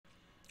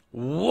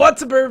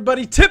What's up,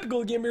 everybody?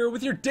 Typical Gamer here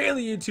with your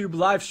daily YouTube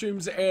live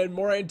streams and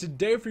more. And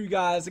today for you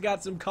guys, I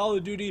got some Call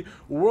of Duty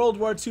World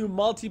War II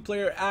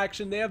multiplayer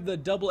action. They have the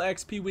double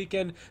XP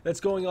weekend that's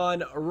going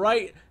on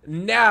right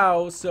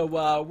now, so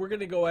we're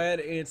gonna go ahead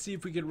and see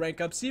if we can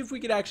rank up, see if we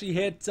can actually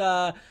hit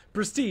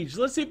prestige.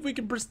 Let's see if we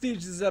can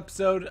prestige this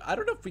episode. I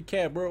don't know if we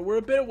can. We're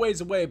a bit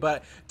ways away,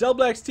 but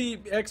double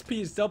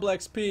XP is double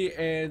XP,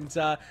 and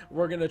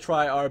we're gonna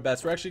try our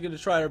best. We're actually gonna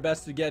try our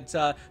best to get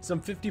some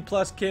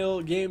 50+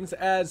 kill games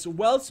as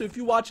well. So if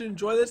you watch and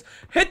enjoy this,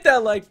 hit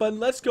that like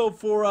button. Let's go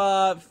for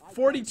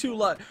 42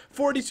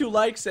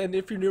 likes, and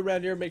if you're new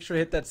around here, make sure to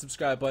hit that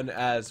subscribe button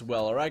as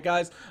well. All right,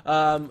 guys,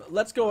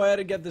 let's go ahead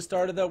and get this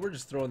started. Though we're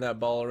just throwing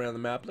that ball around the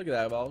map. Look at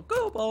that ball.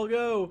 Go, ball,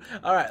 go.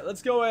 All right,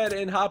 let's go ahead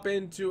and hop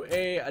into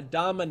a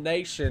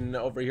domination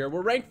over here.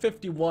 We're ranked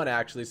 51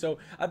 actually, so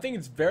I think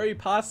it's very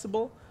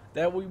possible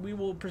that we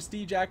will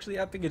prestige. Actually,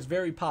 I think it's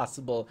very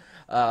possible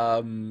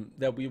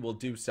that we will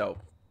do so.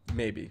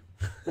 Maybe.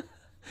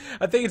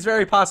 I think it's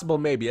very possible,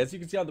 maybe. As you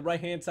can see on the right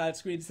hand side of the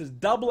screen, it says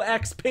double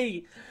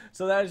XP,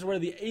 so that is where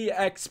the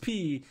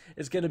EXP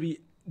is going to be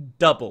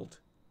doubled.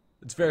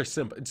 It's very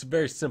simple. It's a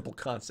very simple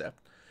concept.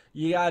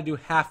 You gotta do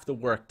half the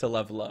work to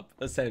level up,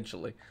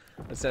 essentially.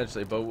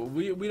 But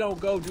we don't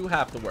go do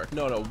half the work.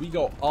 No, we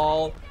go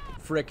all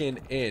freaking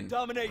in.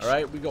 Domination. All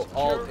right, we go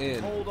all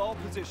in. Hold all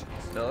positions.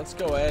 Now let's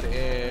go ahead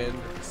and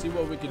see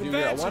what we can do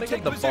here. I want to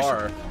get the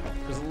bar,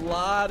 because a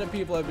lot of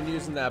people have been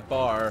using that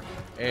bar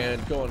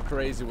and going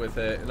crazy with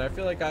it, and I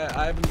feel like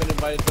I haven't been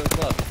invited to the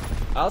club.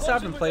 I also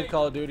haven't played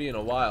Call of Duty in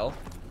a while,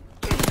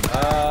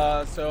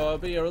 so I'll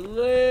be a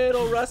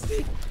little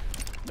rusty.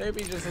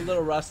 Maybe just a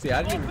little rusty.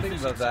 I didn't even think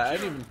about that. I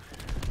didn't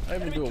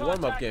even do a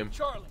warm-up game.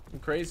 I'm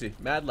crazy.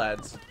 Mad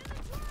lads.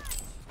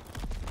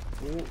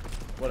 Ooh,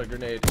 what a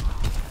grenade.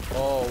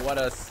 Oh, what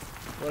a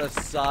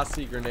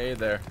saucy grenade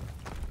there.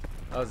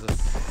 That was a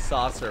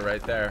saucer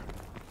right there.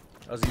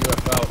 That was a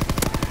UFO.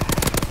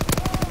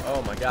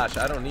 Oh my gosh,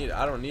 I don't need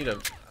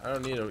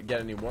to get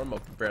any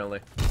warm-up apparently.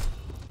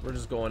 We're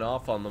just going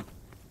off on them.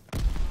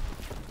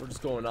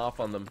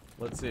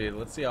 Let's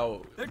see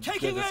how good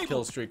this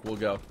kill streak will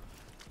go.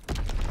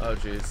 Oh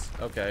jeez.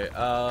 Okay.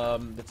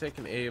 They're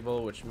taking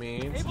Able, which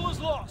means Able is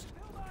lost.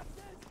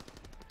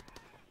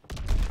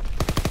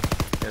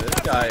 Yeah, this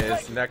guy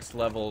is next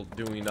level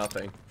doing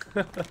nothing.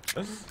 That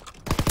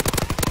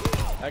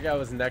guy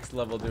was next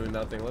level doing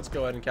nothing. Let's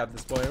go ahead and cap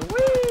this boy.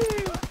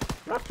 Whee!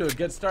 We're off to a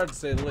good start, to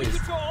say the least.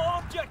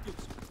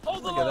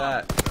 Look at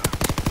that.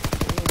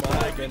 Oh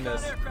my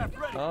goodness.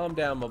 Calm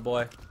down, my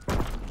boy.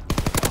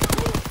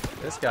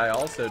 This guy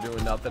also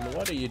doing nothing.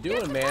 What are you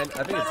doing, man?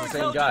 I think it's the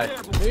same guy.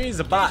 Maybe he's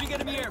a bot.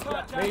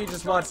 Maybe he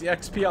just wants the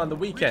XP on the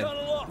weekend.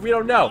 We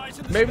don't know.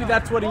 Maybe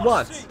that's what he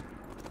wants.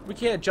 We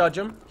can't judge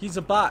him. He's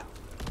a bot.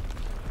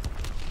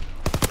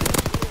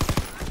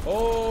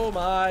 Oh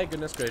my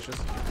goodness gracious.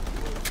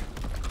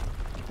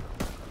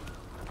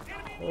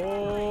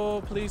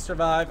 Oh, please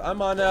survive.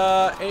 I'm on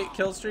a 8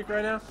 kill streak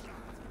right now.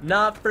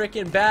 Not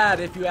freaking bad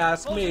if you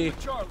ask me.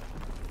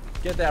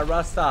 Get that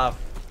rust off.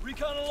 We're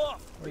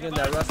getting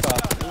that rust off.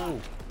 Ooh.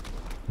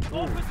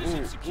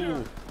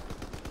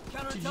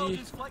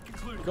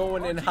 GG.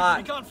 Going in hot.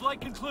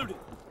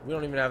 We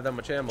don't even have that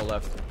much ammo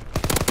left.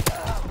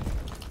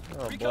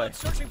 Oh boy.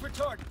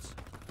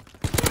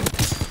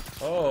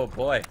 Oh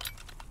boy.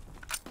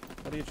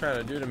 What are you trying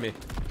to do to me?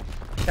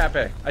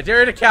 Cape. I dare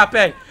you to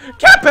Cape.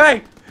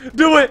 Cape!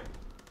 Do it!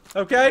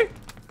 Okay?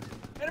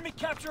 Enemy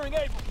capturing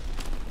Able.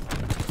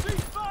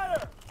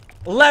 Ceasefire!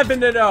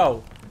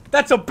 11-0.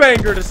 That's a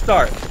banger to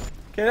start.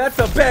 Okay, that's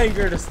a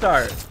banger to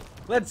start.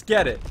 Let's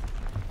get it.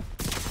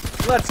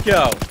 Let's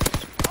go.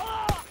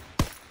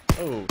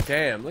 Oh,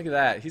 damn. Look at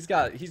that.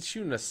 He's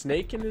shooting a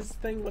snake in his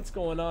thing. What's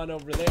going on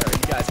over there? You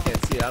guys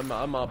can't see it.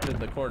 I'm up in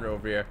the corner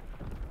over here.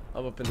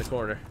 I'm up in the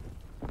corner.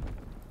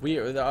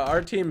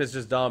 Our team is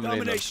just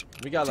dominating them.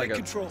 We got like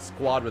a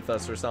squad with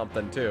us or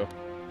something too.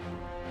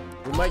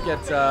 We might get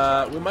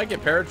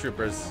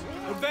paratroopers.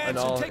 In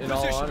all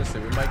honesty,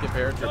 we might get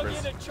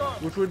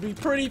paratroopers, which would be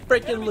pretty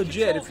freaking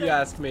legit if you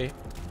ask me.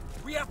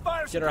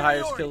 Get our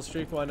highest kill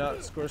streak, why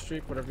not? Score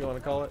streak, whatever you want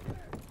to call it.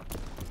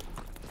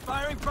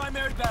 Firing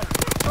primary battery.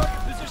 Target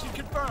position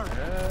confirmed.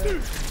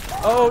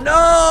 Oh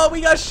no,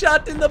 we got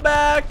shot in the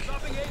back.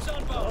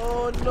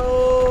 Oh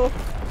no,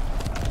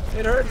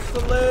 it hurts to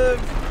live.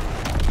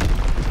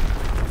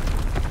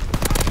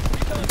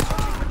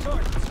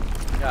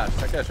 Gosh,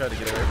 that guy tried to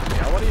get away from me.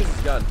 I want to use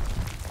his gun.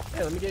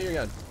 Hey, let me get your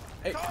gun.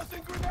 Hey,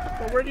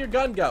 well, where'd your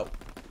gun go?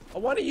 I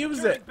want to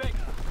use it.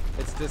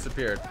 It's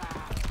disappeared.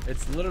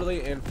 It's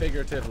literally and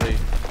figuratively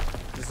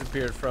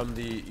disappeared from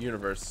the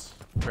universe,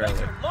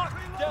 apparently.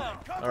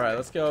 Alright,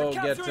 let's go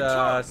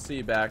get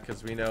C back,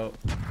 because we know...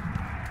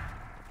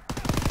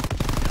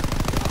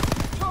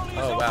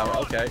 Oh, wow,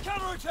 okay.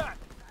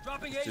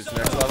 Just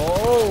next level.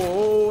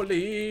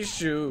 Holy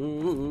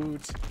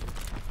shoot.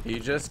 He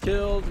just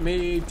killed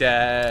me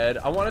dead.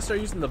 I want to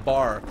start using the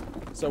bar.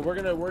 So we're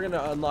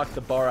gonna unlock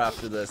the bar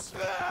after this.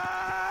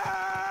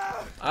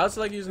 I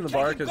also like using the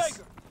bar because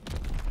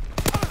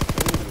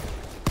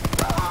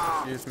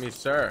Excuse me,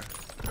 sir.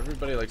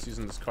 Everybody likes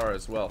using this car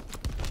as well.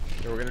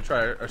 Here, we're gonna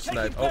try our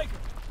snipe. Oh,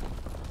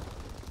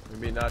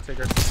 maybe not take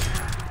our.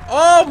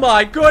 Oh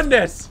my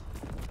goodness!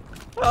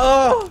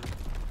 Oh,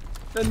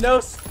 the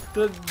no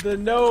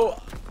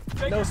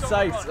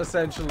sights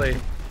essentially.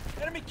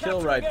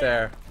 Kill right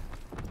there.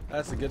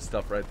 That's the good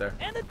stuff right there.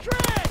 And the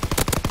track.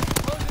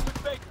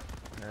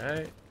 All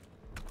right.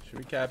 Should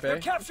we cap A?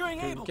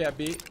 Capturing Should we cap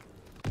B?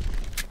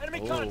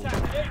 Enemy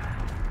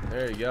contact.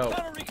 There you go.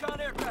 Counter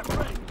recon aircraft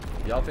ready.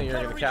 Y'all think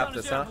you're gonna cap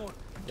this, huh?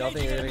 Y'all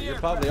think you're gonna? You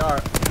probably are.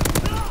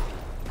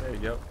 There you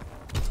go.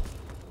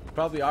 You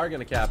probably are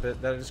gonna cap it.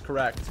 That is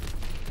correct.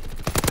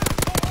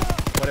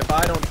 What if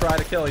I don't try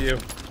to kill you?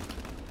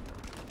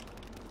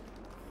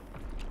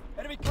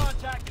 Enemy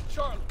contact at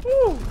Charlie.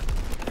 Woo!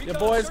 Your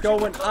boy's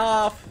going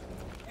off.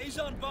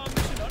 Azon bomb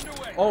mission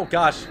underway. Oh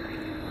gosh,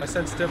 my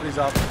sensitivity's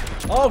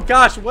off. Oh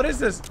gosh, what is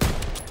this?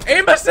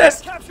 Aim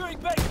assist! Capturing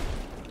base.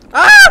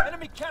 Ah!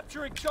 Enemy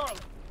capturing Charlie.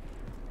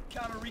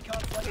 Counter recon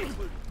flight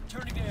included.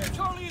 Turning to air.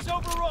 Charlie is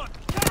overrun.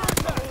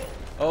 Counterattack.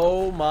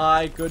 Oh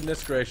my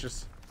goodness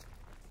gracious.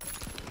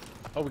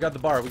 Oh, we got the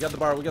bar. We got the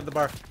bar. We got the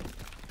bar.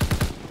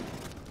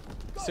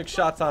 6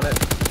 shots on it.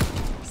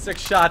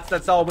 6 shots.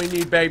 That's all we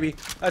need, baby.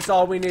 That's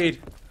all we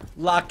need.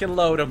 Lock and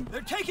load them.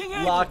 They're taking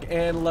aim. Lock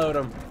and load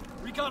them.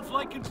 Recon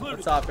flight concluded.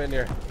 Let's hop in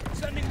here.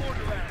 Sending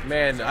mortar rounds.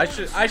 Man, I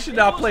should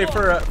not play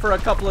for a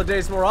couple of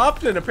days more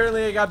often.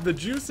 Apparently, I got the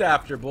juice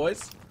after,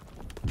 boys.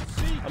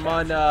 I'm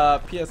on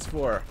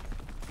PS4.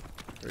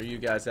 What are you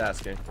guys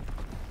asking?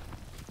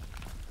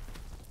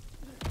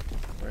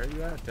 Where are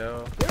you at,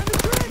 though?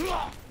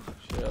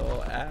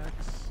 Chill,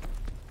 axe,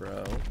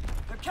 bro.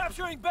 They're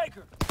capturing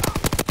Baker.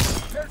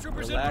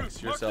 Paratroopers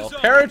Relax yourself.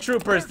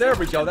 Paratroopers, there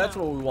we go. That's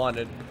what we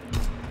wanted.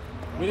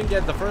 We didn't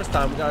get it the first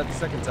time. We got it the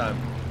second time.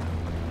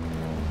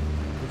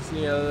 We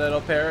see a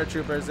little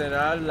paratroopers in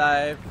our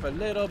life. A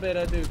little bit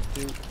of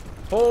doo-doo.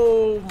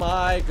 Oh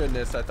my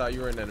goodness. I thought you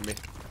were an enemy.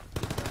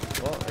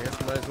 Well, I guess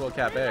we might as well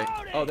cap A.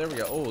 Oh, there we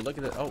go. Oh, look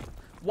at that. Oh,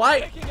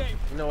 why?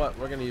 You know what?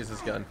 We're going to use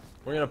this gun.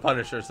 We're going to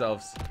punish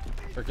ourselves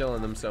for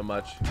killing them so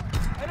much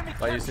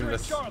by using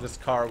this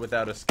car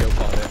without a scope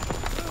on it.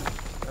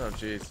 Oh,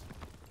 jeez.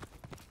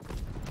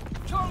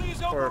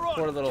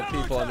 Poor little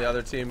people on the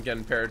other team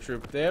getting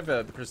paratrooped. They have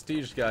a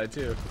prestige guy,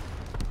 too.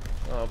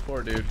 Oh,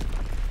 poor dude.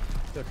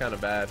 Feel kind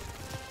of bad.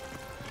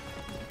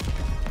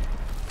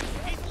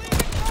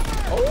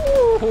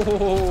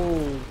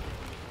 Oh!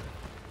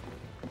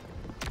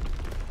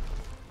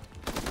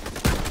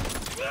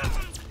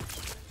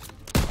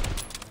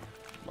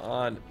 Come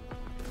on.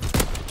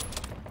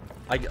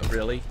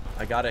 Really?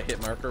 I got a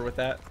hit marker with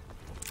that?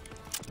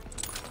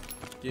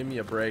 Give me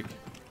a break.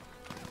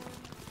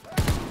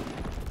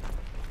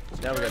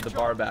 Now we got the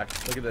bar back.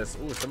 Look at this.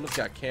 Ooh, someone's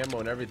got camo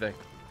and everything.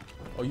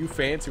 Oh, you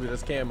fancy with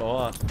this camo,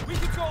 huh?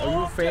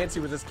 Oh, you fancy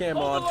with this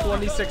camo on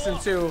 26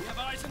 and 2.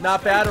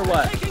 Not bad or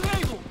what?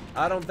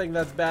 I don't think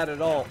that's bad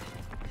at all.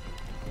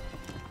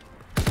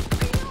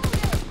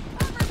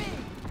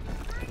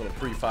 A little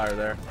pre-fire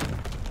there.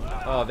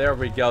 Oh, there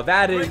we go.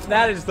 That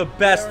is the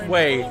best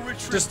way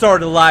to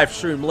start a live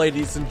stream,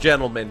 ladies and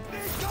gentlemen.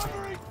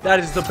 That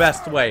is the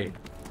best way.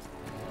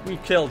 We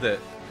killed it.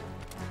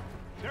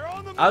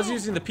 I was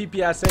using the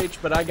PPSH,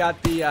 but I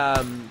got the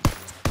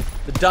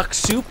duck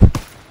soup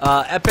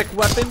epic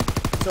weapon,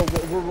 so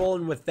we're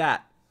rolling with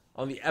that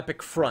on the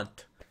epic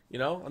front. You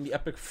know, on the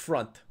epic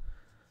front.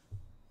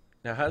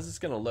 Now, how's this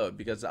gonna load?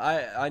 Because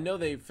I know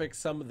they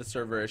fixed some of the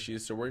server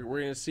issues, so we're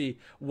gonna see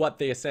what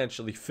they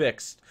essentially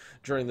fixed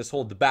during this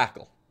whole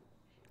debacle.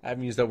 I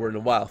haven't used that word in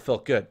a while.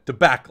 Felt good.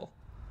 Debacle.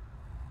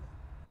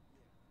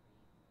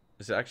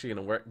 Is it actually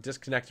gonna work?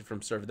 Disconnected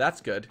from server.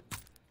 That's good.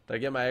 Did I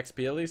get my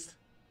XP at least?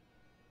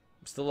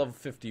 I'm still level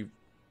 50.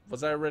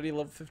 Was I already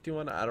level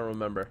 51? I don't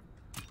remember.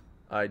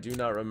 I do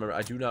not remember.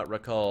 I do not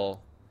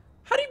recall.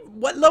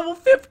 What level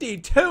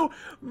 52?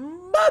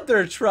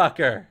 Mother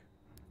trucker.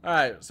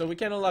 Alright, so we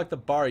can't unlock the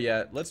bar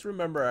yet. Let's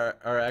remember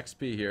our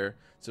XP here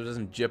so it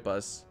doesn't jip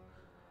us.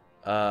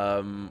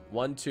 1,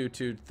 2,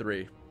 2,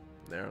 3.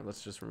 There,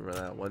 let's just remember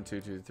that. 1, 2,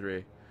 2,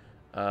 3.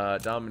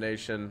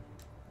 Domination.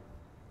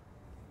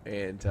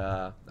 And,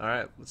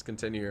 alright, let's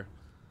continue here.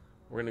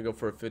 We're going to go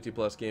for a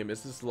 50+ game.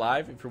 Is this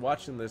live? If you're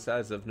watching this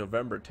as of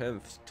November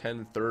 10th,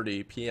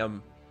 10:30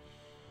 p.m.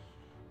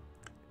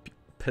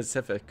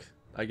 Pacific,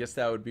 I guess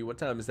that would be, what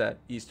time is that?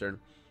 Eastern.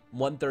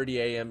 1:30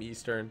 a.m.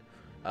 Eastern.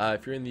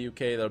 If you're in the UK,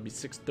 that'll be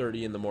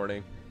 6:30 in the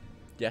morning.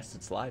 Yes,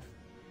 it's live,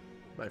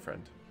 my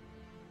friend.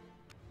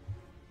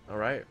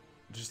 Alright.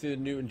 Did you see the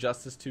new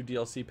Injustice 2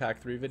 DLC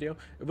Pack 3 video?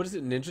 What is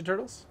it, Ninja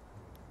Turtles?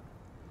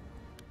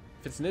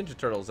 If it's Ninja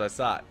Turtles, I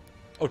saw it.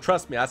 Oh,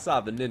 trust me, I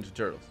saw the Ninja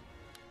Turtles.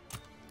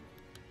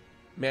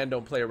 Man,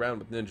 don't play around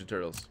with Ninja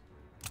Turtles.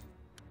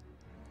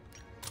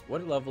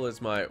 What level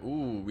is my...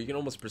 Ooh, we can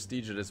almost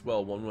prestige it as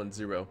well.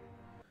 110.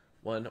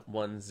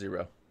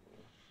 110.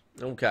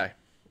 Okay.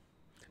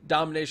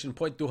 Domination,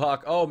 point to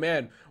hawk. Oh,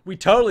 man. We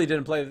totally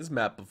didn't play this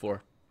map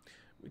before.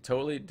 We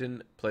totally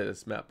didn't play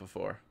this map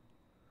before.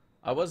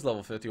 I was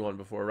level 51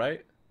 before,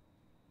 right?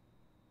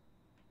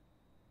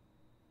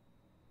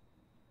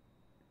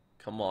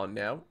 Come on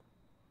now.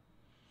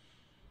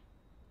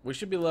 We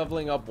should be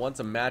leveling up once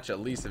a match at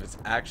least if it's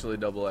actually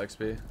double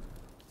XP.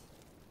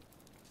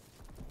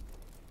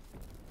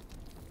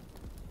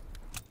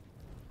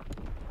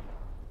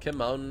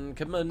 Come on,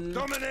 come on.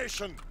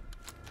 Domination.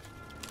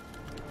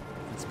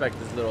 Inspect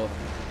this little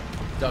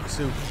duck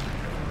soup.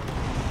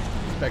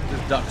 Inspect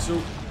this duck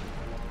soup.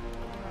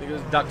 Look at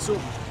this duck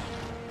soup.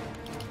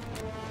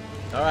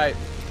 Alright.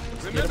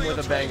 Let's hit him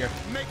with a banger.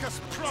 Let's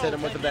hit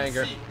him with a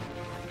banger.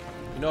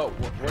 You know,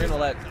 we're gonna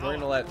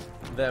let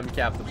them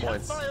cap the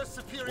points.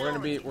 We're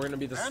gonna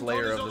be the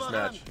slayer of this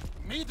match.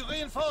 Need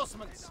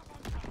reinforcements.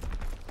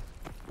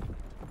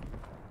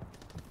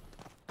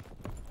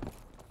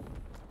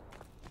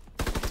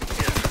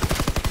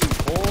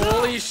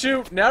 Holy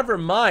shoot! Never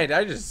mind.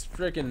 I just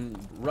freaking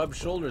rubbed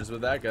shoulders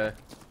with that guy.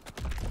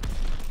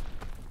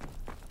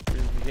 We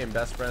became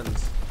best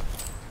friends.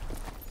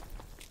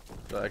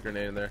 Throw that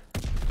grenade in there.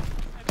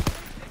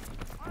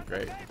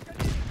 Great.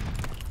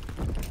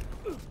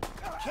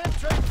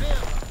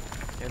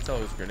 Can't tell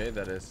whose grenade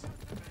that is.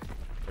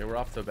 Hey, we're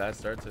off to a bad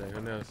start today.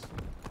 Who knows?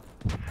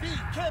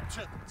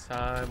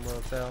 Time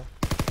will tell.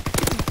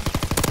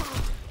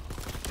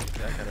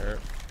 That kind of hurt.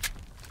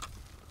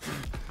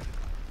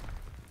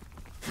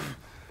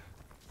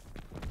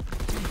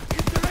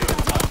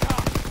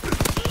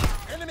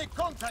 Enemy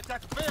contact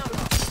at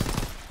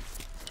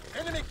Bertha.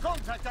 Enemy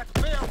contact at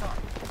Bertha.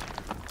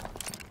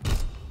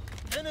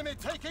 Enemy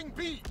taking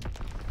B.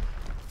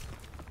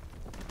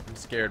 I'm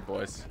scared,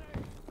 boys.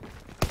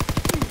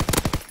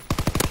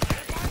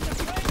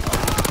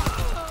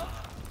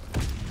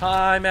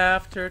 Time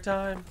after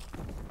time.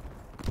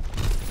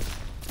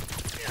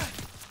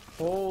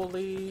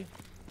 Holy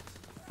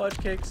fudge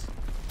cakes.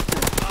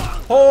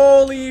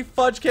 Holy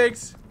fudge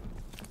cakes.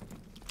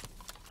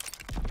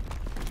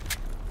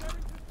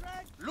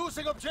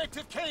 Losing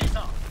objective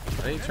Kaiser.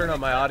 I need to turn on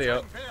my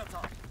audio.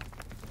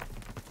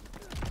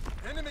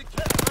 Enemy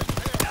capturing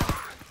Bertha.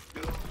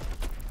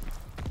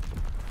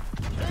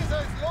 Kaiser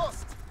is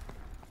lost.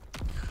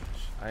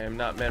 I am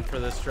not meant for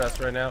this stress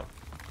right now.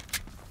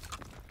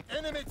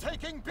 Enemy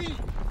taking B.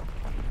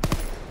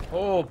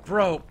 Oh,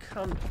 bro,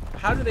 come.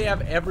 How do they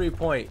have every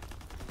point?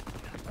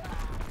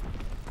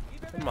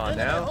 Come on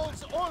Enemy now.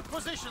 holds all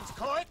positions.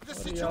 Correct the What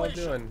are situation.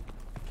 y'all doing?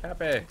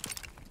 Cap A.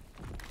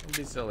 Don't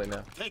be silly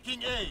now.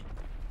 Taking A.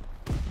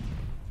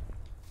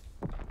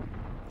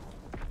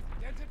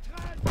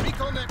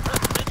 Recon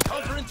aircraft ready.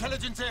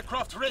 Counterintelligence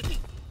aircraft ready.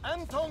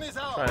 Anton is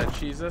out. Trying to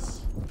cheese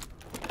us.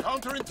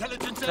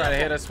 Counterintelligence Trying to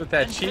hit us with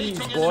that cheese,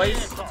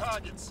 boys.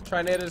 Targets.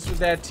 Trying to hit us with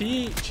that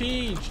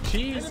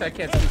cheese. I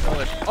can't speak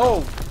English.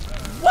 Oh,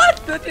 what?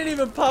 That didn't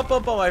even pop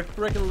up on my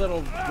freaking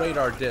little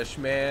radar dish,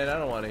 man. I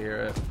don't want to hear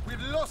it.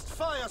 We've lost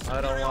fire. I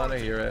don't want to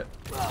hear it.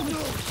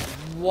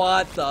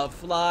 What the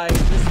fly?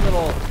 This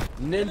little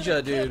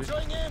ninja dude.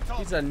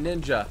 He's a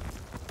ninja.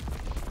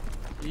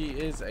 He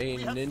is a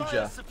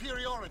ninja.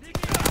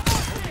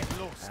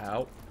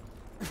 Ow.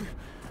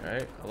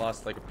 Alright, I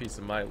lost like a piece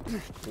of my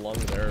lung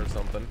there or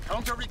something.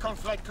 Counter recon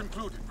flight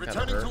concluded.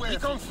 Returning to air.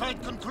 Recon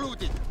flight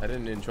concluded. I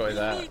didn't enjoy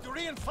that. We need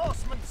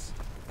reinforcements.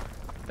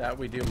 That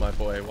we do, my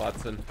boy,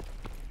 Watson.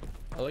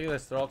 Oh, look at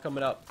this. They're all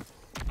coming up.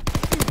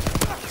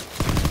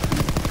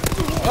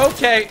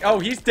 Okay. Oh,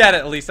 he's dead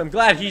at least. I'm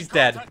glad he's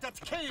dead.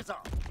 That's Kaiser.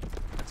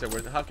 So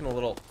we're hucking a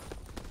little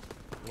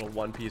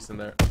one piece in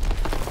there.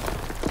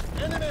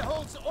 Enemy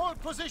holds all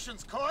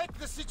positions. Correct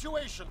the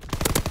situation.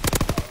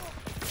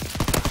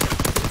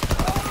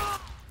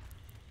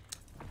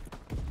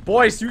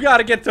 Boys, you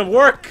gotta get to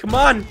work. Come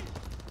on.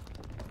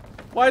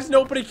 Why is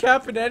nobody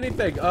capping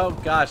anything? Oh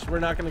gosh, we're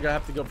not gonna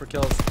have to go for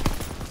kills.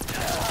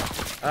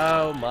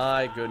 Oh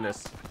my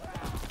goodness.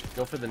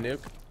 Go for the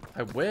nuke.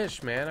 I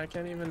wish, man. I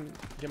can't even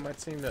get my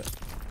team to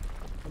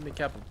let me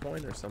cap a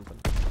point or something.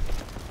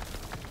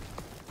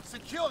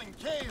 Securing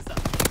Kaiser.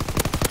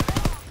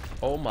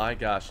 Oh my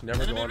gosh,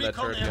 never go on that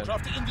turret again.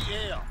 In the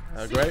air.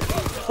 Great.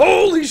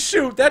 Holy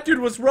shoot, that dude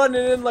was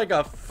running in like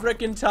a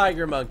frickin'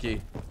 tiger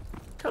monkey.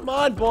 Come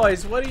on,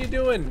 boys, what are you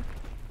doing?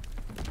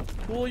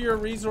 Pool your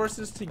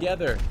resources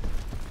together.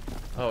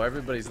 Oh,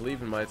 everybody's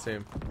leaving my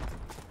team.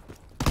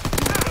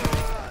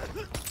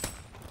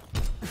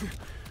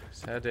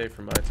 Sad day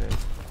for my team.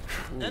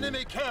 Ooh.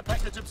 Enemy care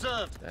package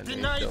observed.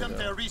 Deny them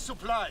their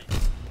resupply.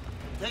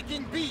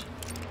 Taking B.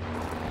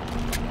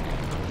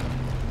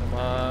 Come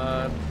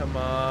on, come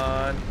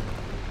on.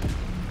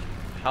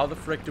 How the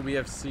frick do we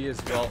have C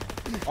as well?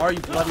 Are you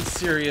bloody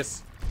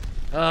serious?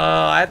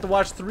 I had to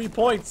watch 3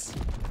 points.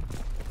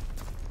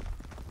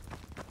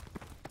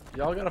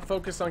 Y'all gotta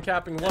focus on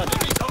capping one.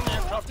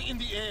 Aircraft in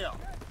the air.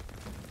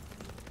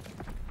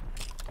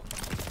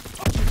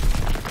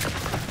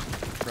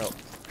 Bro,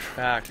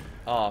 back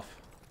off.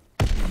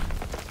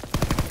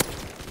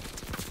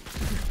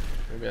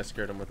 Maybe I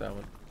scared him with that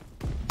one.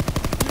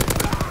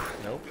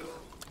 Nope.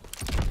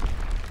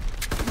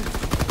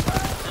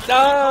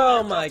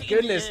 Oh my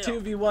goodness,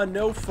 2v1,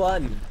 no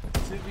fun.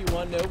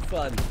 2v1, no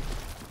fun.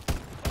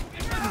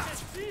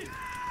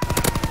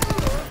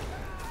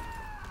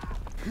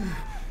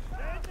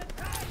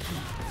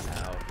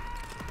 Ow.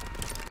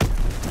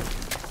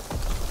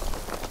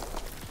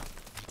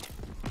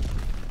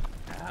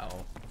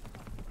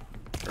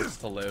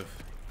 to live.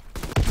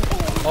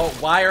 Oh,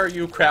 why are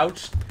you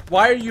crouched?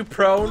 Why are you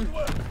prone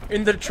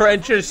in the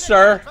trenches,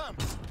 sir?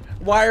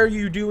 Why are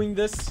you doing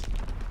this?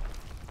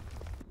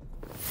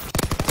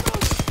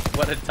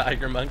 What a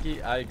tiger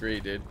monkey. I agree,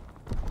 dude.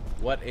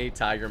 What a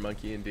tiger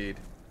monkey indeed.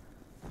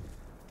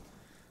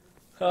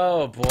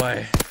 Oh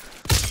boy.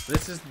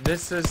 This is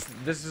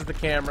the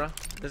camera.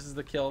 This is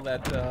the kill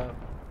that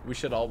we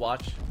should all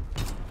watch.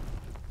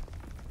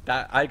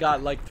 That I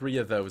got like 3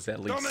 of those at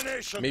least.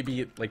 Domination.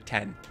 Maybe like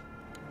 10.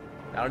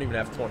 I don't even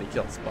have 20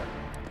 kills, but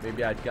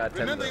maybe I got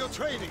 10 Remember of your those.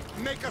 training.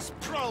 Make us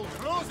proud.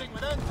 Closing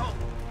with Anton.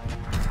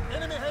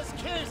 Enemy has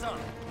Kaiser.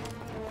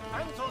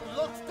 Anton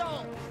looks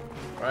down.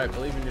 Alright,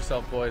 believe in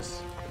yourself,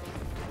 boys.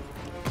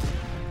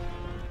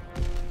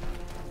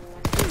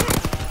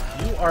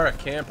 You are a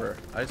camper.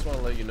 I just want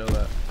to let you know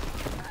that.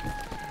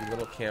 You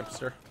little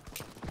campster.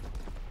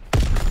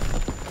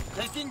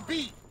 Taking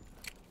B.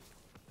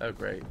 Oh,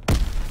 great.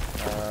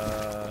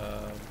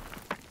 Oh,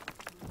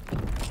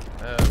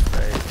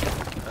 great.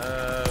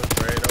 Oh,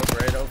 great. Oh,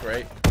 great. Oh,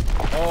 great.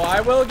 Oh,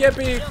 I will get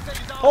B.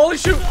 Holy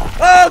shoot.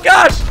 Oh,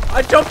 gosh.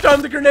 I jumped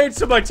on the grenade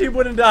so my team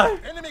wouldn't die.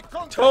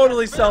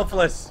 Totally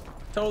selfless.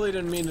 Totally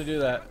didn't mean to do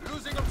that.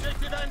 Losing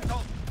objective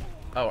Anton.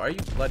 Oh, are you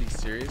bloody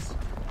serious?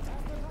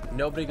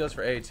 Nobody goes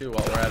for A, too,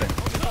 while we're at it.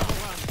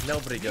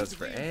 Nobody goes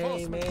for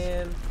A,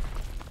 man.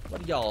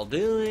 What are y'all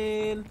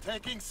doing?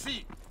 Taking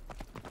C.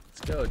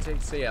 Let's go.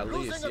 Take C at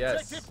least.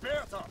 Yes. Objective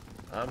Bertha.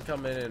 I'm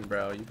coming in,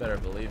 bro. You better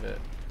believe it.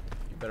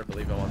 You better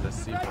believe I want this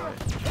C point.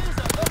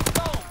 Kaiser looks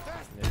down.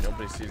 Yeah,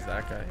 nobody sees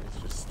that guy.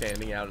 He's just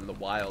standing out in the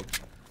wild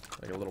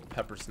like a little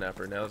pepper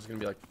snapper. Now there's gonna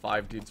be like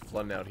 5 dudes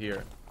flooding out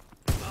here.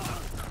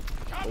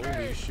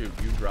 Holy shoot,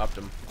 you dropped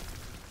him.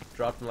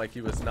 Dropped him like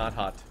he was not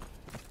hot.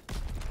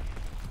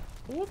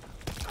 Whoop.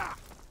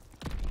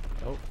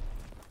 Oh.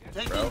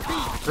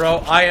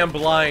 Bro, I am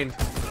blind.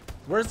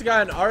 Where's the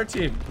guy on our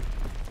team?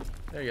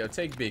 There you go,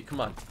 take B, come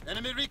on.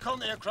 Enemy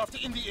recon aircraft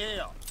in the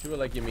air. Do it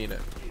like you mean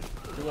it.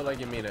 Do it like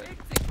you mean it.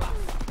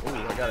 Ooh,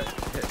 I got it.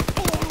 Hit.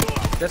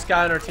 This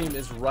guy on our team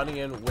is running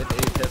in with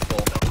a pistol.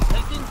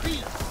 Taking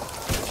B.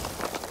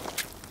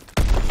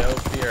 No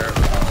fear.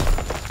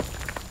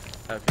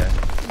 Okay.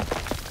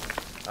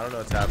 I don't know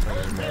what's happening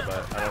anymore,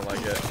 but I don't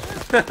like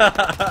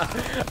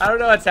it. I don't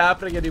know what's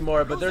happening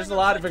anymore, but there's a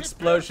lot of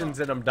explosions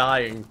and I'm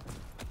dying.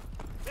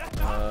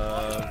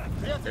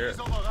 Here.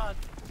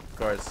 Of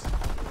course.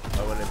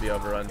 Why wouldn't it be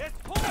overrun?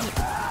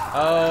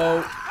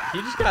 Oh,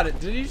 he just got it.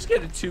 Did he just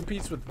get a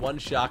 2-piece with 1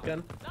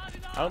 shotgun?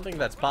 I don't think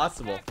that's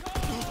possible.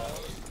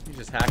 He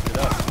just hacked it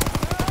up.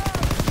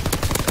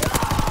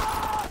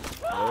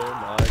 Oh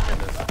my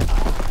goodness.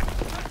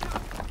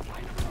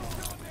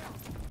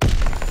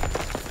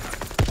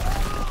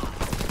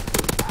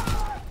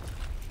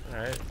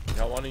 Alright,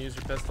 y'all want to use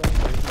your pistol?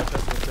 I'll use my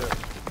pistol too.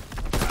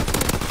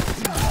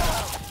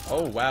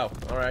 Oh wow,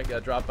 alright,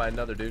 got dropped by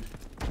another dude.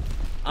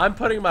 I'm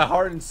putting my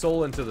heart and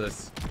soul into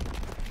this.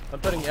 I'm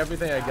putting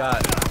everything I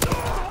got.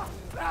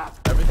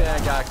 Everything I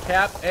got.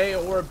 Cap A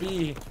or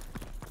B.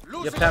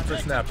 You pepper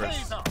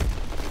snappers.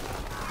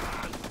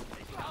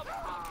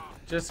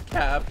 Just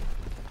cap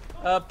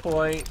a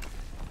point.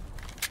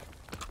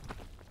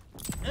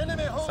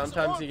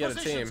 Sometimes you get a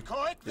team,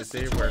 you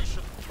see, where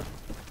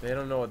they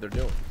don't know what they're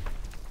doing.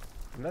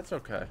 And that's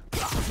okay.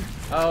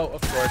 Oh,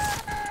 of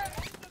course.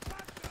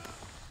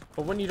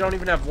 But when you don't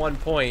even have 1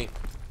 point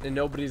and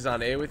nobody's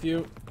on A with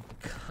you,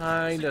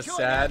 kind of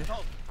sad.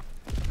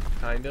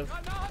 Kind of.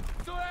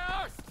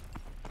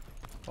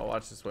 Oh,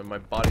 watch this way. My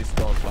body's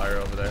still on fire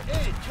over there.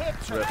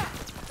 Rip.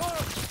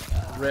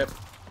 Rip.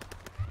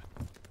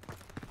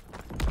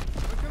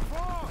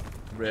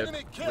 Rip.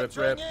 Rip.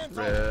 Rip.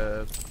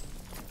 Rip.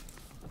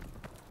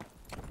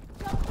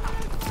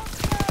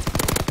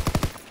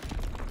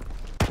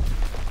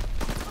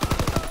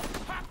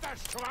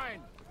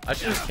 I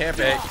should just camp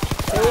A.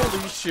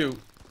 Holy shoot.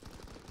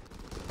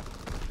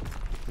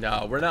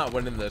 No, we're not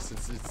winning this.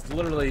 It's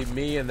literally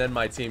me and then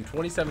my team.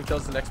 27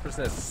 kills, the next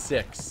person has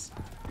 6.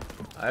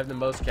 I have the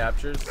most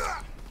captures.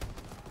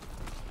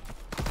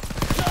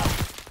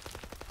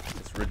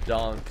 It's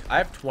redonk. I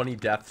have 20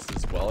 deaths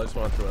as well. I just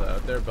want to throw that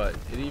out there, but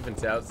it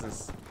evens out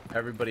since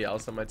everybody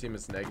else on my team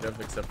is negative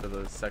except for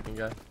the second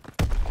guy.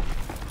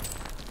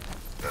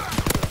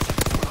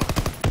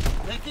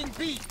 Taking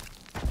B.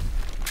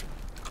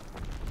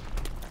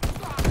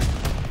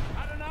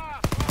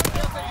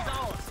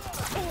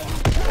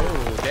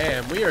 Oh,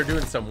 damn. We are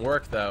doing some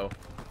work, though.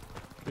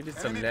 We did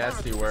some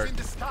nasty work.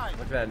 Look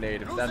at that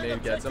nade. If that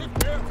nade gets him.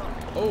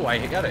 Oh,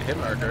 I got a hit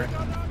marker.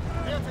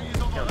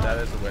 Count that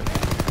as a win.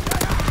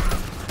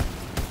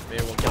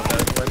 Maybe we'll count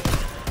that as a win.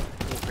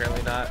 Ooh,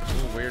 apparently not.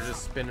 Ooh, we're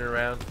just spinning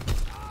around.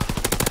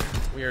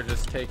 We are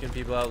just taking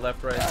people out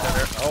left, right, and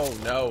center. Oh,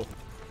 no.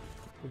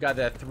 We got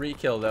that 3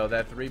 kill, though.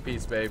 That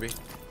 3-piece, baby.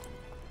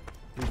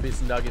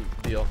 3-piece nugget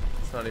deal.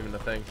 It's not even a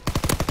thing.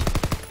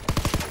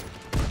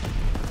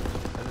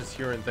 I'm just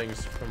hearing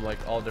things from, like,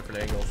 all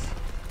different angles.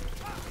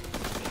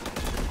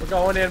 We're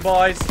going in,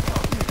 boys.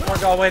 We're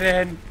going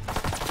in.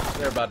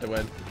 They're about to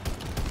win.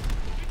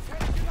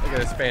 Look at Look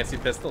at this fancy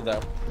pistol,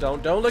 though.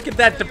 Don't look at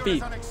that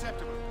defeat. Look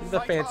at the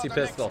fancy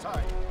pistol.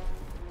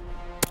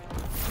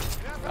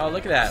 Oh,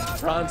 look at that.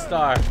 Bronze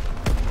star.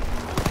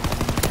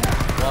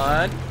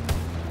 1.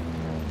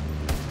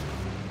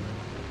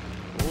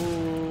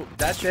 Ooh,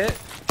 that's it?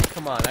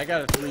 Come on, I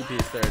got a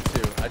 3-piece there,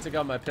 too. I took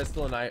out my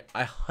pistol and I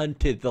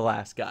hunted the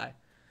last guy.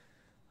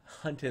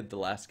 Hunted the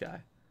last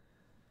guy.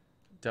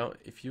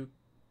 If you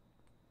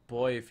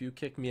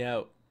kick me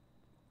out.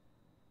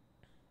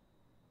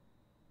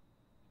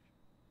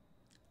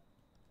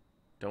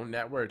 Don't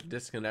network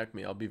disconnect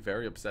me. I'll be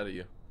very upset at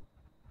you.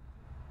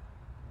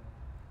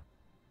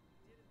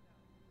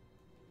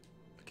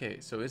 Okay,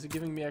 so is it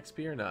giving me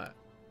XP or not?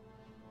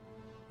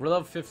 We're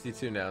level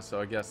 52 now, so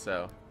I guess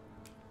so.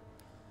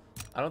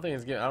 I don't think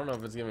it's giving. I don't know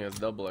if it's giving us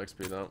double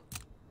XP though.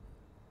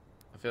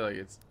 I feel like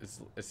it's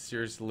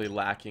seriously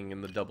lacking in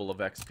the double of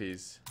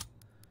XPs.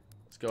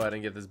 Let's go ahead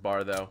and get this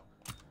bar though.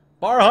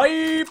 Bar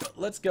hype!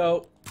 Let's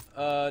go.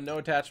 No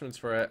attachments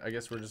for it. I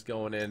guess we're just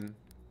going in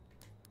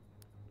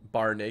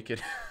bar naked.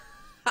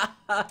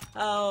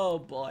 Oh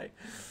boy.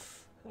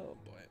 Oh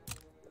boy.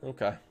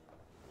 Okay.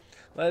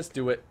 Let's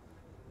do it.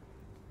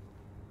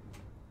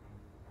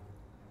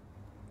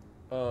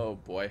 Oh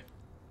boy.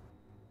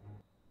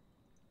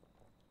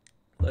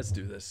 Let's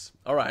do this.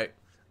 Alright.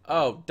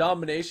 Oh,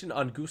 domination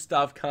on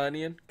Gustav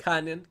Cannon.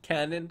 Cannon.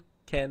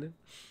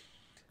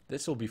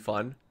 This will be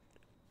fun.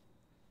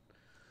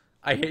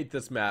 I hate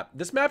this map.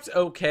 This map's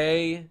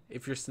okay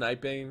if you're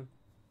sniping.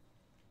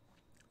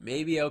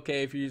 Maybe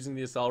okay if you're using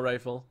the assault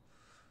rifle.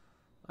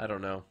 I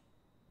don't know.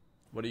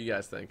 What do you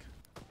guys think?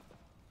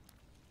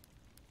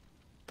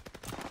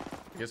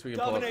 I guess we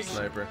can pull up the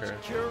sniper here.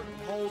 Secure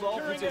and hold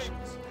all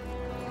positions.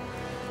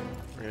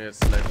 We're gonna get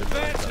sniped.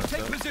 Advance and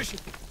take position.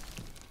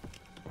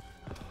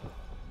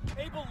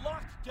 Able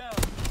locked down.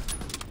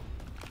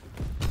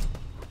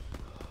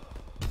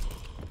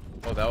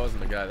 Oh, that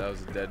wasn't a guy. That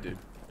was a dead dude.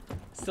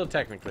 Still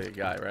technically a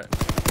guy, right?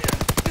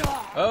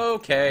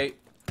 Okay.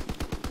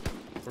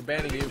 We're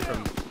banning you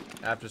from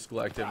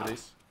after-school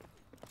activities.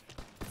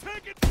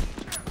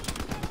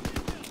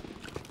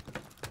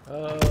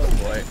 Oh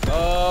boy.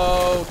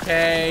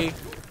 Okay.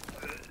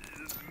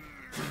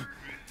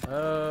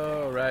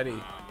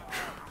 Alrighty.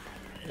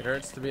 It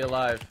hurts to be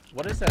alive.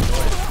 What is that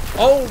noise?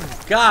 Oh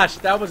gosh,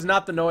 that was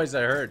not the noise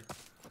I heard.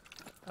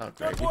 Oh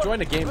great. We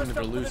joined a game and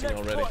we're losing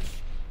already.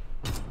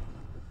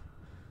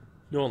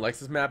 No one likes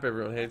this map,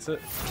 everyone hates it.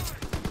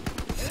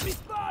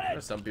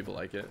 Some people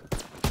like it.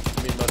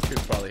 I mean, most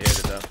people probably hate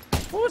it though.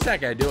 What was that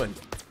guy doing?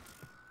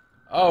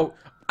 Oh,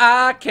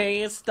 I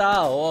can't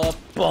stop.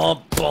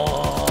 Bum,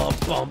 bum,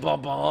 bum,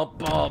 bum, bum,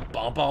 bum,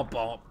 bum, bum,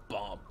 bum,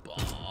 bum,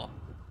 bum.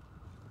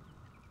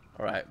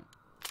 Alright.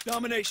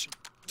 Domination.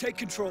 Take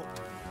control.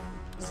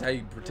 This is how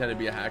you pretend to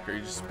be a hacker.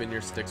 You just spin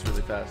your sticks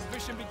really fast.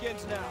 Mission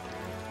begins now.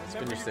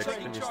 Spin your sticks,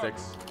 spin your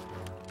sticks.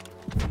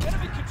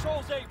 Enemy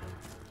controls Able.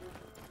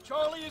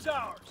 Charlie is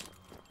ours.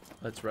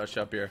 Let's rush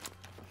up here.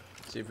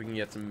 See if we can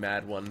get some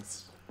mad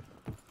ones.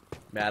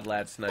 Mad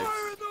lad snipes.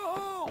 Fire in the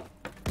hole!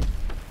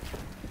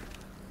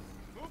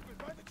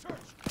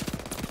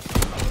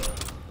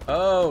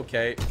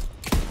 Okay.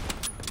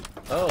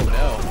 Oh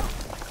no.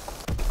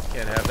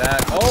 Can't have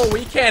that. Oh,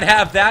 we can't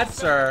have that,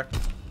 sir.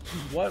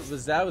 What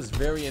was that? Was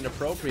very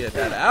inappropriate.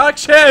 That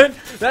action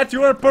that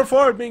you are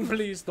performing.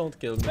 Please don't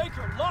kill me.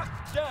 Baker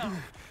locked down.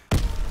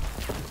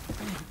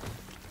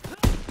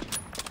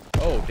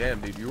 Oh damn,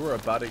 dude, you were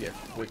about to get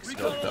quick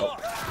scoped though.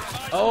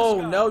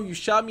 Oh no, you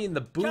shot me in the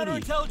booty.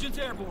 Counterintelligence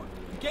airborne.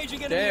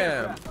 Engaging enemy Damn,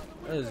 aircraft.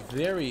 that is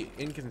very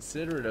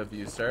inconsiderate of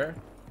you, sir.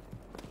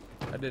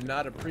 I did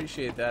not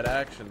appreciate that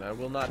action. I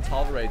will not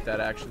tolerate that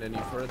action any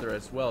further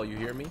as well. You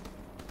hear me?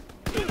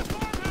 Yeah,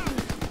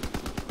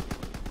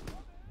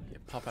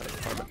 pop out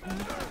of comment.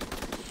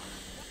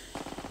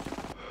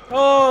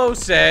 Oh,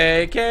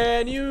 say,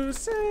 can you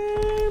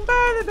sing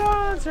by the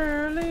dawn's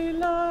early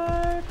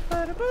light?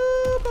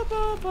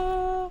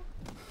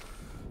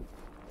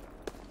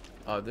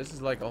 Oh, this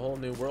is like a whole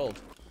new world.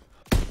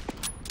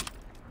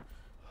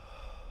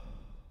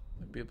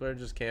 People are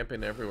just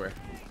camping everywhere.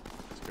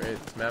 It's great.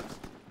 This map's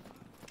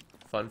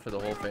fun for the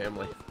whole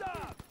family.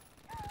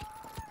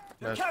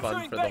 That's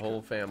fun for the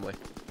whole family.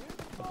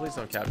 Oh, please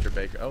don't capture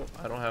Baker. Oh,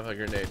 I don't have a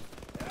grenade.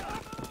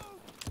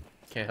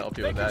 Can't help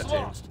you with that,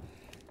 James.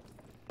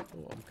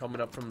 Oh, I'm coming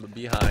up from the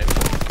behind.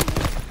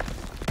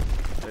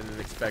 Didn't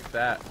expect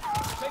that.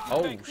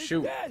 Oh,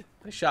 shoot.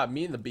 They shot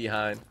me in the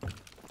behind.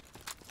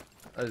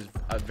 That was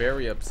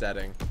very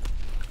upsetting.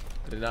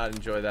 I did not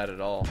enjoy that at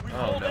all.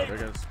 Oh, no.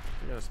 They're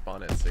gonna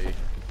spawn at C.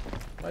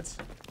 What?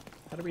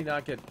 How did we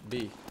not get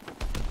B?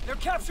 They're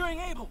capturing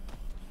Able.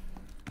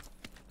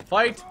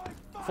 Fight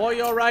for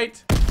your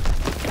right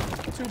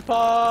to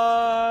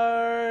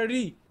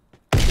party.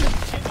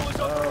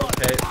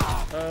 Okay.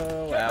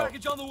 Oh, wow.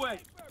 Package on the way.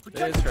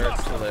 This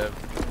hurts to live.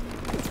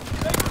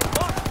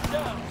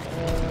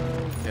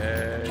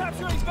 Okay.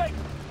 Capturing Baker.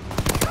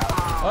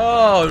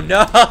 Oh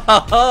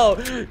no!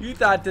 You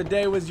thought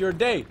today was your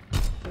day.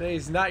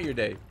 Today's not your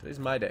day. Today's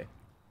my day.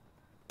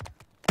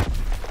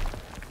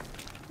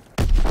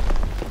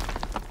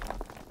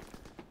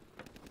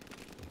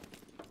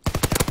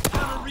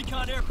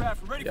 recon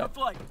aircraft ready for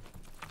flight.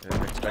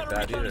 Didn't expect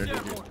that either,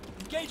 did you?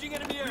 Engaging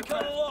enemy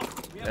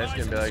aircraft. That's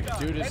gonna be like,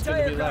 dude, it's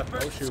gonna be left.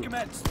 Oh shoot.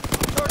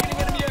 Targeting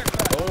enemy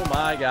aircraft. Oh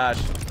my gosh.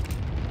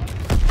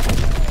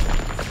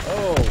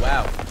 Oh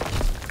wow.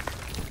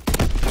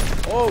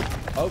 Oh,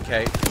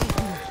 okay.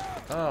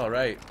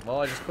 Alright.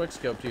 Well, I just quick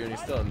scoped you and you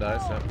still didn't die,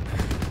 so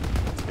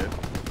that's good.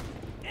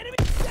 Enemy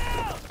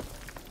down!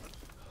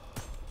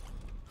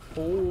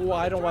 Oh,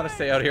 I don't want to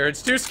stay out here.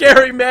 It's too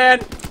scary, man!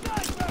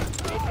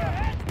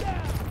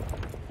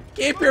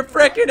 Keep your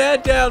freaking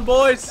head down,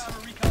 boys!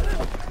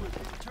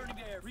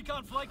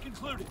 Recon flight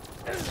concluded.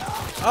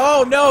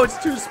 Oh no,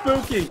 it's too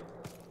spooky!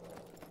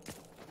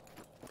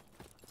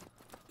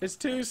 It's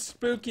too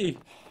spooky.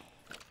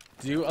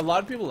 Do a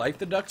lot of people like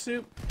the duck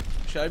suit?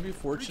 Should I be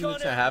fortunate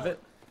to have it?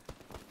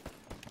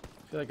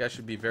 I feel like I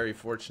should be very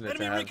fortunate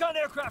to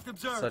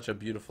have such a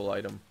beautiful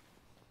item.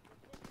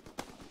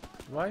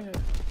 Why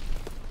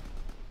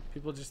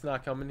people just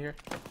not coming here?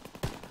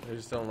 They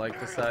just don't like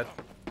this side.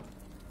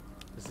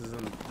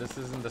 This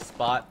isn't the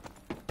spot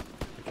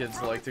the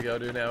kids like to go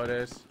to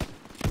nowadays.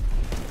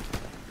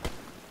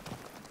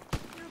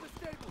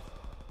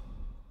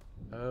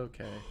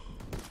 Okay.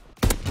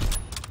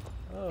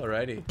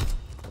 Alrighty.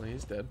 Well,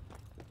 he's dead.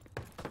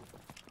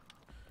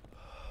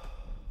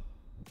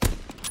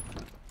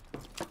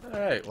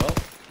 Alright, well,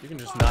 you can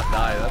just not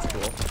die. That's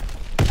cool.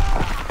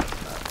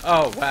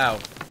 Oh, wow.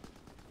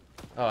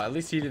 Oh, at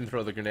least he didn't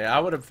throw the grenade. I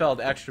would have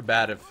felt extra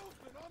bad if...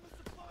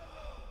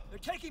 They're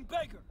taking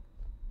Baker.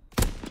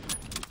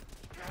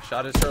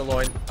 Shot his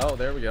sirloin. Oh,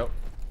 there we go.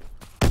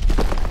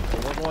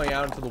 Well, we're going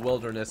out into the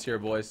wilderness here,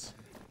 boys.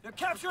 They're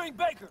capturing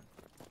Baker.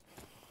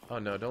 Oh,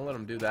 no, don't let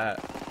him do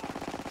that.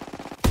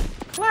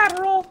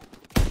 Collateral!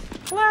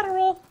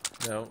 Collateral!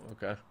 No,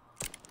 okay.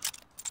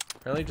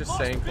 Apparently just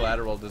saying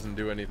collateral doesn't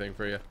do anything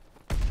for you.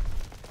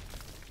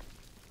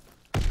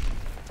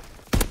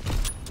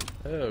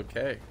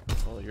 Okay.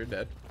 Well, you're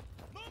dead.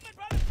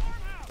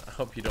 I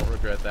hope you don't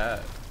regret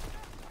that.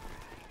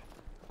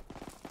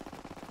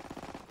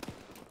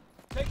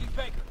 Taking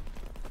Baker.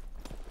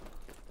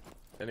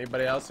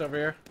 Anybody else over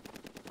here?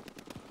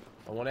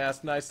 I want to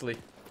ask nicely.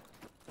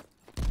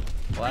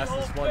 I'll ask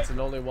this once and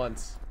only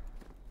once.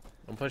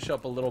 I'll push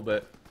up a little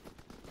bit.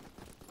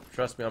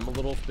 Trust me, I'm a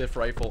little stiff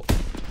rifle.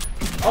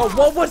 Oh,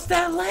 what was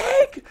that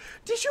lag?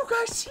 Did you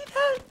guys see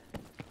that?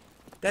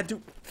 That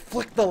dude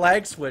flicked the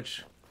lag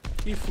switch.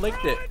 He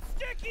flicked it.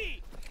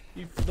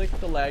 He flicked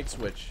the lag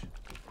switch.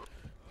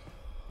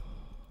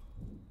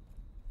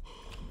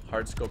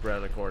 Hard scope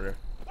around the corner.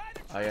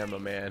 I am a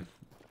man.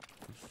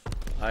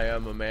 I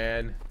am a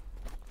man.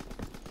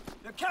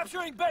 They're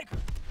capturing Baker.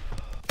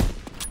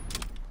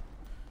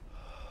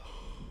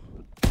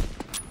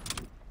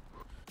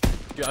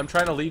 Dude, I'm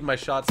trying to lead my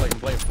shots like I'm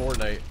playing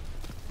Fortnite.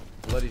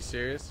 Bloody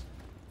serious?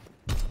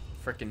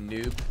 Frickin'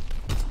 noob.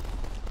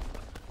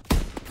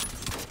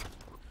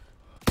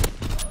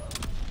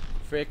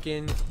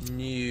 Frickin'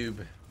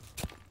 noob.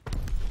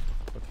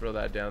 I'll throw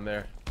that down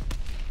there.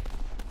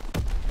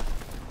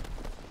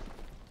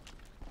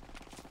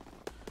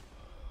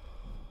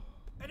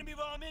 Enemy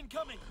bomb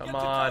incoming. Come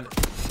on.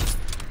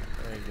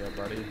 There you go,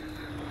 buddy.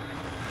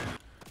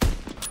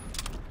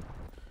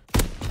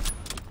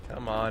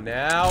 Come on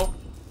now.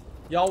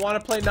 Y'all want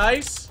to play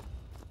nice?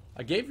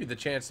 I gave you the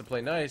chance to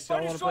play nice.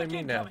 Y'all want to play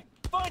me now?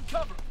 Find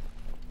cover.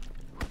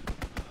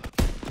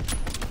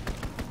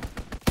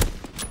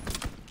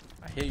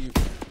 I hit you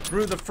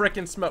through the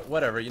frickin' smoke.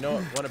 Whatever. You know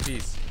what? One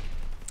apiece.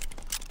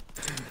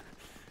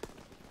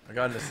 I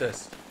got an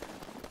assist.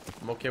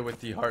 I'm okay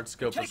with the hard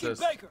scope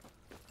assist.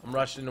 I'm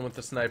rushing in with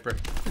the sniper.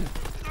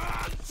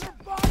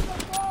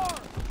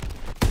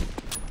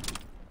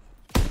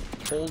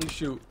 Holy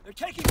shoot. They're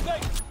taking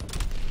Baker.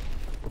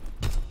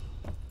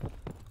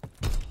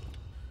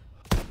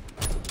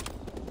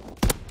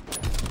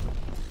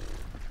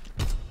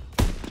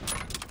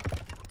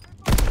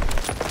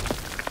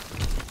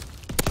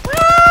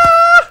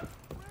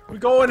 We're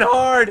going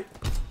hard.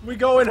 We're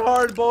going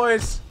hard,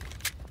 boys.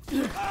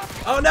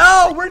 Oh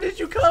no! Where did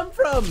you come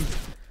from?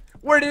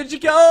 Where did you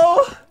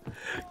go?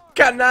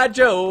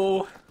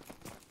 Canajo.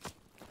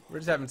 We're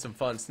just having some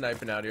fun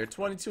sniping out here.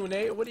 22 and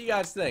 8. What do you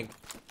guys think?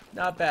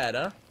 Not bad,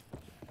 huh?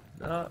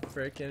 Not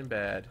freaking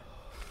bad.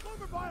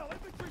 Mobile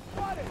infantry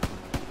spotted.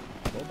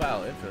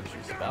 Mobile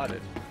infantry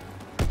spotted.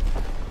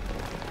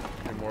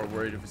 I'm more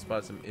worried if we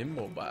spot some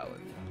immobile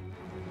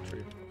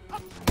infantry.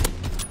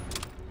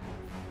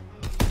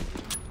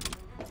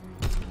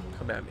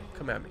 Come at me.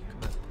 Come at me.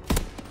 Come at me.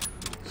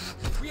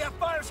 We have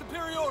fire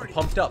superiority.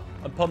 I'm pumped up.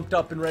 I'm pumped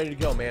up and ready to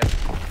go, man.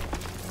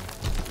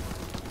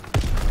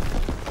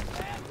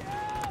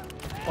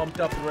 Pumped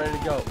up and ready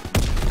to go.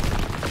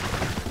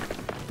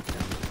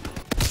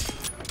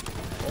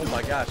 Oh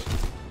my gosh.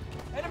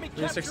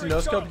 360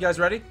 no scope. You guys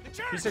ready?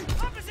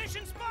 360.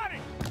 Opposition spotted.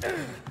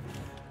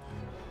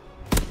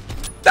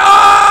 No!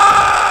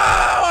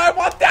 I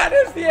want that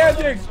as the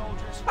ending.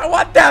 I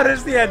want that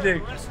as the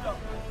ending.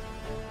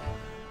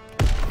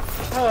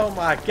 Oh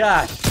my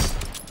gosh.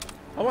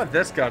 I want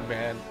this gun,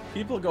 man.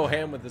 People go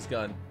ham with this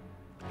gun.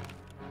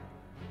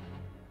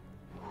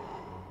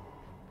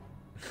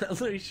 At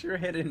least you're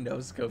hitting no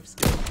scope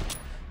skill.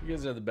 You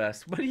guys are the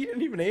best. But he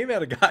didn't even aim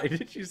at a guy.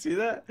 Did you see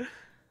that?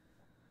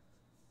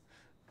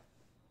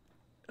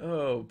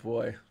 Oh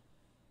boy.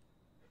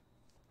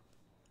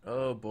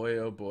 Oh boy,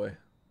 oh boy.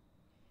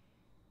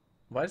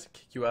 Why does it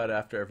kick you out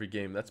after every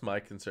game? That's my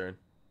concern.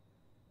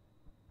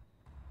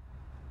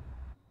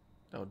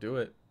 Don't do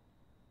it.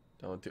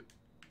 Don't do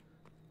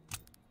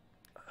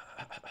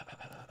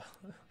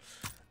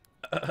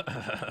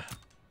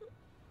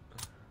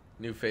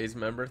New phase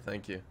member,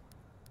 thank you.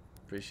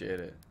 Appreciate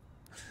it.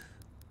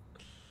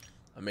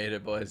 I made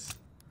it, boys.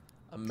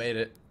 I made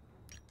it.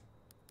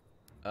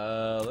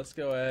 Let's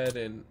go ahead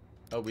and...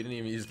 Oh, we didn't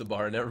even use the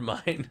bar. Never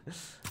mind. I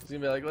was gonna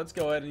be like, let's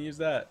go ahead and use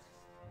that.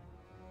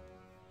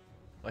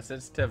 My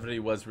sensitivity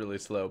was really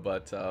slow,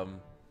 but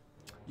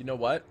you know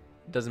what?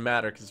 It doesn't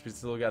matter because we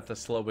still got the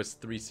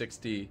slowest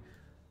 360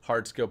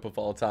 hard scope of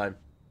all time.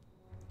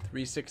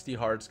 360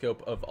 hard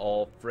scope of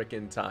all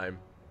frickin' time.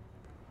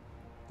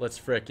 Let's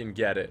frickin'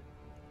 get it.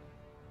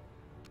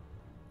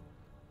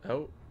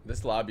 Oh,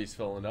 this lobby's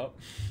filling up.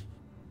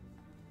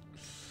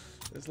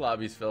 This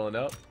lobby's filling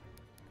up.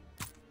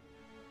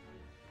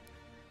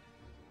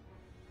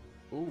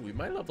 Ooh, we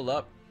might level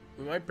up.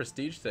 We might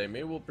prestige today.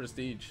 Maybe we'll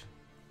prestige.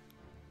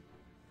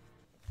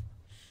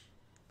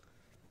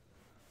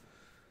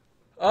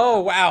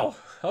 Oh, wow.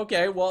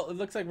 Okay, well, it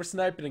looks like we're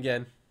sniping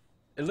again.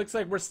 It looks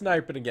like we're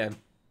sniping again.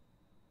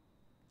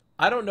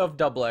 I don't know if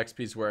double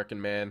XP's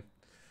working, man.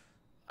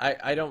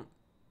 I don't...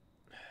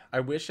 I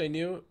wish I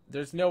knew.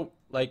 There's no...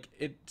 Like,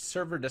 it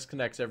server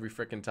disconnects every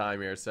freaking time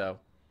here, so...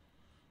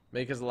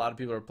 Maybe because a lot of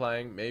people are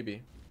playing?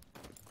 Maybe.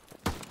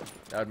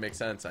 That would make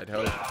sense, I'd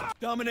hope.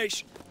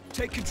 Domination.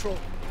 Take control.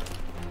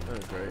 Oh,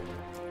 great.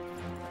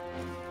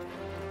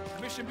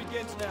 Mission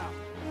begins now.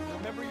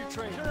 Remember your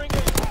training. Securing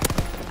Able.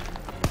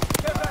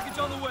 Care package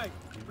on the way.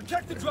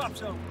 Protect the drop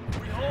zone.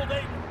 We hold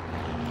Able.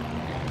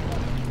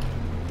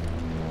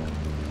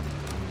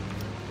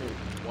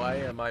 Dude, why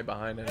am I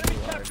behind enemy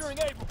Enemy lines? capturing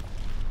Able.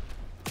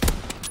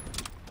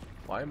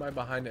 Why am I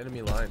behind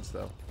enemy lines,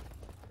 though?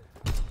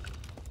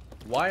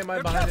 Why am I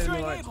They're behind enemy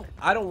capturing lines? Able.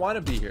 I don't want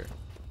to be here.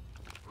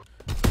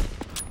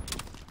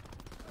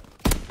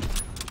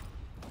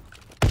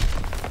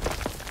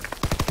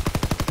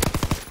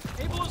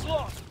 Able is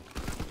lost.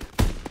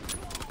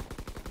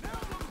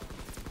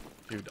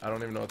 Dude, I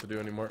don't even know what to do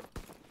anymore.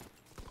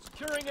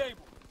 Securing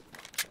Able.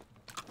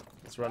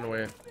 Let's run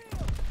away.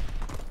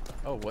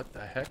 Oh, what the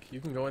heck? You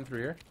can go in through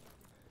here?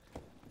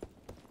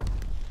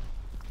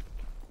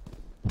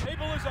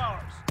 Able is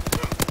ours.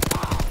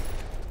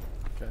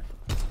 Okay.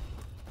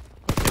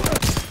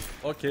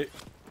 Okay.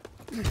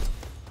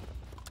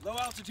 Low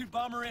altitude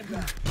bomber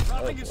inbound.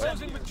 Dropping and boy.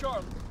 closing with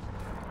Charlie.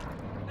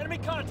 Enemy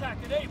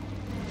contact at Able.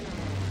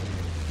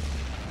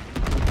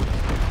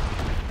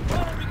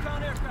 Counter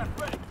recon aircraft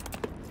ready.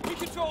 We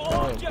control all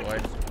Oh,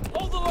 objectives. boy.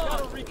 Hold the line.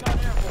 Counter recon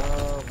aircraft.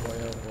 Oh boy,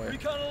 oh boy.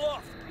 Recon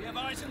aloft. We have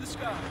eyes in the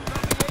sky.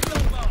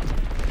 Dropping AO bomb.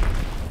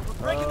 We're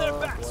breaking their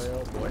backs. Boy,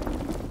 oh boy.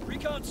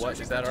 Recon What,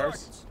 searching is that for ours?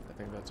 targets. I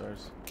think that's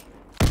ours.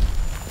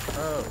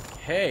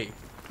 Okay.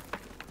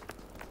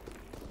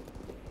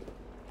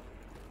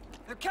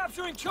 They're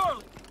capturing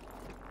Charlie.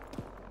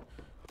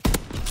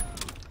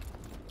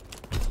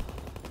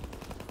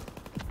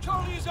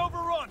 Charlie is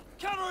overrun.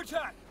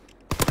 Counterattack.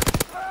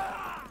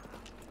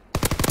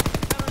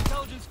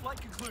 Counterintelligence flight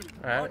concluded.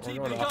 Alright, we're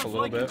going off a little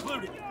flight bit.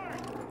 concluded.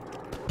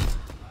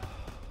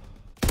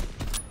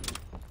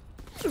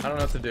 I don't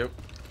know what to do.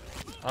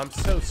 I'm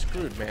so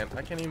screwed, man.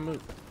 I can't even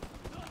move.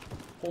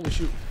 Holy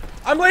shoot.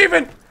 I'm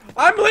leaving!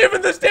 I'm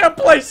leaving this damn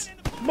place!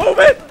 Move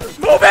it!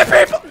 Move it,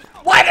 people!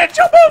 Why didn't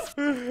you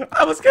move?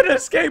 I was gonna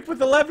escape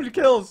with 11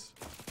 kills.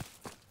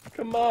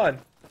 Come on.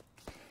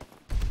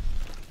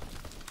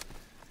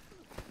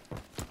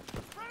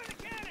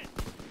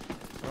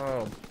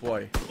 Oh,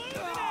 boy.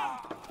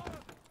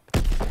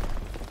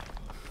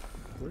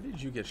 Where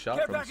did you get shot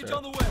Care from, package sir?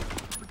 on the way.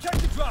 Protect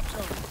the drop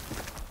zone.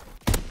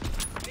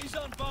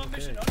 Azon bomb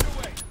mission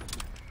underway.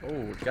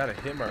 Oh, got a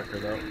hit marker,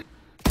 though.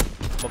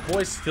 My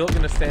boy's still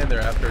gonna stand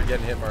there after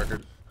getting hit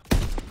markered.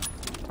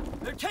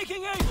 They're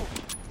taking Able.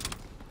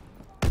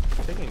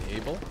 Taking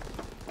Able?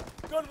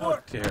 Good How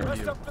work. dare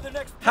Rest you. up for the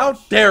next How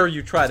push. dare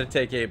you try to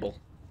take Able?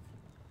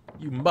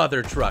 You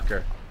mother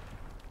trucker.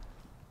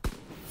 A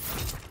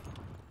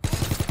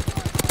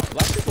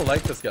lot of people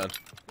like this gun.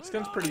 This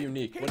gun's pretty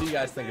unique. What do you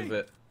guys think of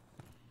it?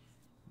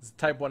 It's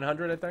Type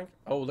 100, I think.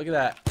 Oh, look at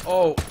that.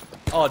 Oh,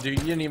 oh, dude,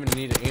 you didn't even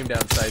need an aim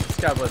down sight.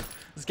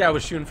 This guy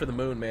was shooting for the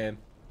moon, man.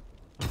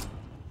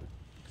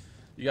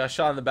 You got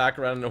shot in the back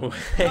running away.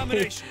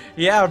 Domination.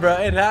 Yeah, bro,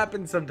 it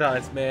happens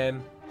sometimes,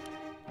 man.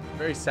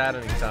 Very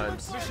saddening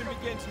times. Mission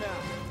begins now.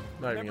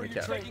 I'm not even Remember gonna your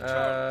cap. training,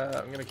 Charlie.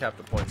 I'm gonna cap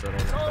the points so I don't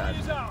get Charlie bad.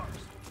 is ours.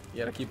 You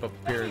gotta keep up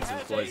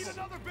appearances, boys.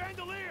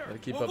 Gotta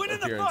keep We're up winning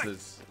the fight.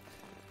 appearances.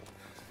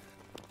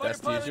 Fighter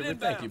Best pilot user, but inbound.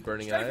 thank you,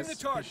 Burning Strafing Eyes. the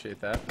target. Appreciate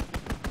that.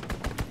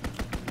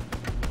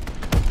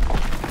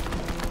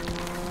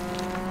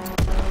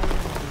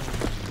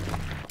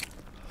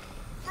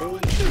 Holy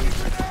shoot.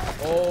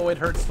 Oh, it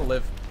hurts to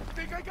live. I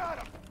think I got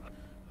him.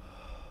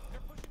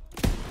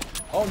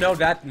 Oh no,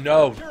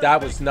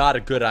 that was not a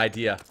good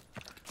idea.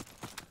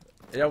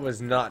 That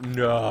was not,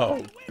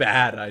 no,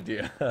 bad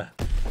idea.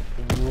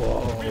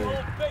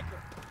 Whoa.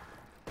 Baker.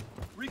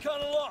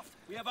 Recon aloft.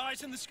 We have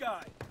eyes in the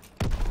sky.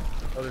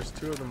 Oh, there's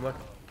two of them, look.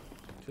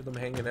 Two of them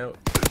hanging out.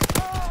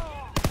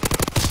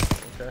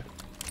 Okay.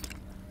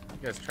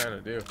 What you guys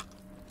trying to do?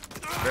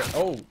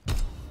 Oh,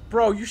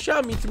 bro, you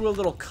shot me through a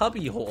little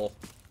cubby hole.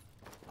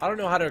 I don't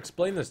know how to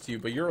explain this to you,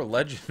 but you're a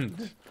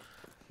legend.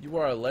 You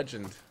are a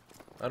legend.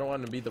 I don't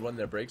want to be the one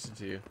that breaks it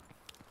to you.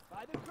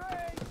 By the crane.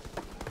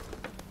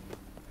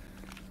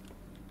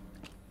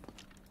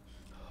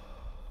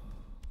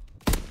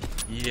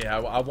 Yeah,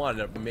 I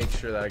wanted to make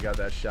sure that I got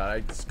that shot. I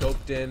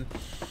scoped in,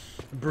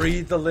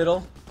 breathed a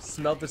little,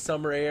 smelled the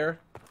summer air.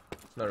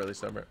 It's not really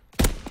summer.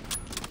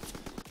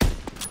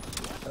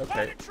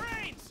 Okay.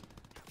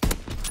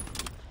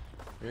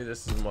 Maybe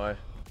this is why.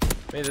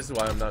 Maybe this is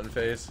why I'm not in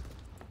phase.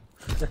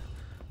 I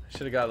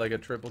should have got like a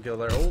triple kill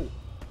there. Oh.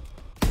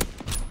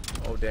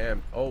 Oh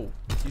damn. Oh,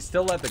 he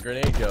still let the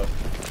grenade go.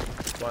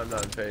 That's why I'm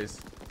not in phase.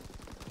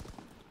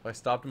 If I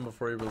stopped him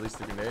before he released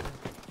the grenade,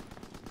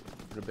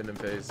 would have been in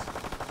phase.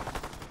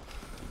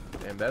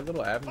 Damn, that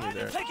little avenue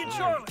there.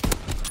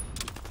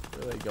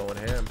 Really going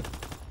ham.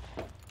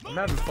 I'm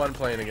having fun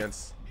playing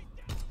against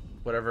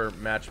whatever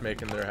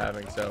matchmaking they're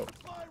having, so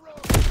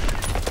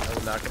I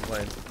will not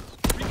complain.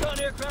 Recon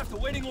aircraft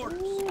awaiting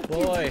orders. Ooh,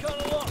 boy.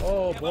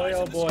 Oh boy,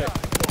 oh boy.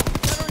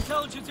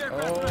 Counterintelligence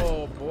aircraft.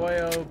 Oh boy,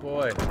 oh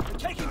boy. They're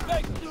taking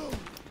Baker.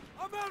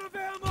 I'm out of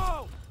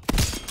ammo.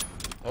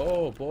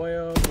 Oh boy,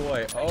 oh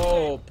boy.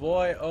 Oh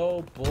boy,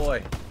 oh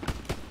boy.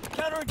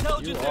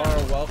 Counterintelligence. You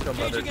are welcome,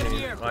 other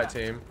team. My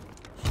team.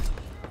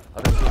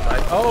 Other team,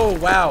 my. Oh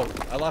wow!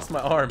 I lost my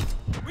arm.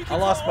 I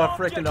lost my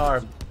freaking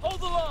arm. Hold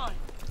the line.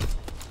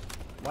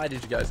 Why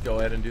did you guys go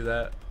ahead and do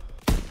that?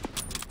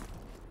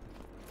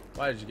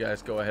 Why did you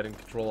guys go ahead and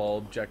control all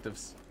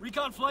objectives?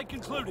 Recon flight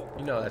concluded.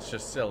 You know that's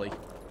just silly.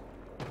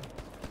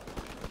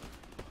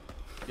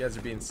 You guys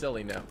are being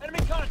silly now.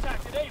 Enemy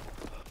contact at Able.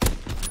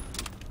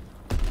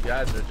 You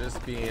guys are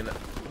just being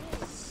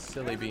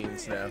silly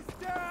beans now.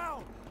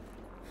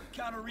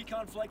 Counter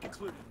recon flight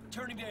concluded.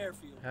 Returning to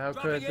airfield. How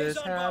could this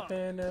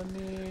happen to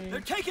me? They're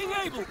taking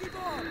Able.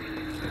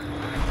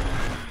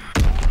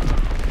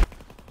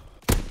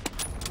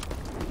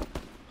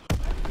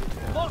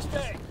 Lost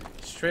A.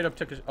 Straight up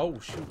took a. Oh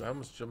shoot! I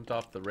almost jumped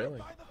off the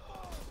railing.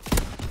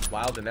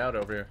 Wilding out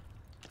over here.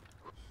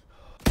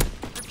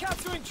 They're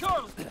capturing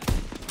Charlie.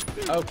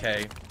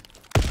 Okay.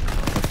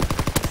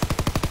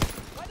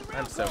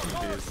 I'm so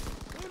confused.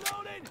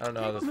 I don't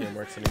know how this game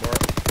works anymore.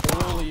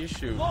 Holy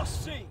shoot.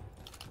 Lost C.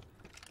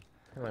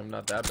 Well, I'm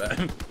not that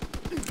bad.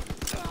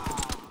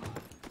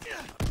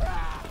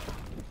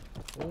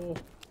 Oh.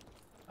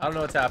 I don't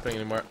know what's happening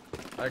anymore.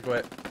 I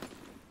quit.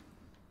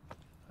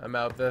 I'm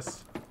out of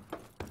this.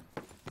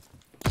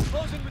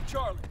 Closing with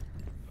Charlie.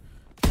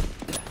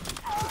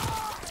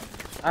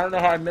 I don't know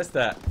how I missed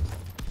that.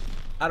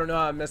 I don't know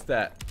how I missed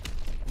that.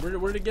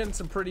 We're getting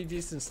some pretty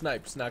decent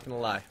snipes, not gonna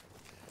lie.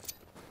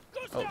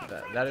 Oh,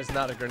 that is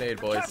not a grenade,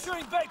 boys.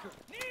 Capturing Baker.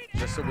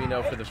 Just so we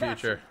know for the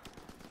future.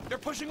 They're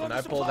pushing When on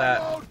I pull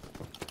that.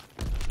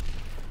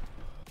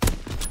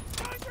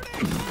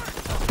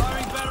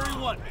 Firing battery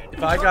 1.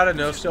 If I got a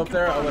no-scope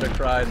there, I would have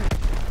cried.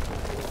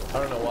 I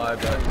don't know why,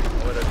 but I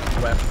would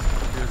have wept.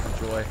 Tears of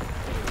joy.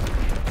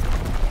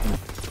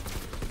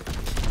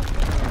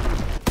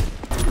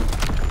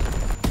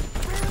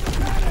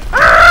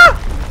 Ah!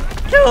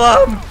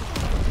 Kill him!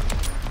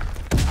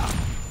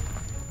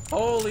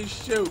 Holy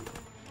shoot.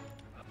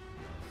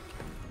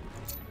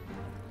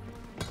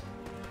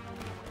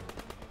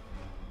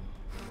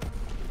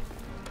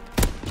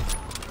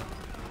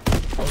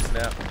 Oh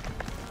snap.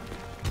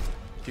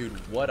 Dude,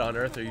 what on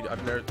earth are you?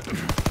 I've never.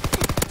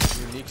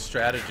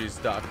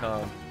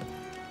 Uniquestrategies.com.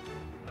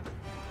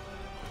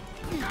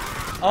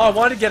 Oh, I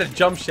wanted to get a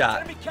jump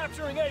shot. Enemy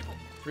capturing Able.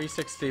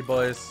 360,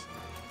 boys.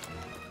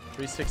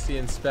 360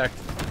 inspect.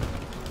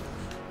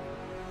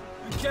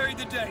 We carried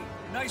the day.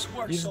 Nice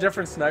work. He's a soldier.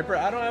 different sniper.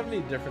 I don't have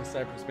any different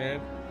snipers, man.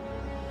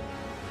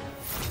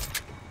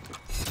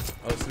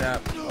 Oh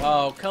snap.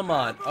 Oh, come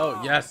on.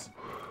 Oh, yes.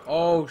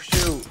 Oh,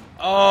 shoot.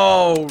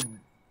 Oh.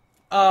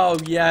 Oh,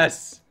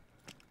 yes.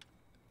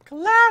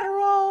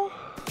 Collateral.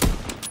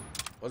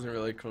 Wasn't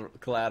really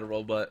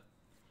collateral, but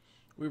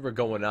we were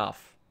going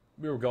off.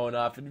 We were going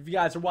off. And if you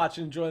guys are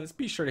watching and enjoying this,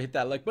 be sure to hit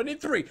that like button in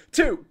 3,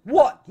 2,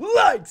 1.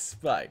 Like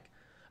spike.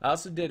 I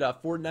also did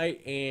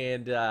Fortnite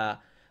and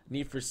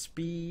Need for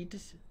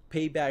Speed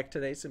Payback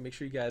today, so make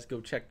sure you guys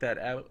go check that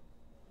out.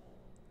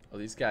 Oh,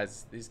 these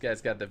guys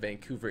got the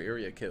Vancouver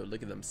area code.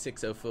 Look at them,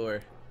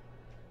 604.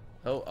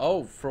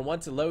 Oh, for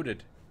once it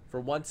loaded. For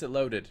once it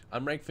loaded.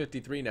 I'm ranked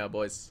 53 now,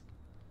 boys.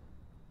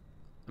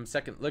 I'm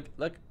second. Look.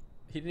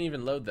 He didn't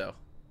even load though.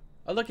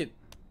 Oh, look at.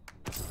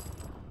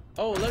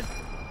 Oh, look.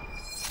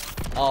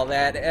 All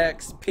that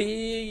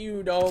XP,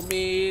 you know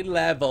me,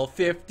 level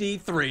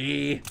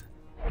 53.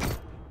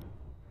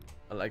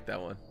 I like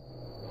that one.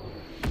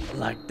 I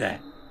like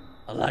that.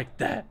 I like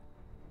that.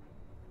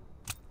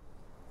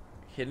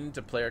 Hidden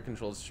to player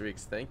controlled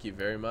streaks. Thank you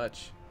very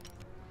much.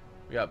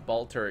 We got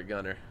ball turret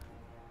gunner.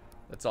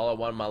 That's all I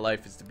want in my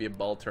life, is to be a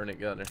ball turret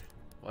gunner.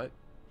 What?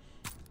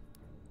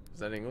 Is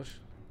that English?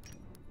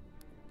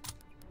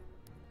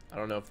 I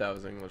don't know if that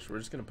was English. We're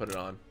just gonna put it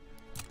on.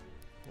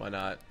 Why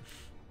not?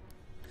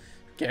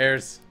 Who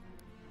cares?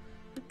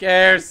 Who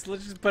cares?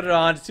 Let's just put it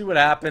on, see what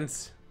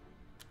happens.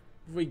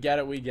 If we get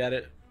it, we get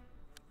it.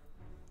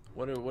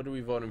 What are we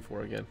voting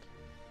for again?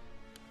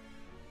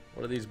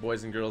 What are these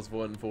boys and girls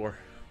voting for?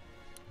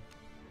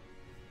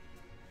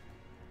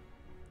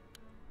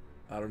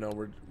 I don't know.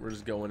 We're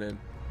just going in.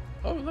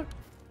 Oh, look.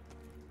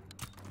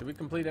 Did we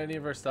complete any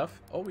of our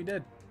stuff? Oh, we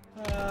did.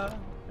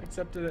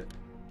 Accepted it.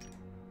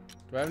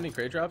 Do I have any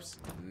crate drops?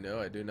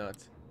 No, I do not.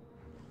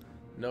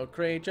 No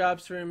crate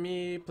drops for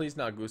me. Please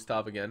not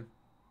Gustav again.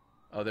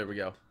 Oh, there we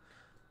go.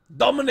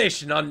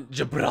 Domination on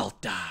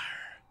Gibraltar.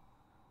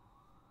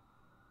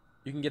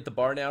 You can get the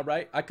bar now,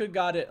 right? I could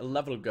got it a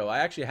level ago. I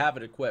actually have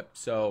it equipped,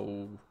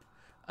 so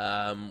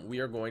we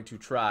are going to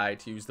try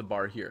to use the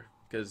bar here,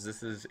 because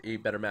this is a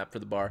better map for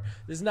the bar.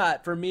 This is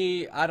not for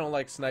me. I don't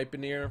like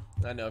sniping here.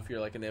 I know if you're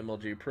like an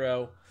MLG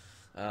pro,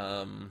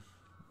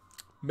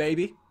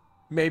 maybe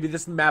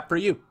this is the map for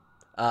you.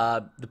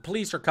 The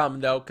police are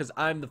coming though, because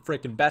I'm the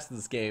freaking best in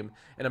this game,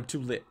 and I'm too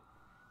lit.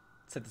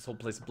 Set this whole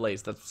place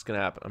ablaze. That's what's gonna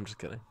happen. I'm just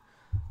kidding.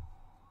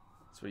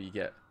 That's what you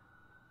get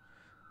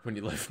when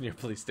you live near a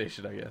police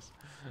station, I guess.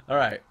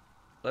 Alright,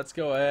 let's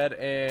go ahead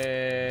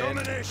and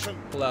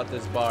pull out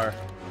this bar.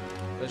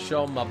 Let's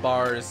show them my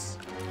bars.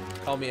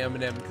 Call me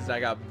Eminem because I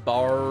got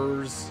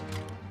bars.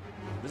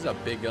 This is a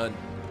big gun.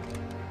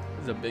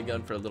 This is a big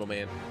gun for a little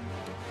man.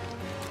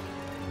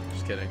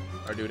 Just kidding.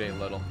 Our dude ain't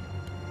little.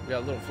 We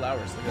got little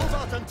flowers. Look at Move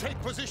that. out and take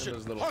position.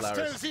 Those little Hostiles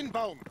flowers.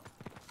 inbound.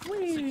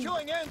 Whee.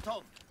 Securing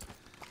Anton.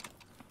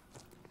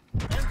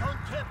 Anton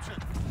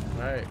captured.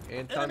 Alright,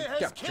 Anton Enemy has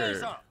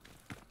captured. Kaiser.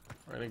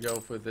 We're gonna go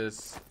for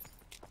this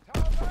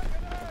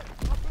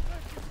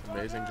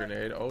amazing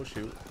grenade. Oh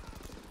shoot.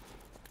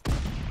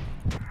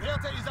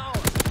 Bertha is ours.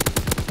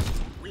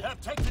 We have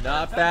taken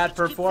Not advantage. bad Keep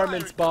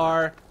performance, firing.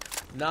 bar.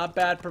 Not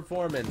bad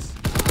performance.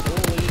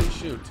 Holy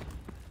shoot.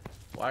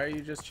 Why are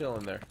you just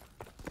chilling there?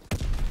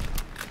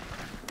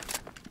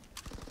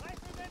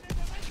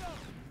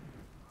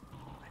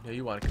 I know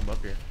you want to come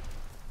up here.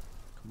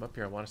 Come up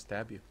here. I want to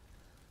stab you.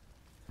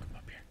 Come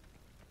up here.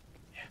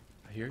 Yeah,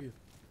 I hear you.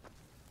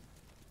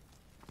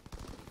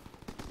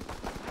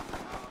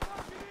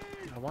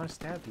 I want to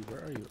stab you.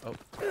 Where are you? Oh.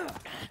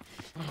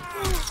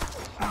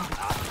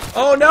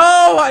 Oh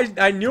no!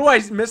 I knew I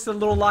missed the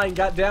little lying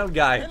down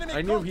guy.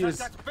 I knew he was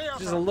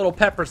just a little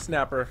pepper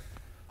snapper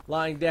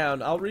lying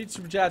down. I'll read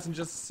super chats in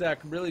just a sec.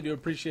 Really do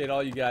appreciate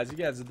all you guys. You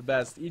guys are the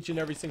best. Each and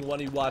every single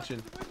one of you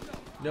watching.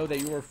 Know that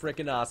you are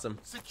freaking awesome.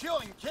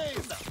 Securing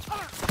Kaiser.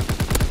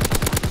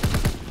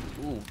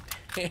 Ooh,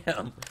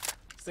 damn.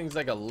 This thing's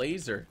like a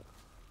laser.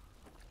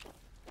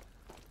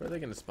 Where are they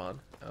gonna spawn?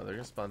 Oh, they're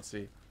gonna spawn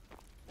C.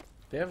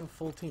 They have a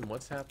full team.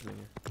 What's happening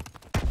here?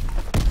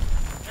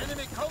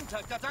 Enemy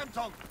contact at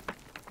Anton.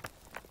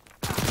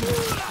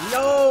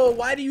 No!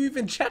 Why do you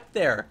even check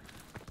there?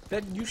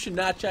 That you should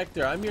not check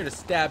there. I'm here to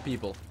stab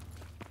people.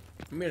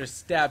 I'm here to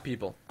stab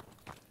people.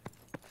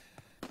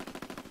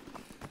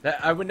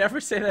 That I would never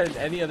say that in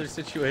any other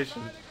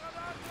situation.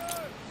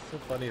 So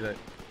funny that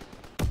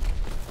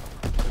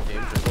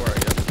games before, I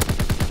guess.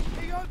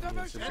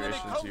 In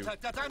situations you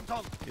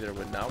either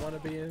would not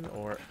want to be in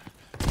or.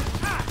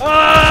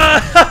 Ah!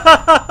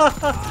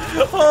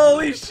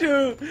 Holy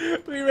shoot!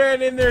 We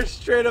ran in there,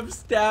 straight up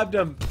stabbed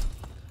him.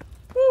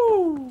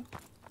 Woo!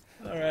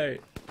 All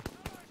right.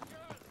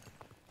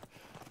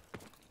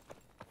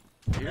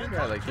 Here's a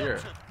guy like here.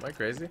 Am I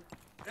crazy?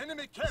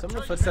 Some of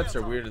the footsteps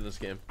are weird in this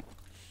game.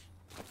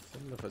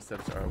 Some of the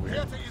footsteps are weird.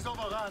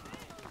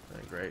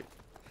 Alright, great.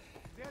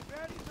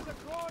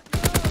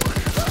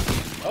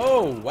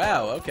 Oh,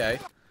 wow, okay.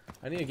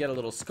 I need to get a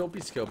little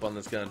scopey scope on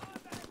this gun.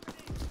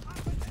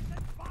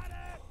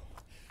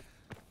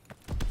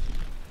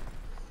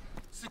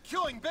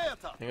 Securing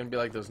Bertha. I'm gonna be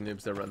like those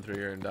noobs that run through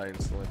here and die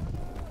instantly.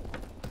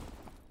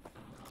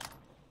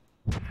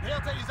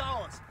 Bertha is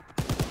ours.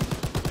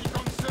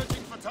 Recon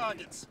searching for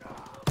targets.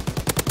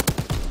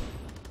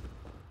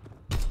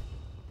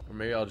 Or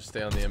maybe I'll just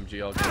stay on the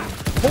MG all game.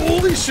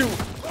 Holy shoot!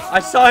 I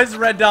saw his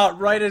red dot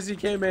right as he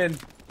came in.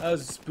 That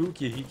was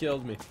spooky. He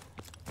killed me.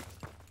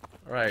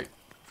 Alright.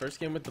 First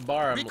game with the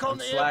bar. I'm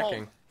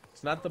slacking.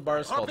 It's not the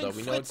bar's fault though.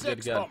 We know it's a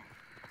good gun.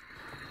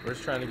 We're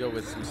just trying to go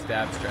with some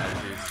stab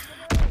strategies.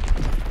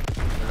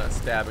 We're not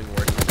stabbing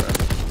working for us.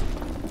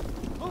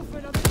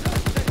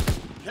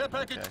 Care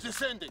package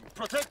descending.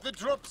 Protect the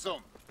drop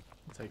zone.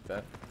 I'll take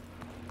that.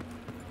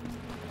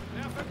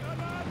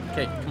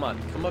 Okay, come on.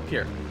 Come up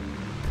here.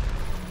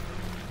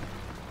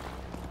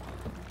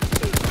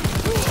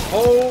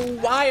 Oh,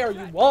 why are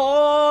you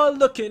all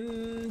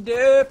looking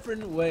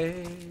different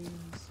ways?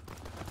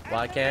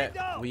 Why can't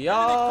we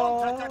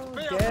all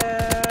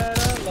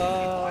get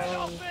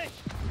along?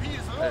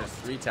 I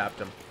just re-tapped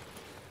him.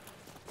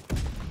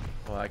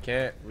 Why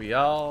can't we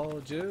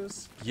all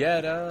just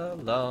get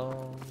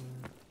along?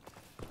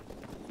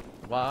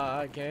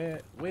 Why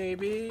can't we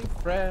be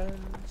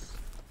friends?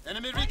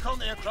 Enemy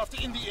recon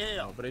aircraft in the air.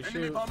 Nobody Enemy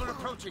shoot. bomber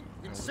approaching.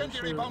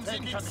 Incendiary bombs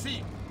incoming.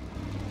 C.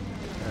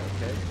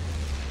 Okay.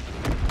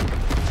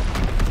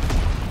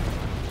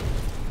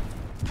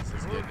 This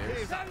is good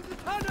news.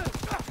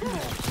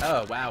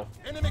 Oh, wow.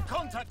 Enemy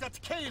contact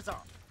at Kaiser.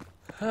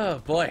 Oh,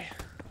 boy.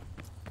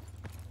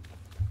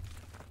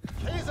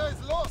 Kaiser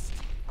is lost.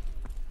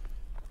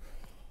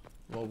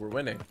 Well, we're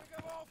winning.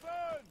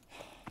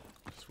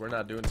 Just we're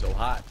not doing so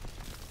hot.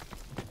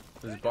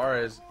 This bar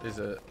is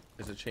a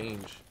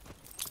change.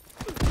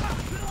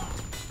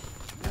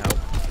 Ow.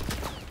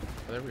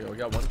 Oh, there we go. We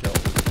got 1 kill.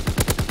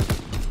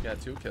 We got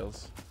 2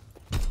 kills.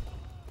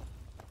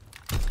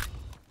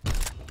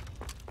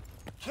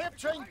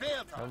 Capturing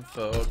Beta. I'm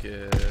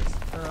focused.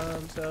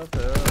 I'm so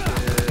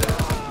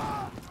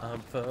focused. I'm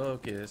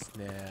focused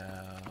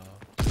now.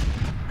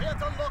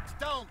 Beta locked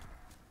down.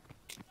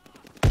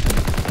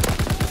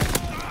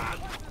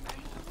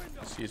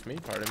 Excuse me,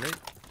 pardon me.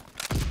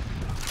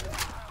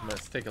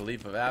 Let's take a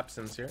leave of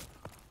absence here.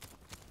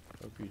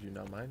 Hope you do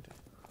not mind.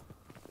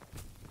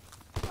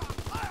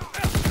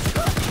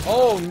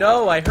 Oh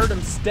no, I heard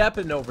him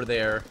stepping over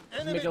there.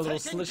 Just make a little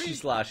slishy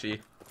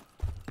sloshy.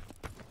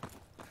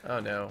 Oh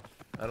no,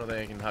 I don't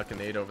think I can huck a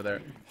nade over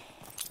there.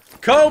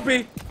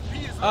 Kobe!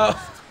 Oh,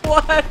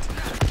 what?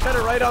 Got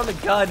it right on the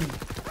gun.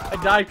 I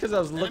died because I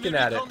was looking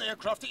at it. That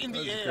was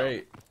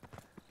great.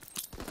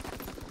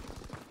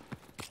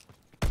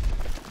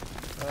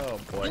 Oh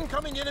boy.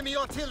 Incoming enemy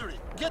artillery.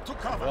 Get to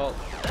cover. Well,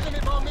 enemy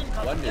bomb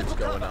incoming. one dude's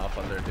going off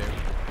on their dude.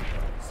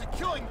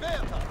 Securing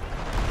Beta.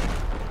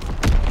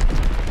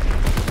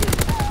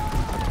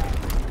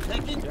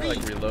 Taking You B. gotta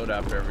like reload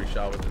after every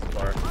shot with this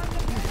bar.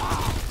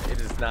 It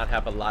does not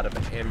have a lot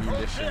of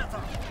ammunition.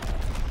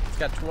 It's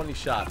got 20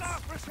 shots.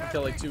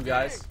 Kill like 2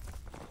 guys.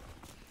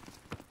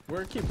 We're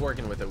gonna keep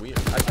working with it.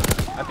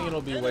 I think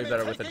it'll be way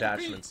better with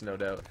attachments, no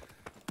doubt.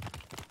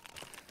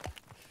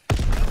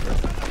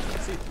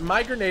 See,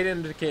 my grenade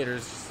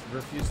indicators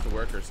refuse to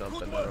work or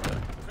something. I don't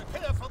know.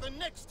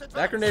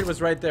 That grenade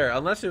was right there,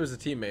 unless it was the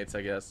teammates,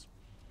 I guess.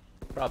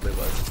 Probably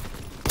was.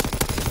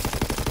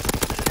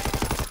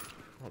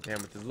 Oh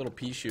damn, with this little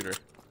pea shooter.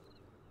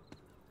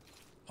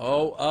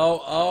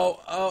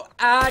 Oh,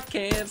 I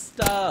can't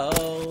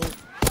stop.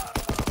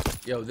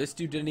 Yo, this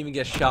dude didn't even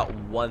get shot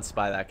once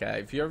by that guy.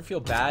 If you ever feel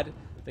bad,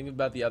 think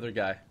about the other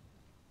guy.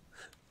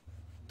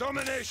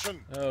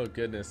 Domination. Oh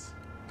goodness.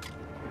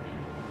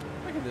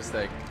 Look at this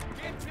thing.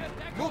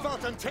 Move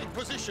out and take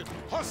position.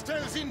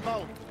 Hostiles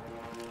inbound.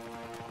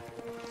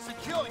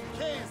 Securing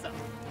Kaiser.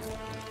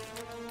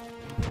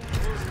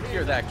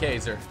 Secure that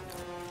Kaiser.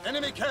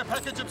 Enemy care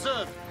package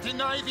observed.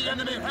 Deny the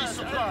enemy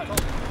resupply.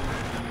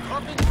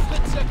 Dropping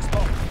Flix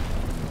X-bomb.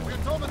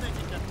 We're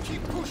dominating them.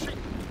 Keep pushing.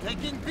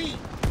 Taking B.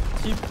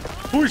 Keep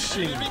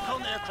pushing. Enemy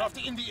recon aircraft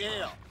in the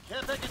air.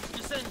 Care package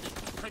descending.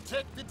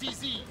 Protect the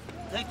DZ.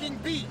 Taking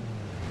B.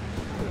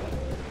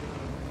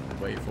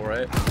 Wait for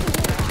it.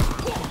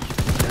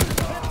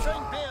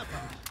 Capturing Beta.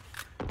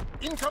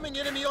 Incoming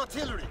enemy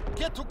artillery.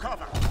 Get to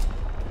cover.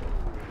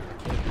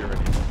 Can't hear it.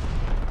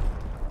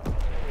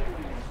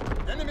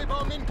 Enemy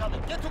bomb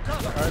incoming. Get to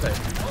cover. Where are they?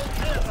 Hold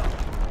Beta.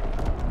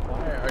 Why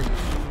are you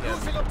shooting at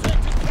Losing me?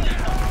 objective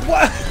Kaiser.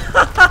 What?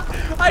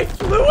 I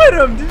flew at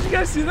him! Did you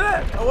guys see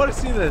that? I want to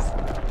see this.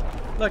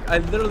 Look, I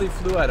literally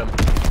flew at him.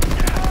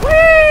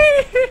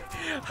 Whee!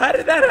 How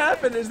did that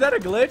happen? Is that a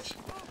glitch?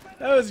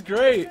 That was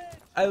great.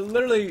 I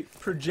literally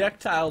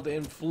projectiled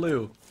and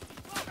flew.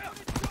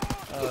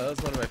 Oh, that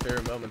was one of my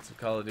favorite moments of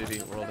Call of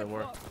Duty World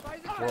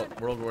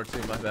War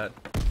II, my bad.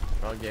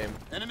 Wrong game.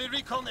 Enemy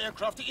recon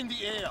aircraft in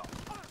the air.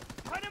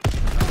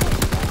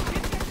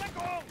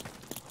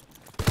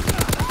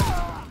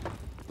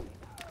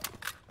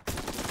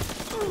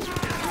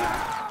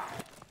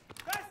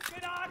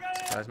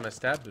 Surprised my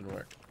stab didn't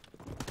work.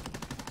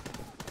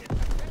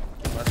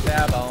 My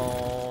stab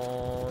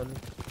on.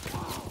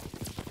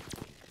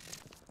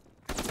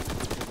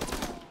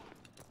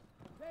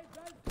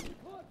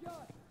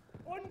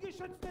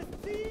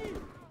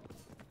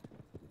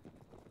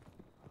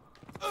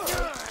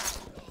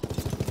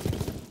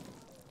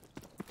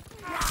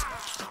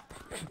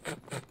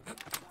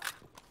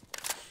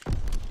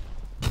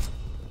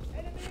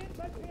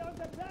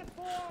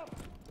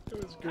 It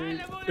was great.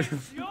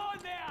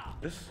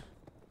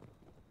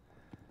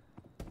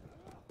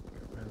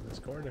 Around this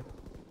corner.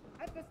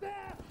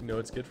 You know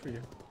it's good for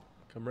you.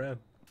 Come around.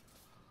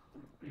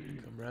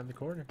 Come around the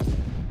corner.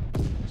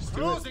 Just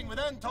do it. Closing with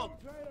Anton.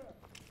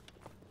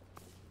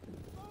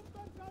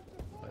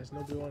 Why does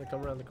nobody want to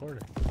come around the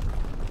corner?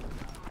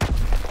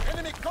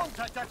 Enemy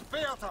contact at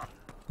Beta.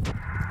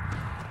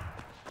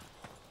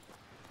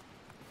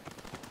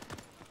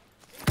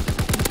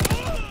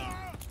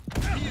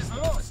 He's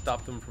lost.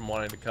 Stop them from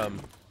wanting to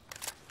come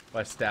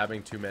by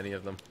stabbing too many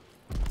of them.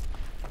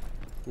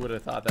 Who would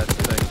have thought that's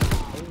the thing?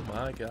 Oh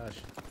my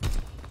gosh.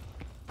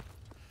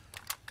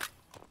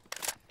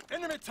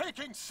 Enemy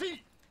taking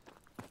C.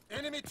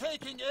 Enemy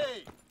taking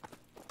A.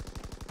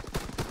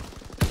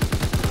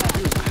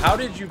 Dude, how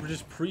did you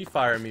just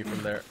pre-fire me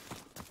from there?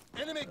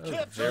 Enemy That was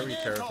capturing very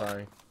Anton.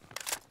 terrifying.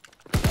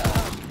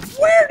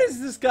 Where does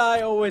this guy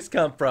always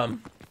come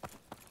from?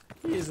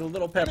 He's a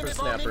little pepper Enemy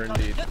snapper bomb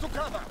indeed. Get to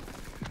cover.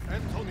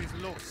 Anton is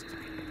lost.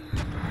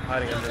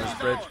 Hiding under this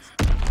bridge.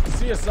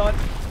 See ya, son.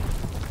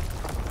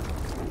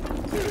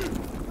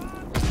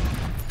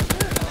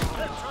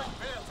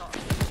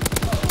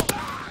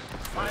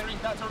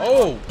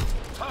 Oh!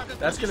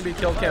 That's gonna be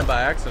kill cam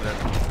by accident.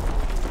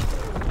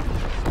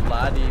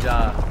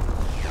 La-dee-da.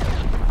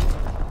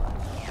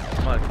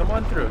 Come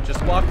on through.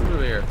 Just walk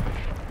through here.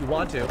 You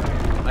want to.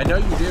 I know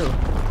you do.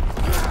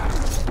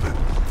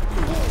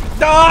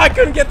 No, I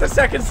couldn't get the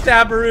second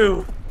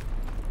stabberoo.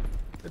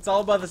 It's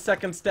all about the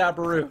second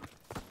stabberoo.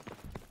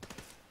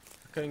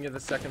 Couldn't get the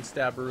second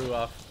stabberoo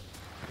off.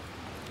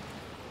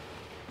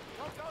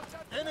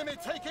 Enemy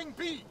taking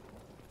B.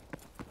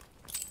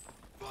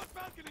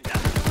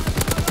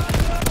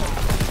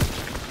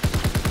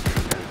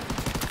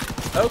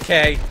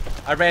 Okay,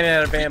 I ran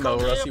out of ammo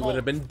or else he would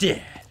have been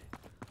dead.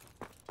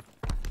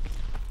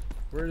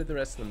 Where did the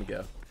rest of them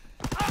go?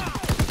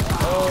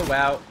 Oh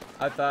wow,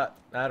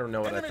 I don't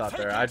know what I thought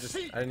there. I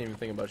didn't even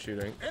think about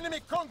shooting. Enemy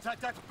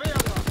contact at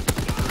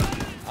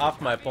Bertha. Off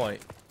my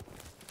point.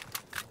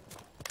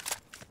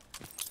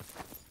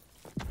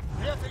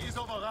 Bertha is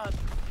overrun.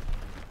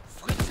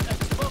 Fritz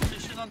export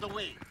mission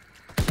underway.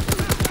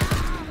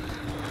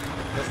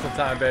 Pistol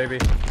time, baby.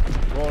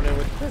 Rolling in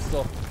with the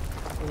pistol.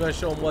 We're gonna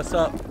show him what's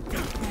up.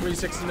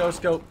 360 no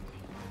scope.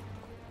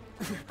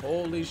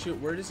 Holy shoot,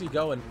 where is he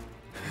going?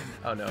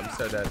 Oh no, I'm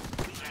so dead.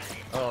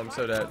 Oh, I'm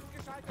so dead.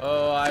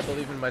 Oh, I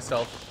believe in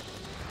myself.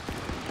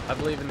 I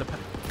believe in the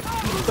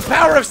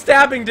power of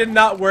stabbing did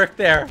not work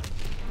there.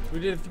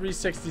 We did a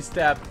 360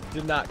 stab.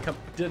 Did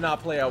not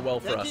play out well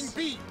for us,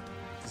 to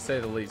say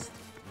the least.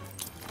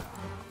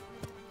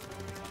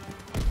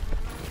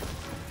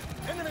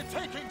 Enemy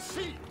taking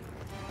C.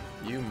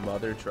 You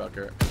mother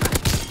trucker.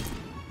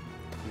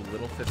 You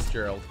little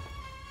Fitzgerald.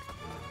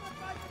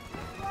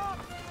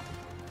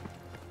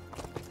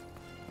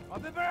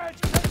 On the bridge!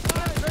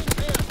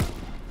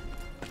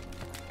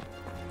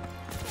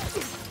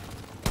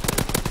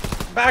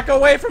 Back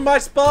away from my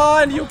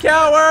spawn, you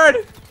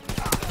coward!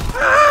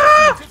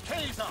 Ah!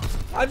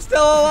 I'm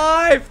still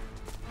alive!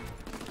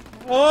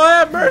 Oh,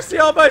 have mercy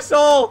on my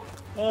soul!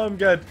 Oh, I'm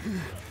good.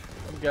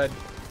 I'm good.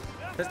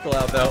 Pistol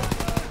out, though.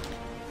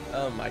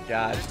 Oh my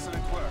god.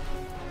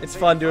 It's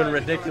fun doing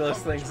ridiculous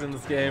things in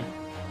this game.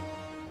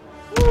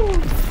 Woo.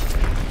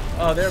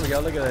 Oh, there we go.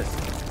 Look at this.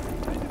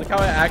 Look how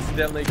I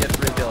accidentally get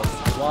 3 kills.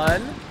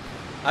 1.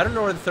 I don't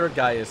know where the third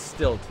guy is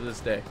still to this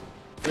day.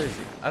 Where is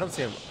he? I don't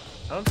see him.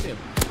 I don't see him.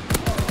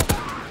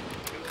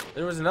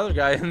 There was another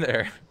guy in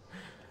there.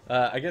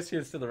 I guess he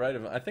was to the right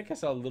of him. I think I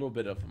saw a little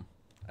bit of him.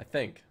 I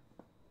think.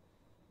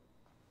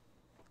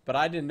 But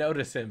I didn't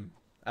notice him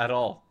at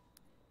all.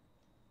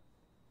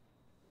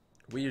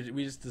 We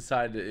just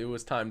decided it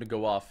was time to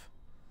go off.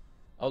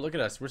 Oh, look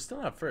at us. We're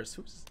still not first.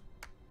 Who's...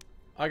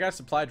 Oh, I got a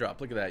supply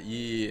drop. Look at that.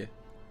 Yeah.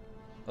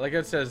 I like how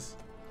it says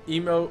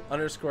emo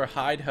underscore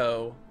hide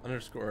ho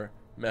underscore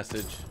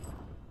message.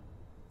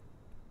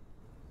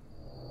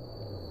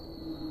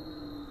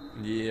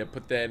 Yeah,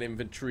 put that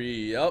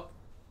inventory up.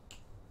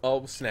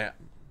 Oh, snap.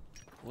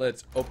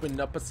 Let's open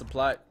up a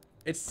supply.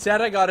 It said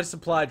I got a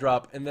supply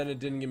drop, and then it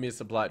didn't give me a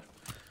supply.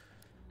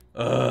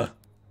 What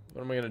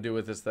am I going to do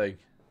with this thing?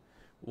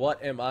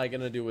 What am I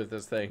going to do with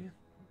this thing?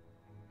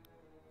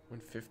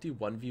 150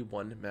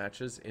 1v1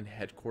 matches in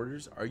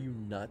headquarters? Are you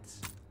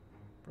nuts?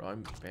 Bro,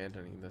 I'm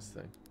abandoning this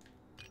thing.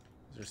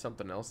 Is there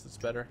something else that's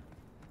better?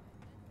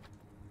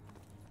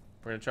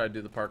 We're going to try to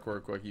do the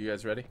parkour quick. You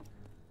guys ready?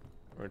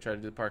 We're going to try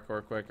to do the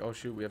parkour quick. Oh,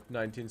 shoot. We have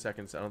 19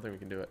 seconds. I don't think we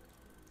can do it.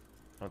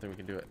 I don't think we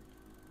can do it.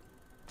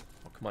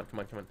 Oh, come on, come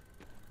on, come on.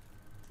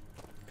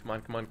 Come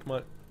on, come on, come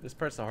on. This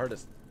part's the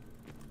hardest.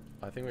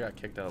 I think we got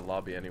kicked out of the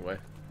lobby anyway.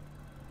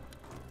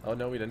 Oh,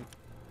 no, we didn't.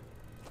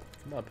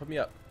 Come on, put me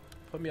up.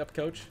 Put me up,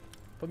 coach.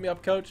 Put me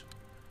up, coach.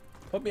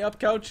 Put me up,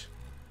 coach.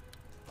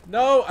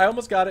 No, I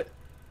almost got it.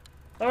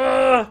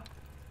 Ah!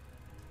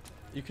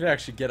 You can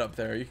actually get up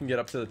there. You can get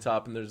up to the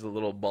top, and there's a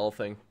little ball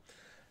thing.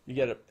 You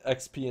get an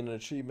XP and an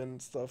achievement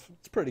and stuff.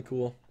 It's pretty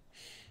cool.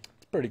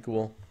 It's pretty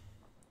cool.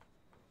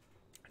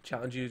 I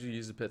challenge you to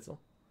use a pistol.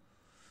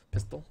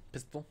 Pistol.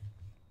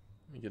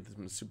 Let me get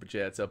some super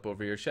chats up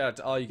over here. Shout out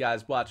to all you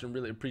guys watching.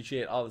 Really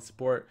appreciate all the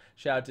support.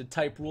 Shout out to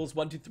Type Rules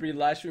 123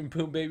 livestream.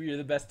 Boom, baby, you're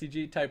the best.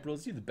 TG Type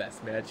Rules, you're the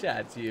best, man. Shout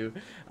out to you.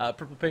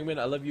 Purple Penguin,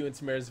 I love you in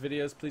Samara's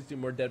videos. Please do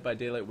more Dead by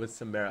Daylight with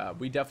Samara.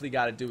 We definitely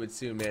got to do it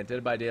soon, man.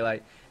 Dead by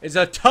Daylight is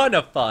a ton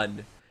of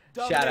fun.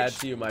 Shout out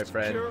to you, my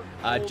friend.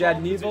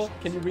 Jed Neville,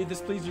 can you read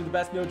this, please? You're the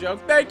best, no joke.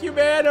 Thank you,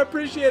 man. I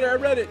appreciate it. I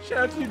read it. Shout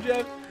out to you,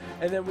 Jeff.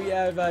 And then we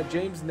have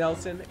James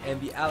Nelson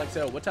and the Alex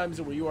O. What time is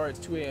it where you are? It's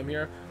 2 a.m.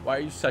 here. Why are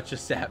you such a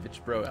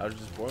savage, bro? I was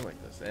just born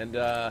like this. And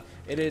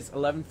it is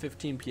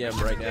 11:15 p.m.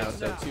 right now,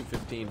 so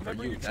 2:15 for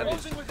you.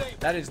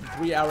 That is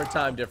 3-hour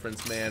time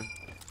difference, man.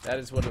 That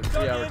is what a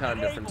 3-hour time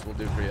difference will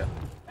do for you.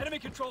 Enemy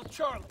controls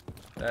Charlie.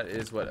 That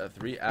is what a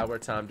 3-hour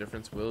time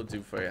difference will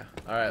do for you.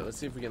 All right, let's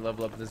see if we can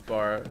level up this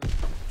bar.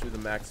 do the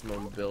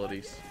maximum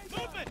abilities.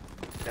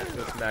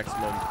 That's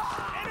maximum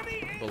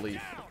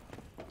belief.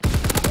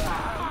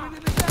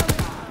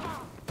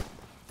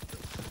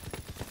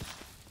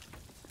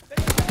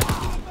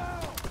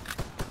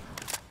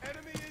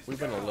 We've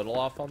been a little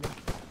off on them.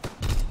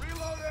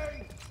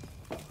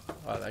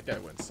 Oh, that guy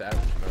went savage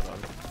mode on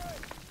him.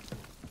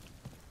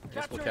 I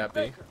guess we'll cap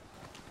B.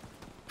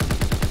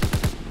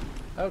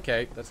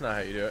 Okay, that's not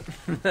how you do it.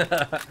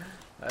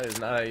 That is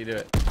not how you do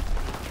it.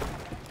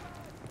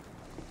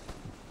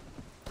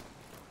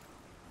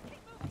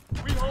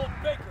 We hold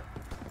Baker.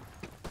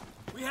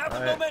 We have the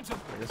momentum.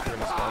 I guess we're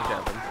gonna spawn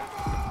cap him.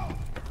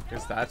 I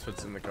guess that's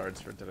what's in the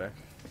cards for today.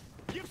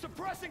 Keep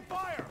suppressing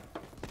fire.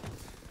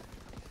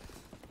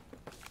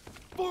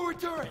 Forward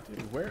turret.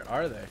 Dude, where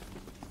are they?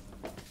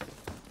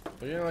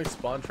 They're getting like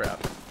spawn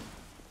trapped.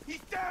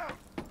 He's down.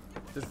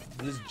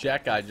 This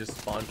Jack guy just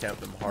spawn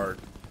camped them hard.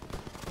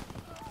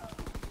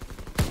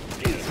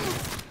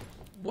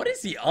 What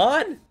is he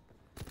on?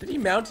 Did he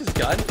mount his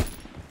gun?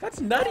 That's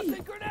nutty.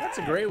 That's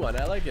a great one.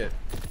 I like it.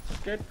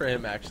 Good for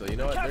him, actually. You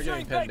know what? They're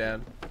getting pinned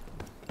down.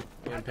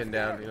 Getting pinned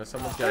down. You know,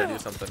 someone's got to do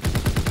something.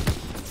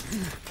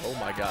 Oh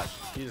my gosh.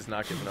 He is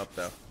not giving up,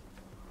 though.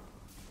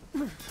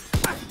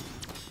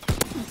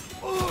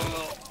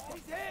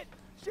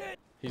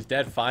 He's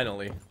dead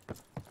finally.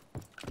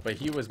 But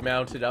he was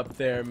mounted up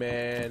there,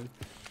 man.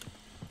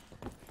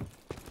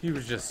 He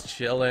was just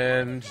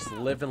chilling, just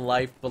living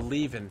life,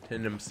 believing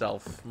in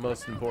himself,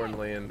 most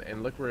importantly,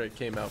 and look where it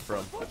came out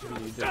from.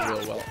 He did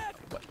real well.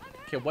 What?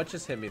 Okay, what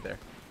just hit me there?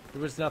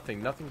 There was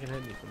nothing. Nothing can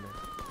hit me from there.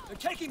 They're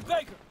taking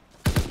Baker.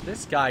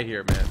 This guy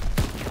here, man.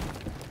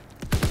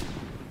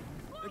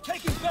 They're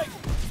taking Baker.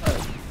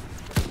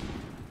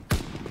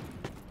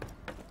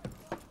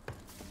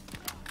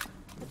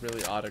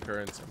 Really odd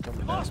occurrence. I'm coming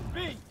down. Lost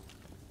B.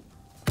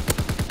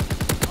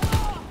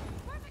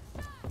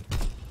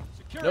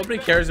 Nobody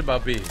cares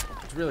about B.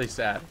 It's really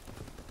sad.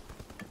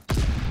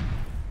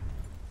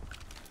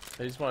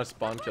 They just want to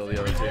spawn kill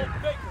the other team.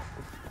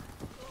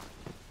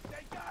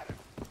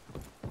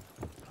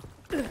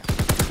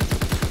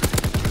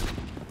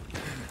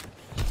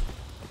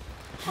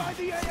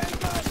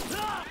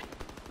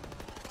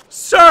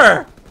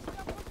 Sir!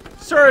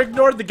 Sir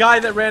ignored the guy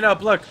that ran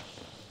up. Look.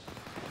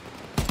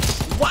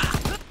 Wow!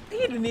 He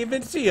didn't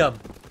even see him.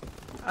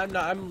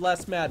 I'm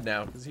less mad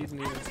now because he didn't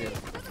even see him.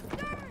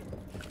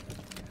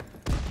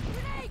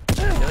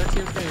 The other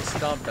team's getting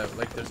stomped out.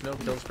 Like there's no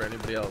kills for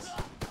anybody else.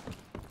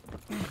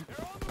 They're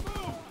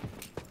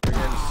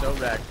getting so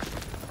wrecked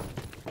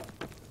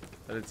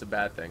that it's a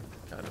bad thing,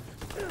 kind of.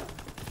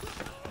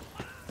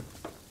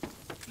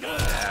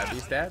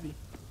 Stabby, stabby.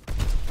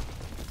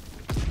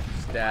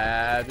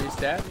 Stabby,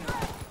 stabby.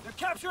 They're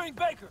capturing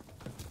Baker.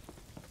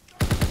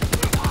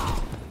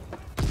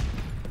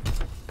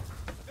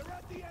 They're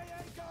at the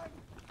AA gun.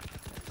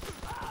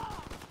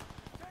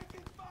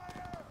 Taking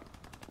fire.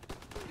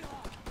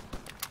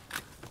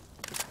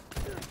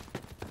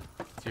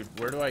 Dude,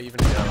 where do I even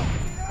go?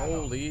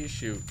 Holy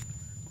shoot.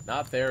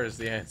 Not there is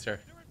the answer.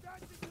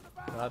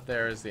 Not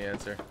there is the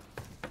answer.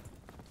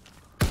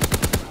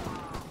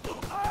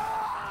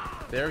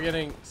 They're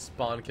getting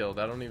spawn killed.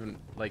 I don't even,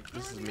 like,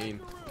 this is mean.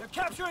 They're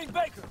capturing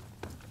Baker.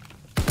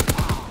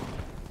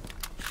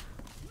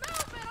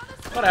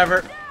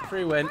 Whatever.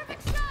 Free win.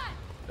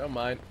 Don't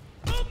mind.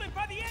 Movement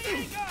by the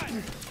AA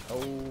gun.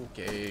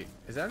 Okay.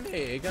 Is that an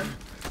AA gun?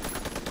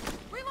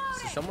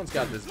 See, someone's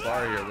got this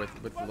bar here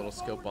with a little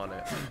scope on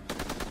it.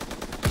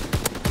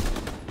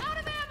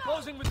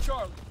 Closing with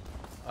Charlie.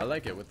 I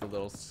like it with the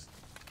little...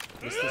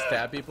 Let's just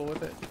stab people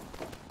with it.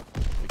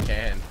 We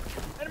can.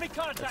 Enemy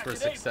contact. That's where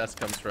success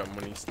comes from,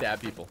 when you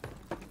stab people.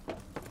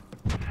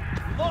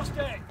 Lost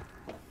A.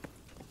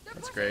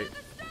 That's great.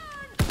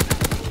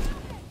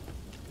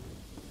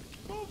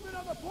 Movement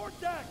on the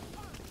port deck.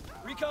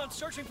 Recon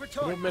searching for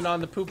targets. Movement on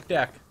the poop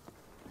deck.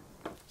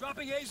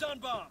 Dropping A's on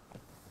bomb.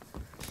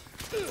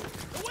 The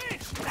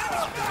winch.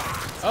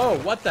 Oh,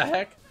 what the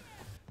heck?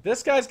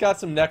 This guy's got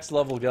some next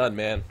level gun,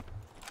 man.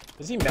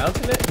 Is he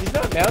mounting it? He's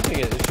not mounting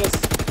it. It's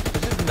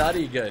just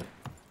nutty good.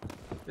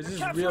 This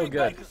is real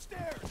good.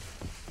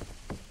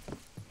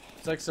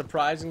 It's like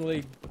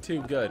surprisingly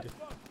too good.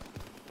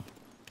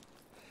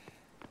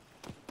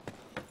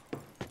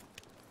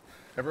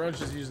 Everyone's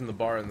just using the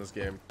bar in this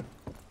game.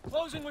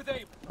 Closing with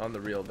Able. On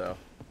the real though.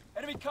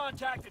 Enemy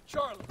contact at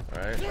Charlie.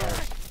 Alright.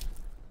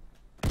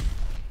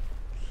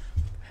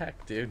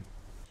 Heck, dude.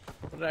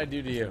 What did I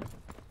do to you?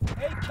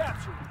 A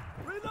captured.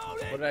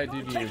 Reloading. What did I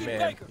do to you, man?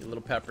 Baker. You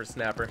little pepper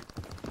snapper.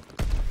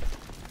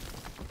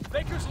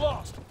 Baker's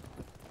lost.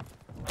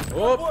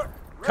 Oh,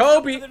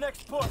 Kobe! The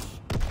next push.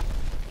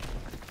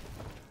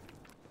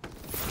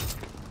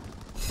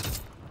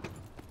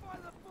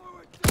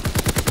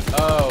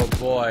 Oh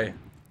boy.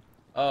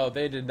 Oh,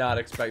 they did not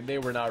expect. They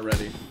were not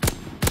ready.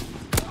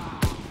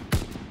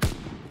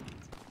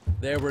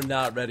 They were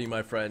not ready,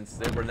 my friends.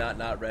 They were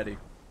not ready.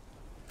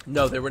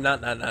 No, they were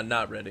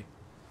not ready.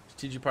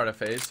 Strategic part of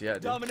phase, yeah,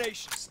 dude.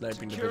 Domination.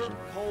 Sniping Secure, division.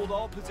 hold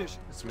all positions.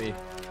 It's me.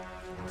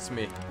 It's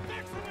me.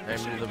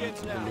 I'm the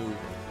move.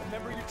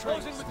 Remember your you're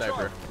training.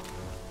 Sniper.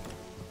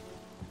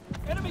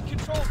 Enemy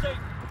controls A.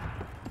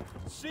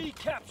 C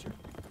captured.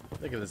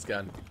 Look at this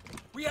gun.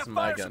 We have This is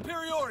my fire gun.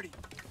 superiority.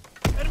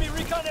 Enemy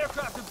recon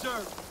aircraft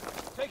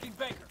observed. Taking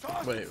Baker.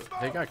 Wait,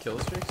 they got kill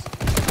streaks?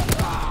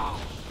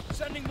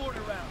 Sending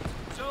mortar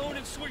rounds. Zone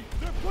and sweep.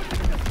 They're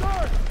pushing the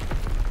third!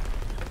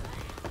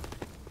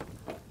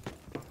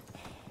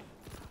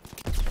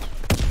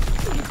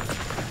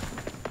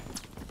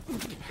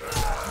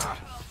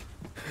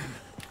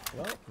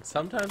 Well,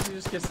 sometimes you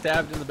just get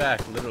stabbed in the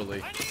back,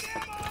 literally.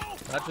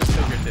 Not just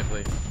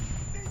figuratively.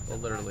 Well,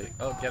 literally.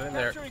 Oh, get in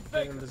there.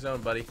 Get in the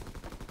zone, buddy.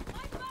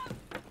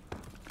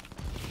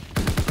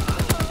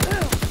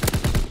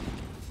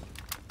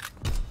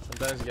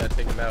 Sometimes you gotta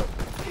take them out.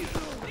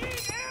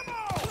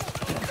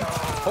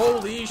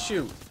 Holy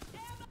shoot!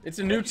 It's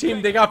a new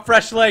team. They got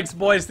fresh legs,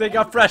 boys. They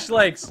got fresh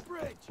legs.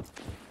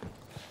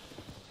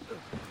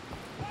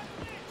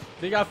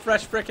 They got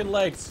fresh frickin'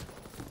 legs.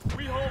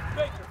 We hold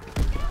Baker.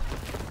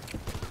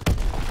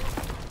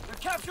 They're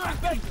capturing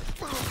Baker.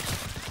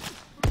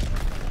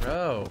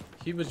 Oh,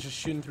 he was just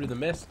shooting through the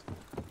mist.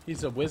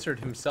 He's a wizard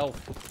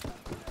himself.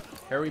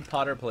 Harry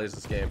Potter plays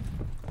this game.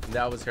 And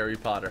that was Harry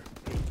Potter.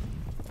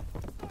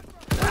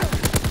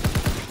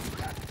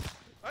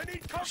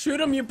 Shoot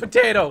him, you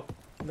potato!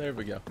 There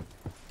we go.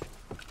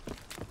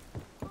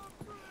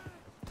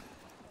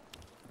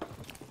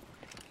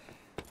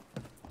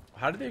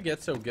 How did they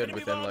get so good Enemy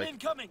within, bomb like...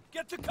 incoming.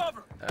 Get to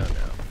cover. Oh,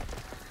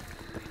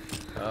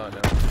 no. Oh,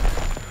 no.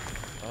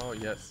 Oh,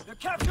 yes. They're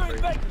capturing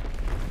Baker.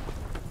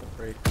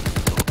 Great.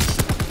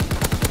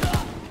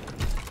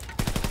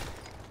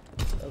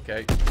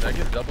 Okay. Did I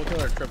get double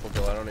kill or triple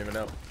kill? I don't even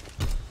know.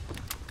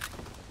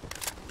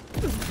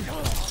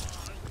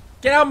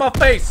 Get out of my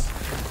face!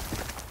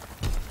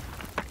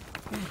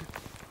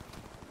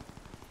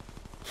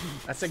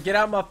 I said get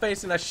out of my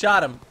face and I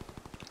shot him.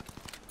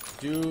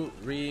 Do,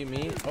 re,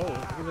 me. Oh, look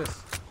at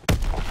this.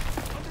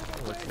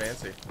 Oh, looks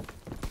fancy.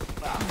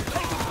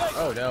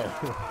 Oh no.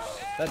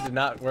 That did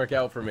not work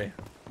out for me.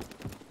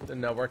 Did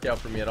not work out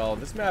for me at all.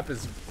 This map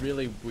is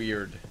really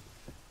weird.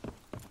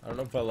 I don't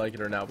know if I like it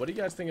or not. What do you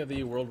guys think of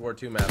the World War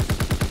II maps?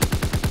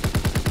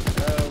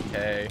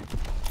 Okay.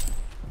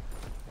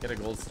 Get a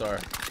gold star.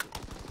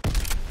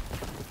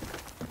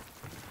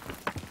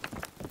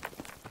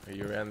 Are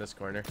you around this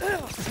corner?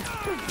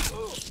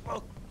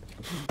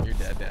 You're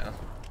dead now.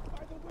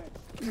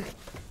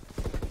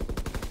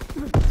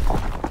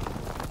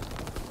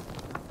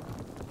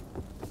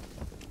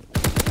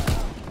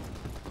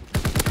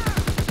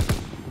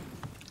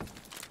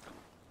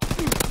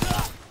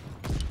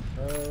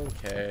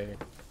 Okay.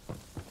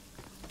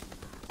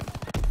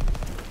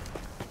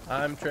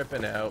 I'm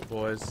tripping out,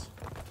 boys.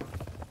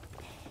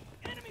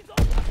 Enemies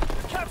on.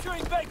 They're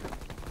capturing Baker.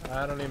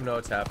 I don't even know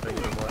what's happening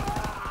anymore.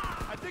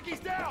 I think he's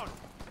down!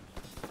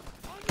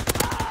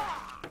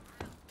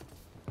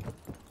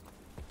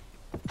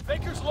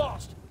 Baker's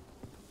lost.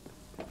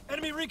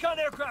 Enemy recon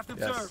aircraft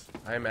observed. Yes,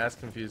 I am as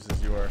confused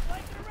as you are.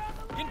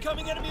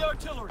 Incoming enemy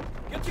artillery.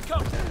 Get to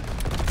cover.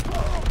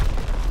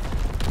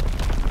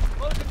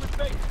 Closing with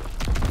Baker.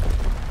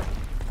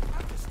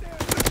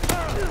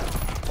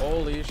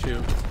 Holy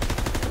shoot.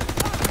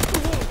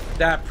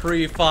 That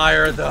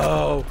pre-fire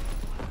though.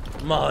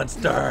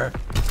 Monster.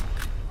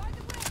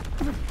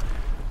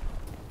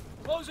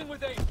 Closing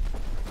with 8.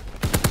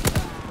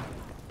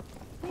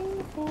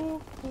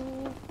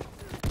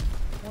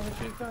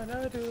 What you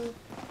gonna do?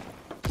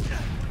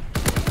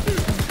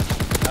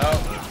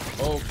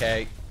 Oh,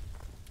 okay.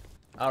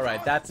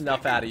 Alright, that's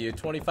enough out of you.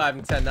 25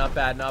 and 10, not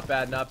bad, not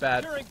bad, not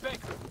bad.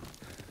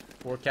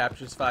 4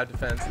 captures, 5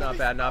 defense, not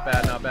bad, not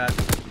bad, not bad.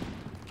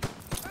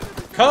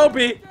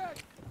 Kobe!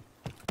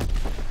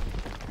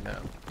 No.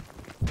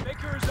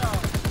 Baker is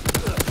out.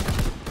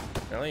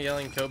 Apparently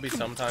yelling Kobe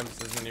sometimes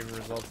doesn't even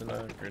result in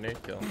a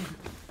grenade kill.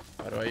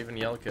 Why do I even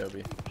yell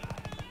Kobe?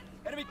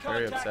 Enemy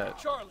Very contact upset. with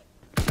Charlie.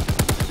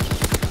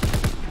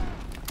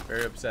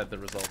 Very upset at the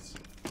results.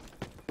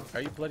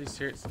 Are you bloody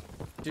serious?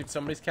 Dude,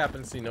 somebody's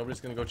capping C. Nobody's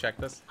gonna go check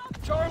this?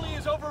 Charlie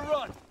is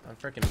overrun. I'm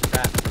freaking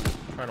fat.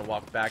 I'm trying to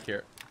walk back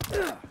here.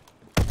 Let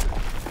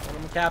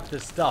him cap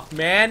this stuff,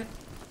 man!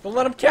 Don't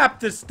let him cap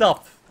this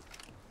stuff!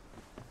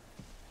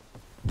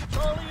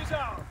 Charlie is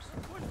ours.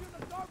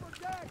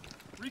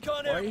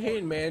 Recon Why are you airport.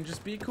 hating, man?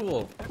 Just be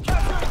cool. They're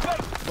capturing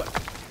Baker. What?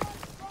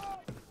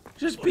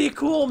 Just be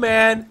cool,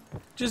 man!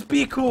 Just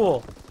be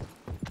cool!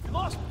 We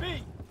lost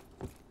B.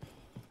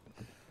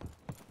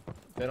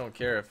 They don't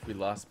care if we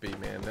lost B,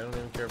 man. They don't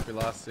even care if we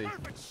lost C. I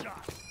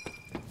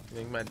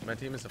think my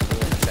team is a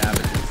full of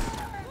savages.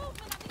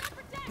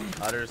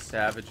 Utter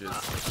savages.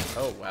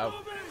 Oh,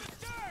 wow.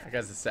 That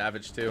guy's a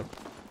savage, too.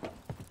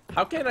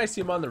 How can I see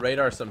him on the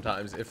radar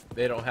sometimes if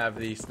they don't have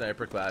the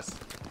sniper class?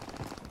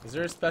 Is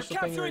there a special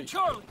thing? Capturing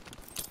Charlie.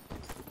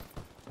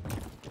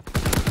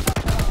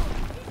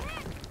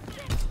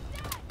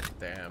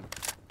 Damn.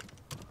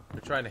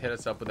 They're trying to hit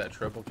us up with that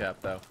triple cap,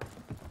 though.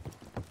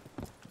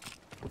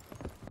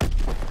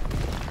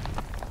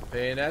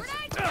 Bayonet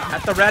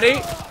at the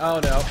ready. Oh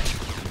no,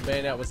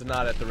 bayonet was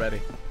not at the ready.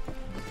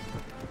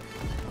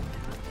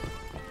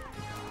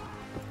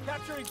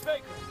 Capturing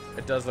Baker.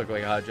 It does look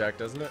like a hijack,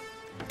 doesn't it?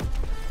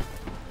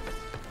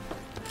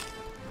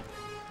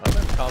 I'm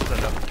not confident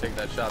enough to take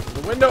that shot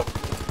through the window.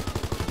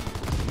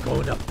 I'm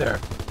going up there.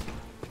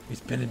 He's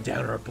pinning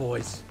down our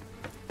boys.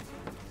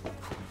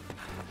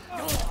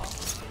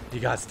 He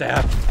got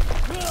stabbed.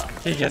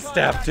 He gets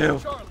stabbed too.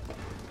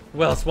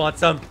 Who else wants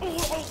some?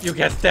 You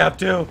get stabbed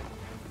too.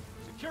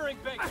 Securing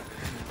Baker.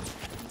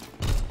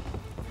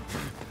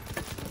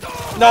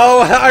 No,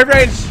 I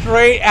ran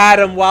straight at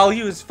him while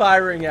he was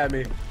firing at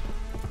me.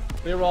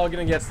 They were all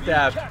gonna get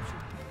stabbed.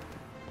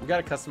 We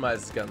gotta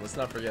customize this gun. Let's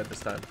not forget this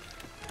time.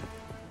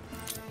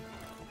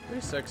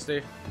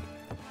 360.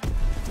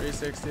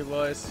 360,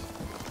 boys.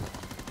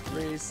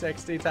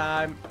 360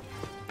 time.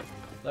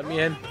 Let me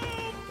in.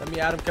 Let me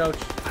at him, coach.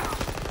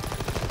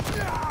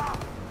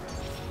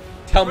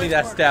 Tell me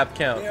that stab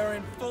count. They are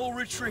in full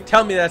retreat.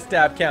 Tell me that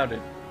stab counted.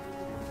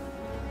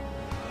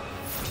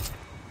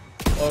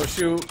 Oh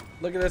shoot!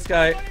 Look at this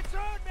guy.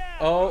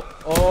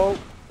 Oh,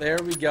 there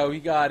we go. He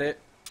got it.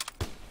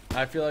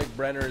 I feel like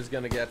Brenner is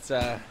gonna get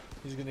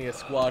he's gonna get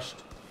squashed.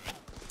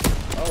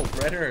 Oh,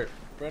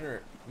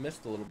 Brenner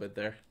missed a little bit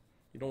there.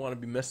 You don't want to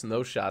be missing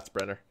those shots,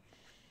 Brenner.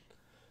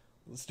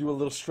 Let's do a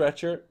little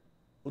stretcher.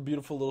 A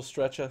beautiful little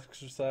stretch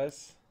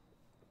exercise.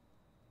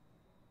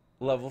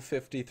 Level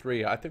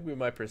 53. I think we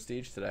might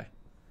prestige today.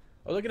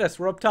 Oh, look at us.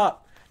 We're up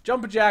top.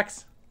 Jumping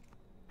jacks.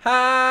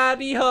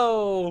 Howdy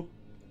ho.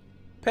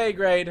 Pay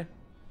grade.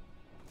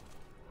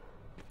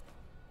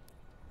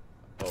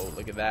 Oh,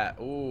 look at that.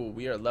 Oh,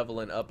 we are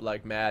leveling up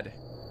like mad.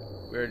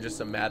 We're just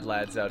some mad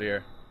lads out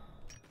here.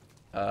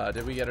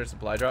 Did we get our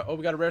supply drop? Oh,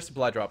 we got a rare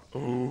supply drop.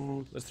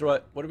 Ooh, let's throw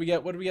it. What do we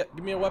get? What do we get?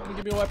 Give me a weapon.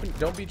 Give me a weapon.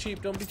 Don't be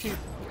cheap. Don't be cheap.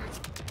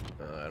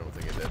 I don't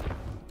think it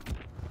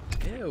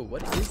did. Ew,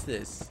 what is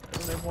this? I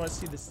don't ever want to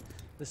see this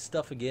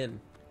stuff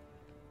again.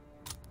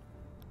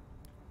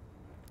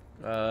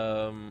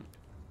 Alright,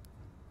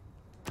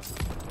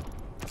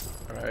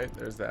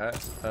 there's that.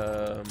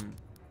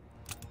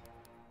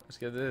 Let's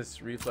get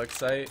this reflex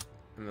sight,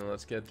 and then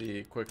let's get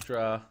the quick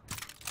draw.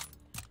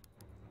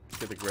 Let's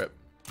get the grip.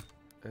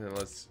 And then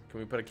can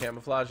we put a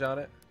camouflage on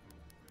it?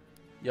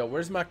 Yo,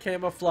 where's my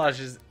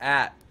camouflages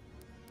at?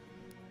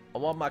 I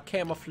want my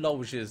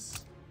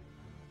camouflages.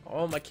 I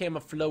want my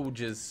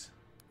camouflages.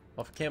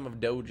 Off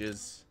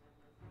camouflages.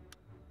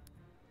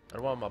 I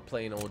don't want my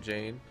plain old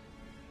Jane.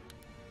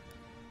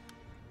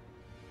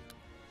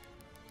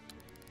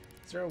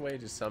 Is there a way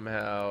to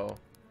somehow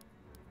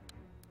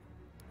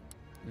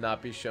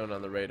not be shown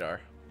on the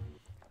radar?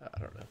 I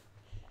don't know.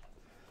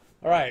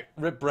 Alright,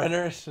 Rip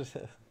Brenner.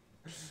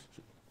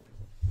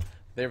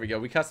 There we go.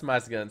 We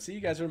customized the gun. See,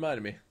 you guys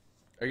reminded me.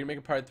 Are you going to make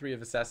a part 3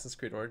 of Assassin's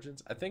Creed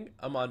Origins? I think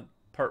I'm on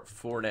part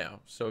 4 now.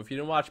 So if you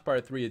didn't watch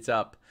part 3, it's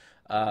up.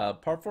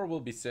 Part 4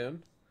 will be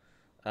soon.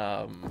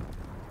 I'll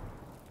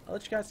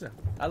let you guys know.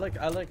 I like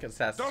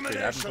Assassin's Creed.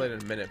 I haven't played it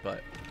in a minute,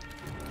 but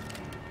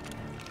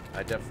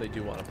I definitely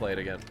do want to play it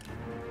again.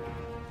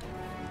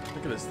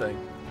 Look at this thing.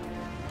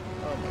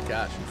 Oh my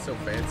gosh, it's so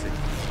fancy.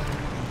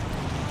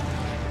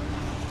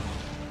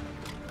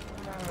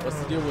 What's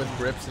the deal with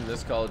grips in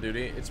this Call of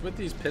Duty? It's with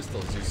these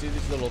pistols. You see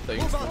these little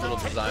things, the little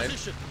design?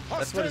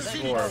 That's what it's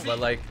for, but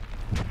like,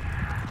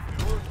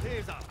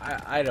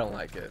 I don't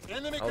like it.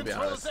 I'll be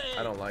honest.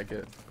 I don't like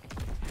it.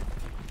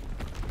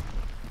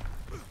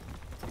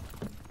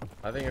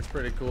 I think it's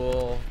pretty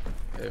cool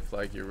if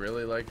like you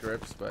really like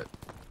grips, but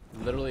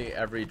literally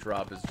every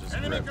drop is just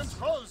grips.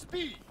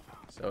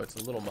 So it's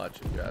a little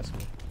much if you ask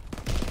me.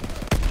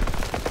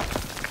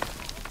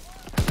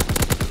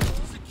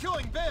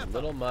 A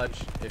little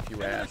much if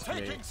you ask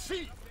me.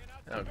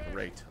 Oh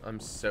great, I'm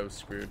so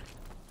screwed.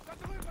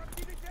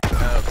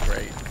 Oh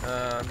great,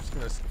 I'm just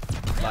gonna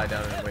lie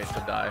down and wait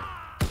to die.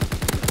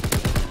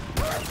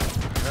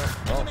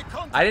 Oh.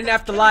 I didn't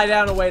have to lie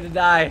down and wait to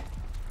die.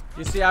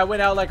 You see, I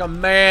went out like a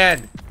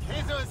man.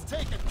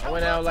 I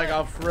went out like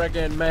a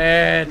friggin'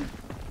 man.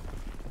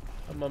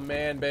 I'm a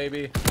man,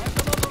 baby.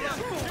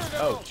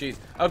 Oh, jeez.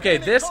 Okay,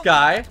 this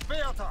guy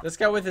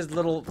with his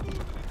little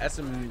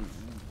SM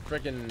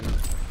frickin'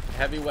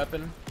 heavy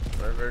weapon,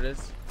 whatever it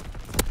is,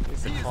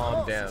 needs to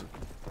calm down.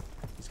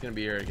 He's gonna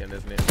be here again,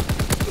 isn't he?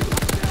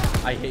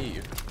 I hate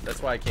you.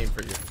 That's why I came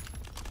for you.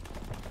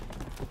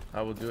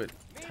 I will do it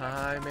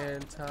time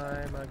and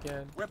time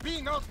again. We're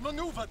being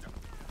outmaneuvered.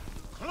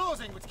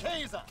 Closing with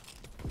Kaiser.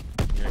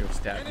 You're gonna go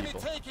stab Enemy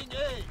people. taking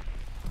A.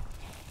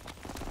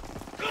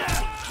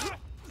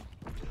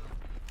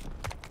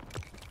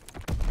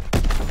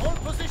 All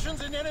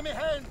positions in enemy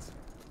hands.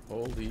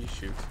 Holy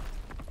shoot.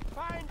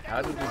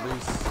 How did we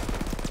lose?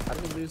 How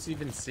did we lose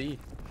even C?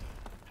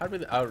 How did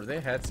we? Oh, they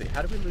had C.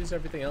 How did we lose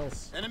everything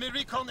else? Enemy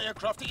recon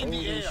aircraft in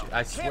the air.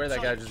 I swear that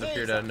guy just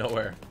appeared out of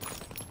nowhere.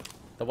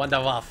 The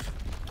WW2.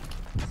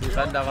 The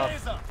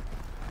WW2.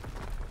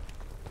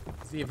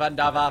 The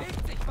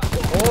WW2.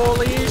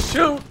 Holy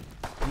shoot!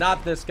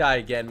 Not this guy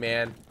again,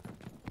 man.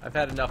 I've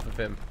had enough of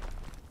him.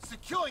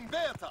 Securing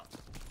Bertha.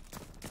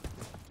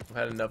 I've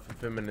had enough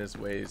of him and his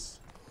ways.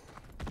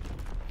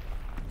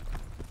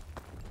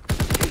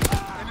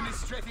 Enemy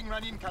strafing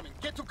run incoming.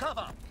 Get to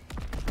cover.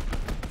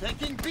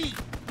 Taking B.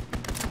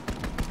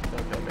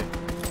 Don't kill me.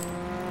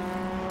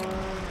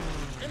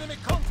 Enemy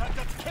contact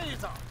at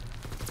Kaiser.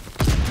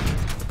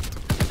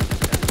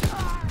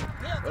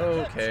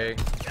 Okay.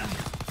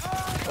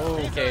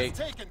 Okay.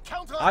 Taken.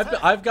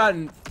 I've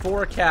gotten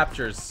 4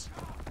 captures.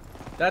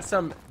 That's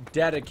some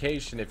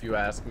dedication, if you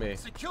ask me.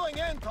 Securing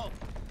Anton.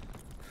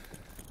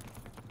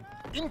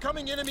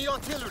 Incoming enemy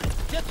artillery.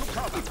 Get to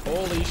cover.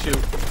 Holy shoot.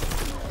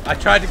 I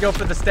tried to go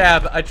for the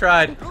stab. I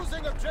tried.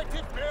 Losing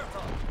objective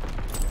Bertha.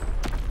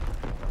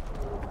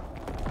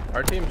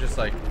 Our team just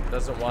like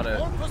doesn't want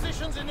More to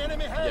positions in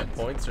enemy hands. get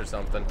points or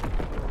something.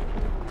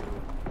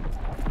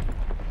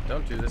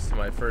 Don't do this to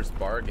my first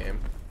bar game.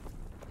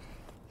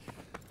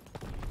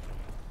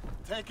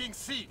 Taking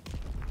C.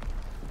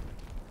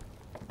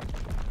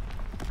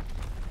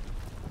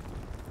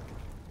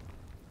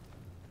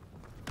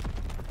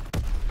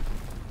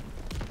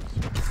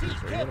 Are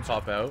you gonna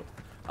pop out?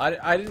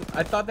 I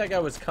thought that guy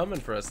was coming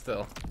for us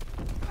still.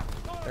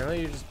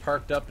 Apparently you just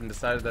parked up and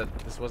decided that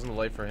this wasn't the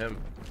light for him.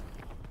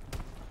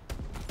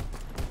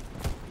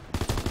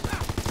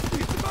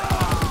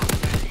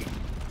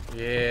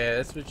 Yeah,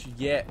 that's what you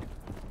get.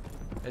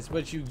 That's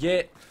what you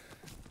get.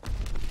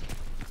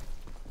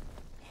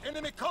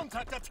 Enemy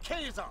contact at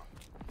Kaiser.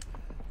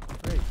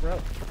 Great, bro.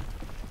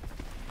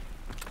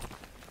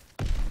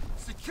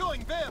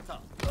 Securing Bertha.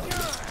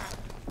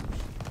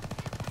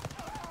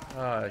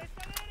 Oh, I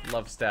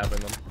love stabbing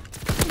them.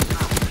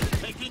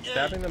 Taking A.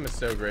 Stabbing them is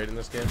so great in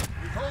this game.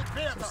 We hold So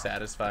Bertha.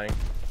 satisfying.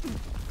 We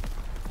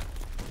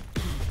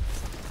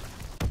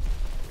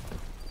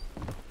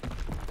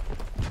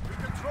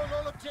control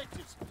all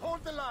objectives.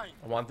 Hold the line.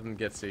 I want them to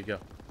get C. Go.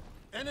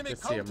 Enemy Get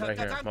C. I'm contact right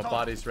here. at My Anton.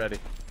 body's ready.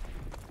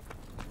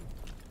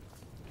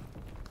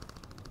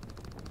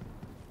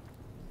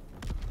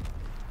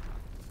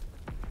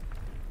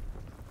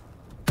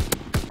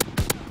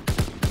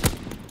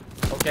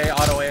 Okay,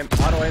 auto aim,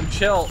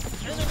 chill,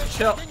 Enemy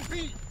chill. taking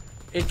B.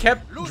 It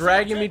kept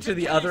dragging me to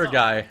the other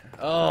guy.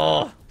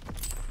 Oh,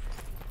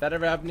 that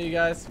ever happened to you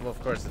guys? Well,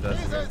 of course it does.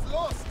 Kaiser is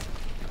lost.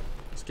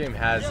 This game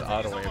has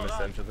auto aim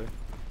essentially.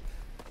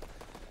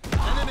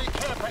 Enemy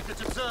care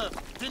package observed.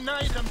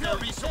 Deny them their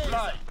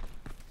resupply.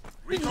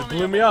 Recon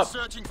blew me airmen up.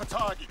 searching for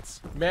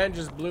targets. Man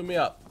just blew me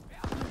up.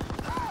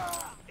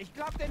 Ich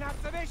glaub, den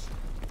hat's erwischt.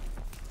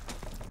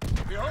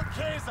 We hold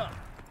Kaiser.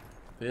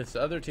 This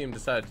other team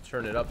decided to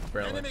turn it up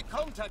apparently. Enemy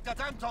contact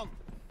at Anton.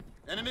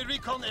 Enemy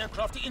recon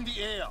aircraft in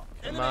the air.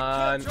 Enemy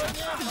on.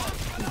 capturing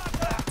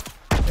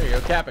Anton. There you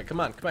go, cap it. Come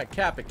on,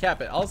 cap it,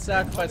 cap it. I'll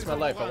sacrifice my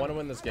life. I want to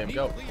win this game.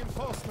 Go.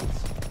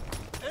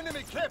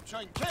 Enemy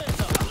capturing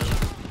Kaiser.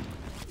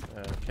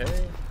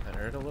 Okay, that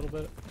hurt a little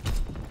bit.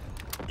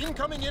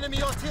 Incoming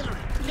enemy artillery.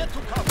 Get to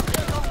cover.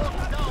 Get locked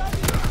down.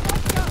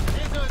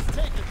 Kaiser is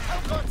taken.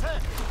 Counter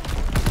attack.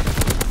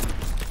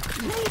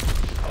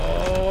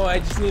 Oh, I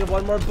just need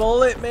one more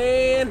bullet,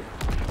 man.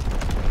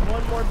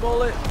 One more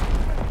bullet.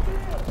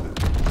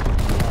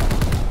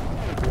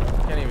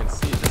 Can't even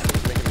see it. This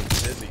thing's making me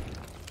dizzy.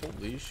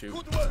 Holy shoot.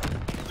 Good work.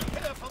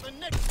 Prepare for the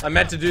next. I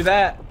meant to do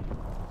that.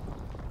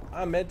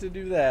 I meant to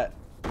do that.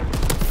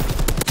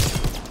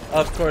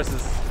 Of course,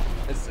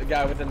 it's a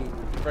guy with a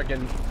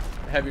freaking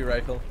heavy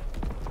rifle.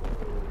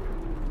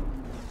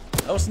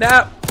 Oh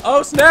snap!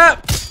 Oh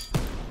snap!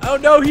 Oh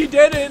no, he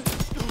didn't!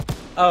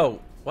 Oh,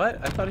 what?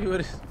 I thought he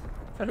would. I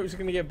thought he was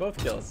gonna get both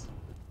kills.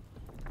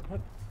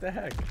 What the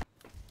heck?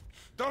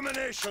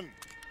 Domination.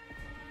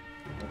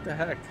 What the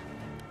heck?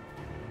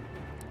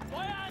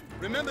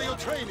 Remember your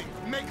training.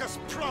 Make us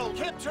proud.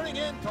 Capturing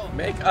Anton.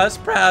 Make us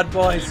proud,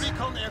 boys. Enemy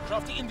recon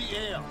aircraft in the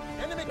air.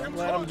 Enemy Don't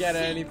control let him get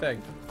C.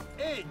 anything.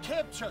 A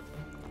captured.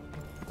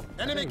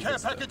 Enemy think care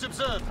it's package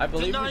observed. I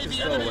believe Deny we can the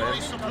still enemy win.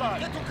 resupply.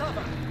 Get to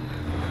cover.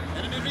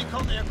 Enemy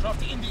recon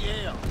aircraft in the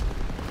air.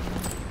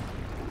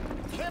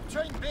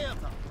 Capturing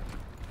Bertha.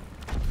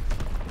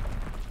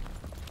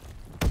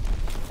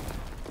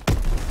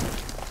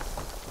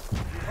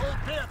 Hold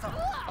Bertha.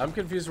 I'm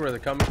confused where they're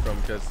coming from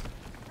because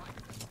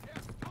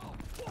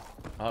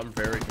I'm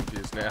very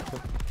confused now.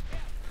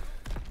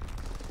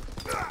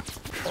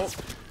 Oh,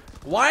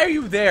 why are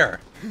you there?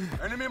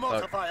 Enemy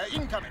mortar fire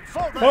incoming.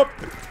 Fall back. Oh,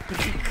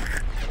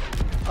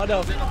 oh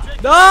no!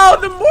 No,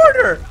 the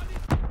mortar!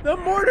 The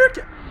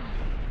mortar!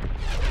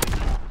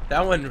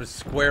 That one was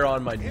square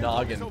on my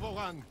noggin.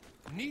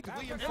 Enemy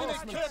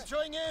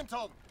capturing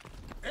Anton.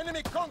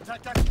 Enemy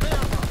contact at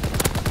Bertha.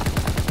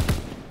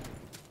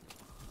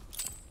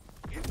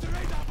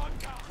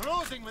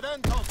 Closing with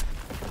Anton.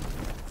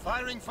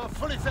 Firing for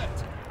full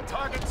effect.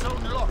 Target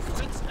zone locked.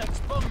 6X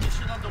bomb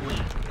mission underway.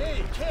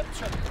 A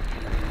captured.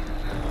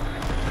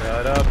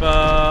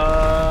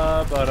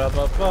 Ba-da-ba,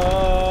 ba-da-ba-ba,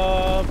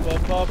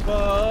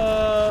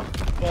 ba-ba-ba,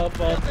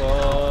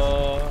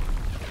 ba-ba-ba.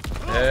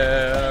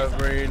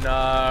 Every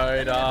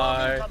night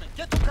I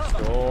Get to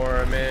cover.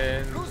 storm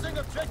in. Losing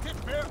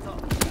objective Bertha.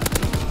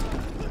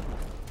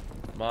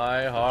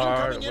 My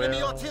heart Incoming enemy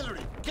will.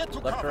 artillery. Get to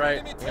Left cover. or right?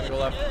 Enemy I'm gonna go taking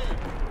left. A.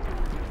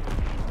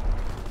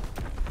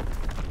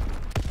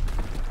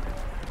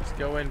 Just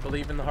go in,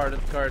 believe in the heart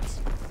of the cards.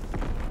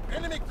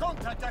 Enemy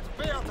contact at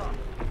Bertha.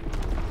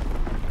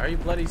 Are you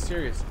bloody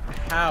serious?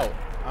 How?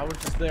 I was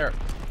just there.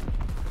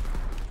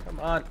 Come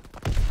on.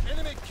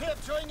 Enemy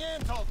capturing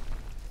Anton.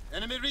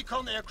 Enemy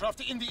recon aircraft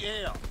in the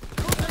air.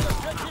 Losing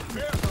objective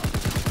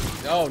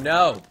Bertha. Oh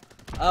no.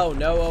 Oh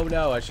no, oh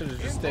no. I should have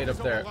just stayed up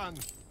there. Overrun.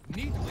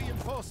 Need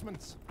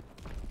reinforcements.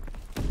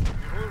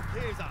 Behold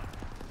Kaiser.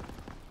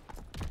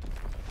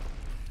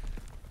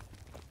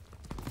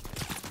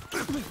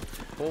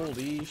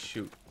 Holy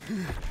shoot.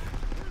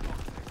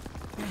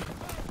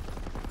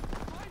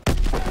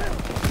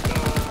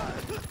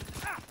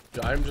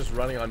 I'm just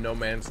running on no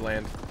man's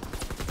land.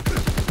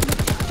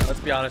 Let's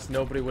be honest,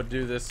 nobody would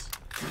do this.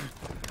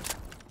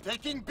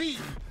 Taking B.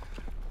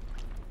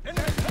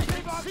 Enemy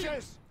taking C.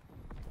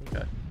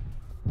 Okay.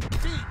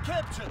 B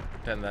captured.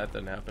 Pretend that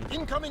didn't happen.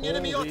 Incoming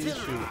enemy Holy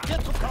artillery. shoot.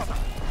 Get to cover.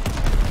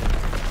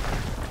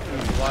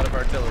 There's a lot of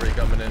artillery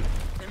coming in.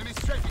 Enemy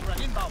strafing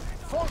run inbound.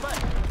 Fall back.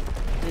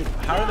 Dude,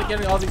 how are they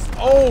getting all these?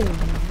 Oh,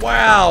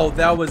 wow.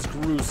 That was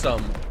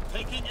gruesome.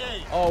 Taking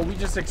A. Oh, we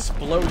just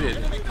exploded.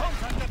 Enemy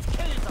contact at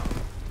Kaiser.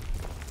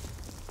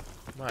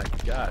 My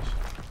gosh.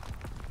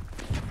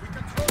 We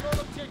control all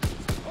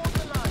objectives. Hold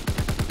the line.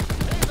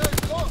 Kaiser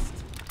is lost.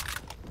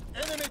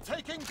 Enemy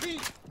taking B.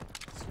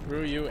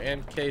 Screw you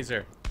and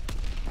Kaiser.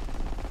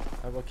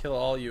 I will kill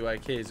all you,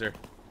 Kaiser.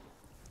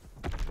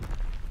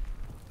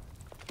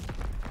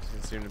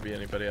 Doesn't seem to be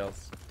anybody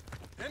else.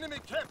 Enemy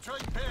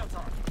capturing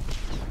Bertha.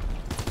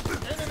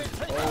 Enemy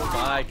taking Oh B.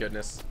 my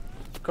goodness.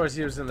 Of course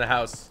he was in the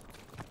house.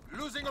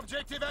 Losing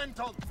objective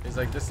Anton. He's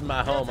like, this is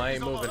my home, I ain't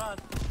Bertha is moving. overrun.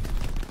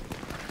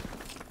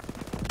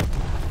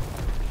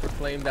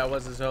 Proclaimed that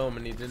was his home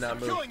and he did not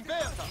move. Securing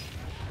Bertha.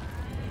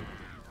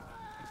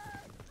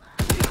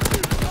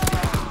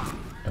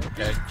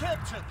 Okay,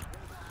 Captured.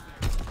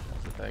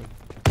 that's the thing.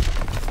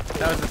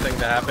 That was the thing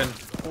that happened.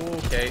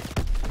 Okay.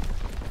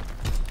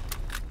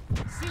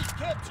 C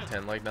captured.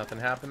 Pretend like nothing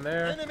happened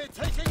there. Enemy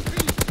taking B.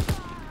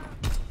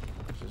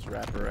 Let's just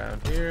wrap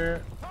around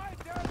here.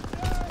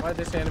 Why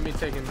this enemy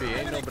taking B?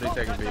 Ain't nobody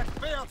taking B.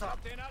 Bertha.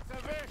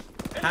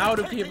 How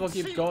do people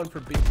keep going for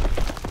B?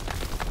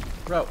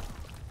 Bro,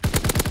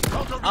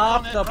 Counter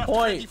off recon the aircraft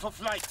point. ready for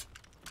flight.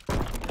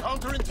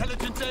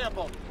 Counterintelligence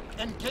airborne.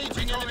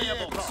 Engaging enemy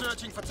aircraft.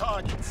 Searching for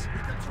targets.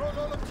 We control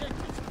all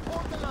objectives.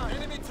 Hold the line.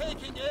 Enemy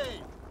taking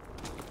A.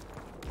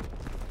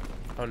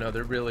 oh no,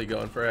 they're really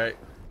going for A.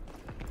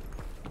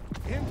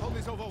 Anton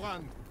is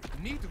overrun.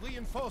 Need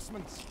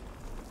reinforcements.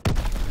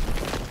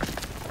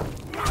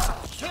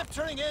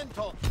 Capturing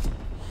Anton.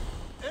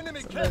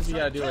 Enemy Sometimes you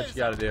gotta do what you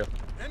gotta do.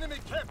 Enemy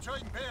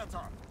capturing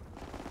Bertha.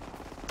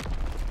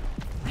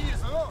 He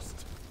is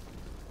lost.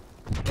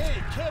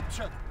 A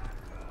captured.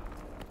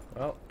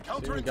 Well,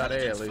 see, we got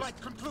A at Counterintelligence least.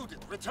 flight concluded.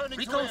 Returning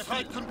to air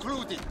flight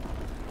concluded.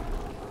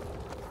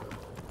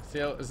 See,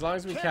 as long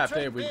as we capped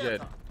A, we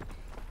good.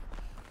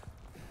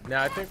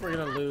 Now I think we're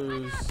gonna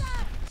lose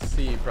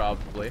C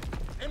probably.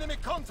 Enemy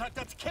contact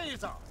at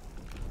Kaiser.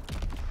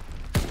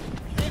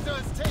 Kaiser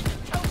is taken.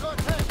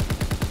 Counterattack.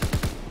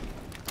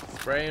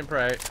 Spray and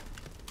pray.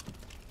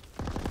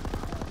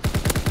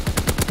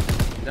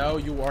 No,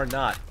 you are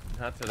not.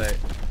 Not today.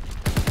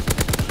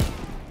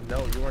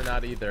 No, you are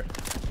not either.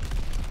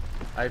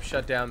 I've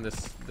shut down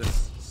this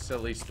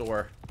silly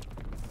store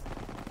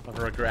of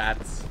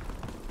regrets.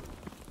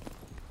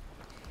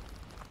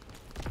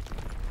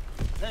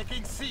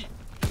 Taking C.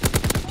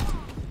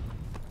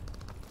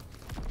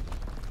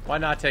 Why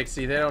not take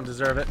C? They don't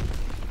deserve it.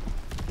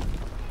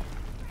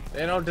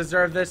 They don't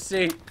deserve this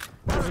C.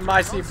 This is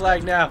my C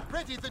flag now.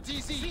 Ready the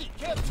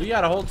DC. We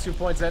gotta hold 2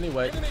 points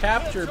anyway.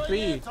 Capture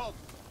B.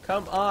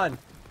 Come on.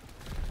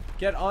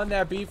 Get on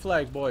that B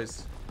flag,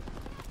 boys.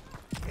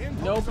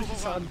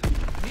 Nobody's on B.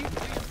 Need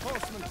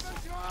reinforcements.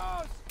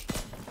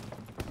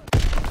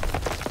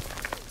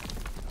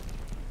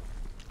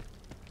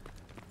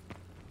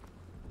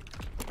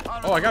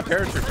 Oh, I got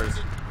paratroopers.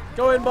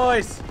 Go in,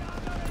 boys.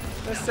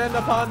 Descend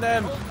upon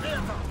them.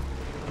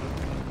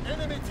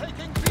 Enemy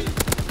taking B.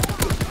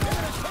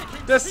 Enemy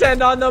taking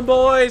Descend on them,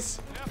 boys.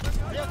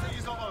 Bertha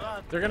is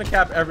overrun. They're gonna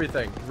cap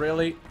everything.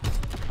 Really?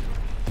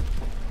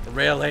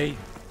 Really?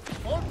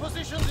 All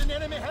positions in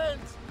enemy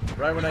hands.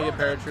 Right when I get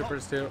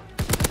paratroopers too.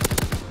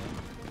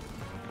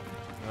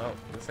 Oh,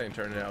 this ain't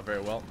turning out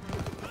very well.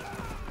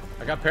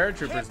 I got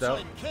paratroopers though,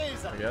 Capturing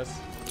Kaiser. I guess.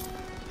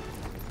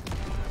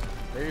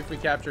 Maybe if we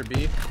capture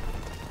B.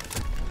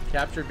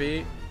 Capture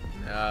B.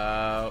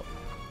 No.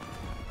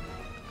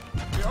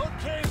 Behold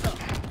Kaiser.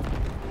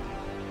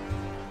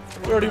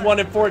 31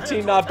 and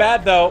 14, not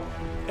bad though.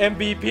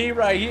 MVP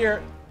right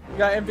here. We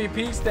got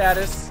MVP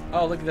status.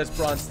 Oh, look at this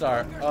bronze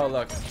star. Oh,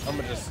 look. I'm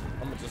gonna just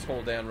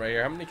hold down right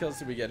here. How many kills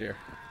did we get here?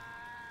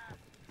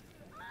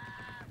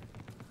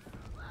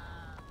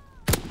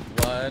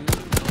 1.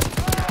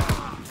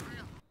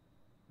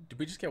 Did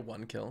we just get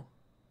 1 kill?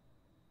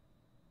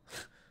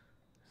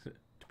 Did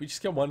we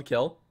just get 1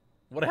 kill?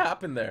 What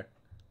happened there?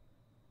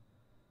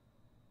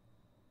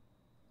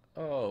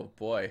 Oh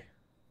boy.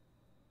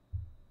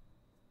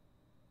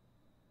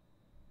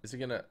 Is he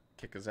gonna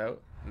kick us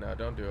out? No,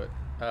 don't do it.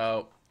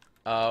 Oh.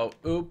 Oh,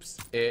 oops.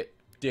 It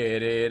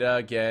did it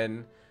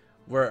again.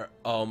 We're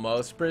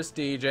almost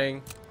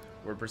prestiging.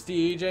 We're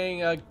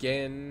prestiging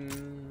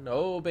again.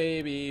 Oh,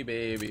 baby,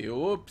 baby.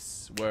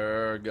 Oops.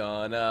 We're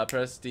gonna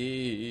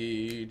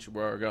prestige.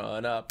 We're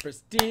gonna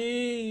prestige.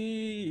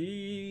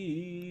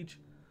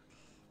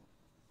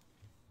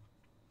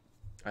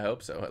 I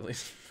hope so, at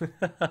least.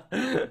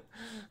 I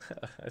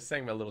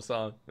sang my little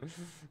song.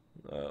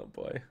 Oh,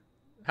 boy.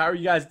 How are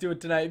you guys doing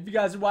tonight? If you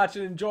guys are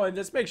watching and enjoying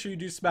this, make sure you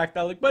do smack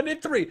that like button in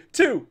 3,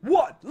 2,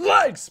 1,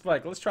 like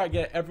spike. Let's try to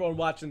get everyone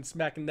watching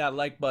smacking that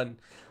like button.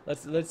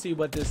 Let's see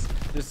what this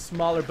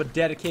smaller but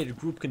dedicated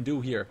group can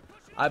do here.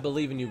 I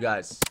believe in you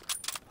guys.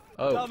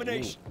 Oh,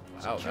 Domination.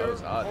 Wow, Secure, that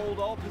was odd. hold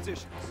all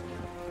positions.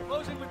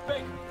 Closing with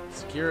Baker.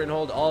 Secure and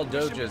hold all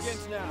Mission doges.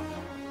 begins now.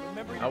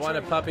 Remember your I want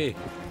a training. puppy.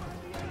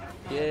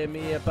 Give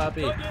me a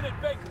puppy. Plug in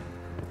at Baker.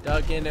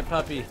 Dug in a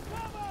puppy.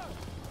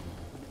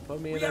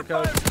 Put me in We there, have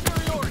coach. fire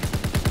superiority.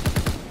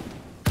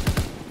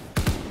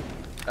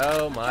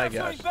 Oh my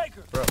Capturing gosh.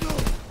 Baker. Bro,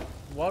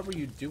 what were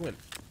you doing?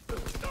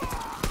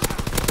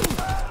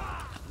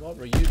 What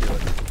were you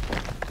doing?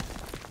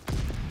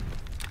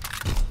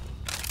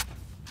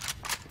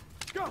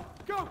 Go,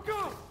 go,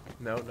 go.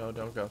 No, no,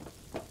 don't go.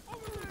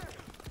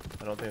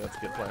 I don't think that's a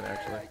good plan,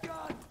 actually.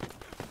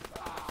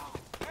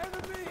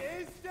 Enemy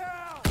is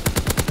down.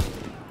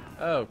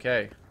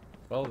 Okay.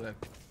 Well then.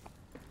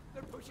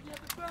 They're pushing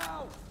at the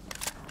bow.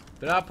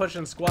 They're not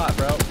pushing squat,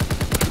 bro.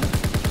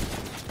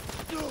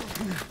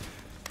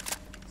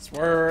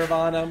 Swerve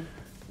on them.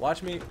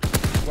 Watch me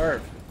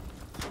swerve.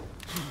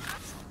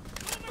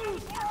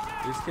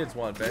 These kids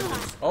want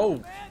vengeance.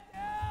 Oh!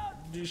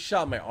 You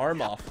shot my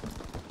arm off.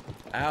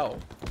 Ow.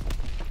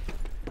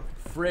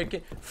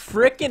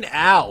 Frickin'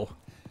 ow.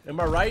 Am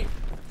I right?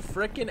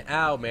 Frickin'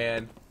 ow,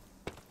 man.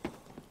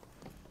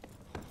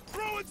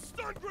 Throw it,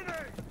 stun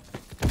grenade.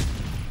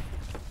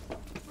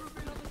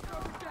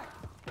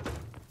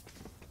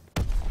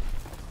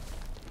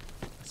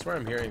 I swear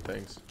I'm hearing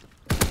things.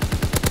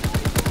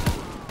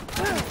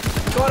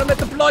 Got him at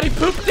the bloody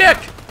poop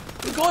deck!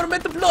 We got him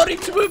at the bloody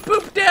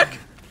poop deck!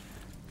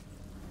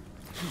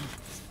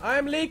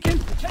 I'm leaking.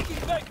 Taking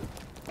Baker.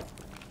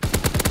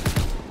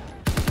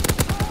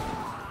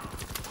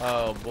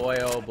 Oh boy,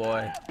 oh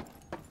boy.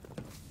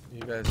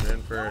 You guys are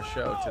in for a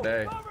show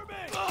today. Cover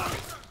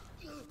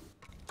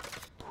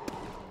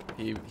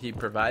me. He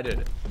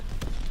provided it.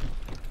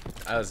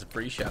 That was a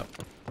free show.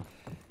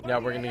 Now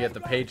we're gonna get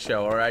the paid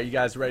show. Alright, you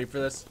guys ready for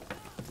this?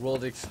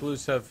 World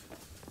exclusive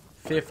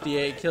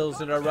 58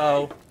 kills in a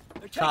row.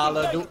 Call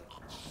of Duty.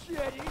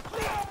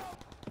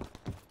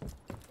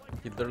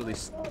 He literally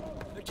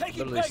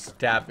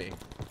stabbed me.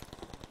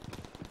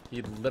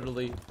 He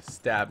literally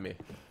stabbed me.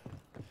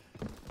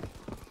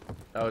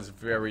 That was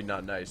very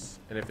not nice.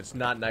 And if it's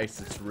not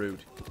nice, it's rude.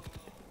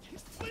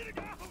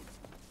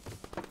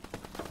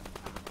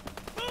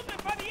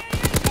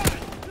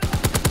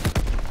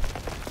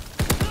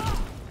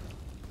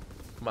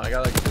 Come on, I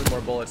got like 2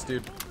 more bullets,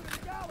 dude.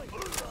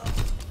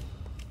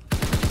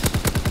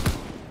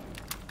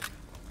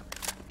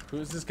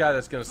 Who's this guy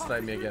that's gonna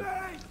snipe me again?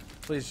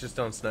 Please just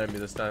don't snipe me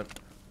this time.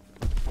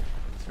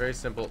 It's very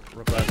simple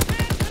request.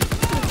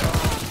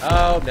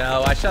 Oh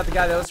no, I shot the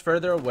guy that was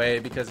further away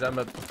because I'm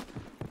a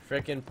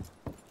frickin'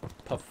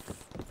 puff.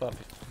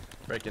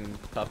 Frickin'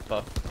 puff.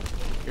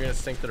 You're gonna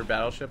sink their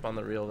battleship on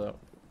the real though.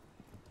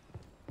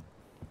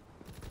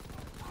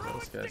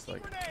 This guy's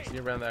like, is he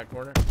around that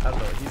corner? I don't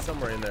know, he's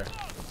somewhere in there.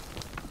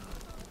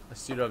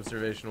 Astute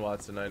observation,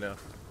 Watson, I know.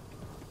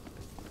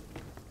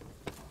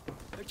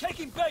 They're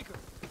taking Baker.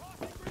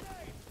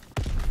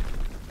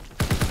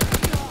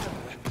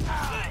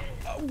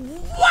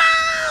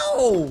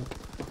 Wow!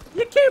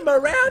 You came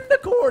around the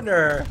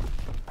corner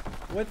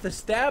with the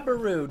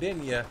stabberoo,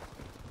 didn't you?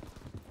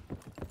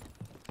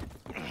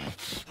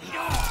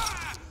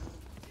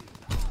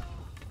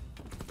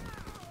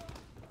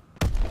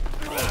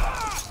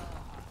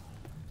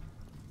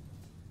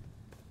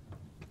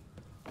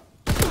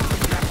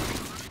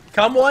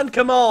 Come on,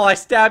 come on, I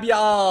stab you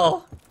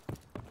all.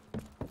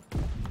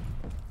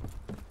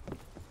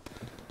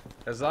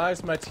 As long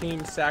as my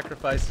team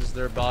sacrifices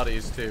their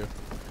bodies to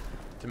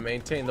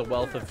maintain the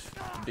wealth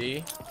of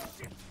B,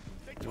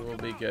 we will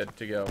be good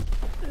to go.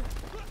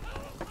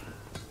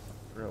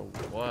 Bro,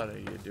 what are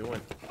you doing?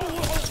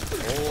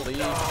 Holy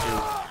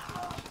shoot.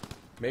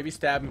 Maybe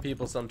stabbing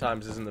people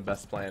sometimes isn't the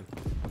best plan.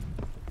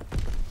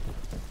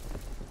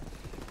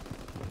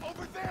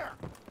 Over there.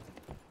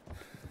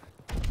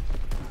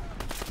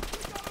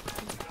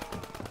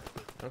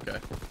 Okay.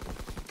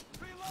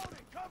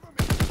 Reloading. Cover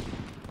me.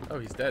 Oh,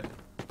 he's dead.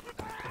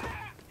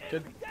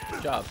 Good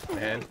job,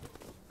 man.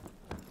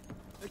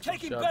 They're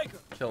taking Good job Baker.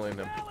 killing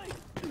him.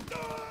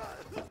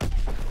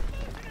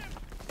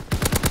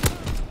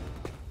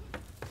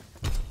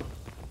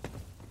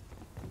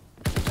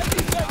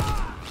 Taking Baker.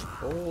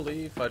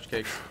 Holy fudge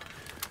cakes.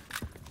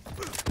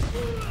 Good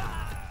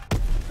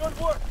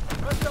work.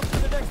 Rest up for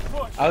the next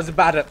push. I was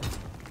about to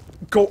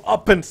go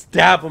up and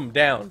stab him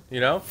down, you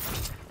know?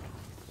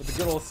 With a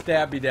good old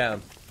stabby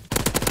down.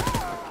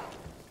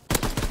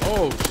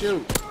 Oh,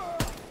 shoot.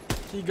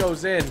 He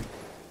goes in.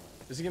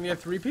 Is he gonna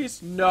get a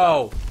 3-piece?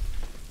 No.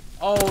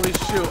 Holy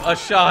shoot, a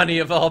Shawnee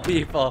of all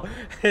people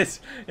is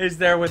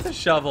there with a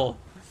shovel.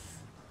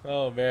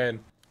 Oh man.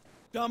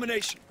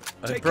 Domination.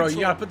 Take Bro, control. you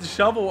gotta put the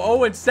shovel.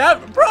 Oh, and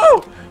stab. Bro,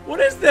 what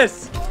is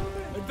this?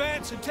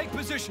 Advance and take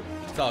position.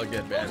 It's all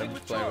good, man. I'm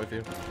just playing with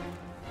you.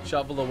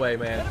 Shovel away,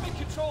 man. Enemy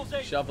controls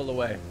A. Shovel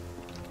away.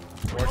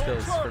 More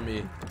kills for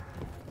me.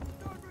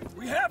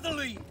 We have the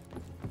lead.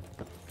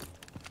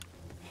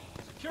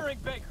 Securing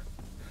Baker.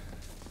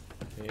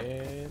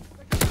 And...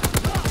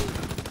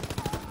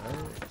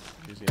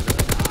 Easy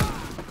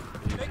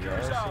Baker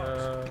is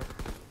ours.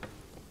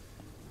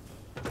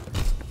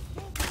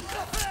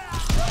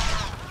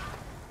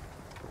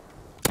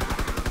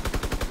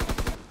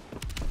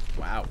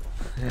 Wow.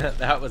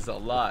 That was a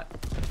lot.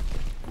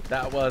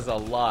 That was a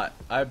lot.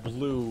 I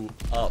blew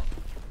up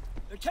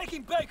They're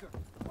taking Baker.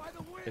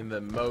 in the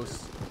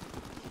most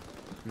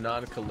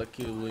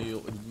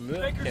non-colloquial...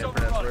 Baker's Can't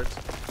pronounce overrun. words.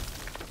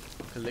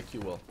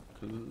 Colloquial.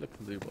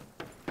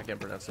 I can't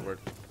pronounce the word.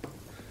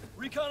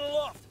 Recon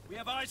aloft. We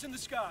have eyes in the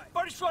sky.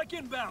 Party strike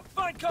inbound.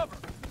 Find cover.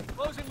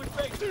 Closing with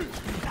Baker.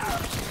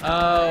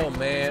 Oh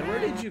man, where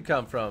did you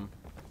come from?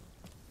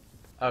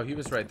 Oh, he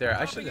was right there.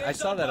 I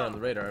saw that on the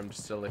radar. I'm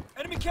just silly.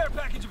 Enemy care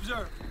package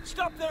observed.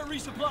 Stop there and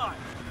resupply.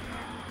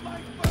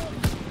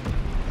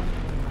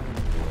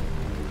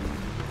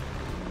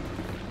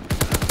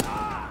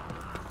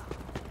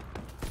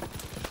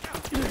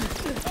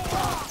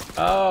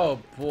 Oh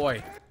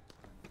boy.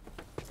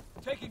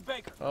 Taking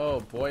Baker. Oh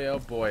boy. Oh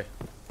boy.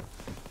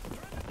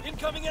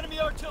 Incoming enemy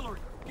artillery.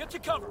 Get to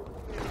cover.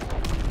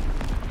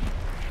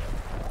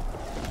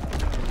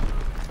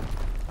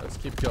 Let's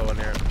keep going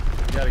here.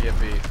 We gotta get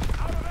beat.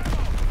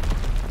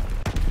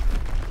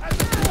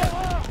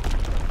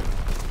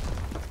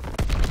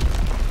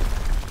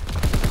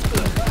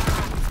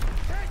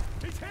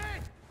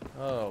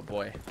 Oh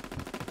boy.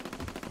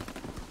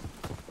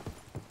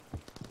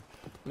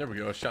 There we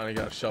go. Shawnee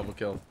got a shovel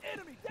kill.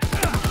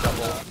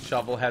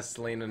 Shovel has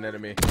slain an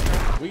enemy.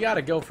 We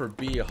gotta go for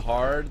B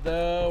hard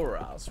though, or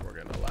else we're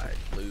gonna like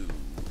lose.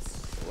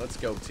 Let's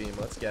go, team.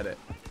 Let's get it.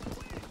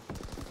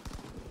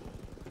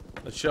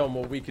 Let's show them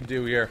what we can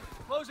do here.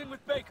 Closing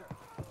with Baker.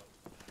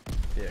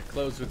 Yeah,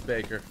 close with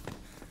Baker.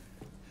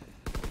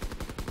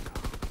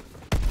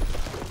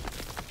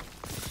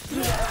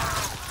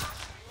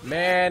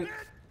 Man,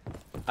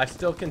 I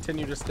still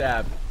continue to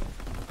stab.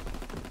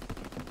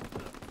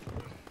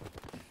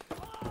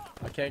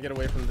 I can't get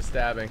away from the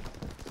stabbing.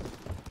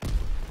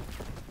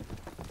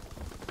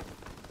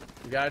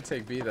 We gotta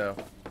take B though.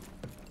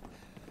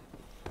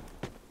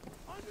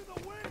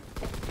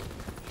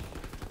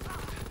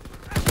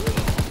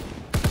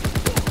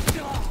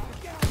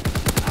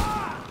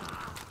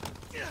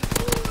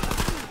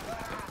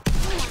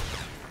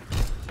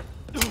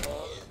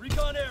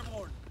 Recon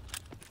airborne.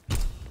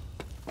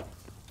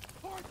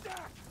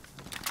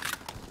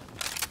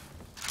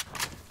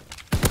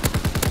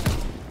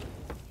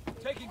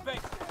 Taking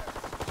Baker.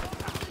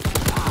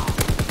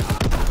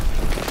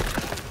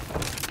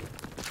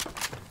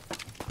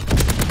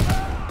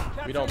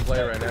 We don't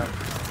play right now.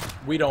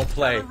 We don't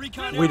play.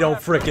 We don't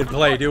frickin'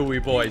 play, do we,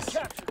 boys?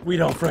 We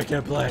don't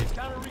frickin' play.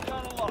 Counter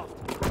recon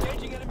aloft.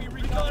 Engaging enemy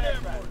recon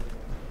airborne.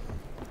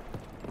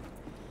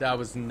 That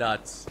was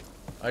nuts.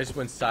 I just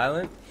went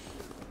silent.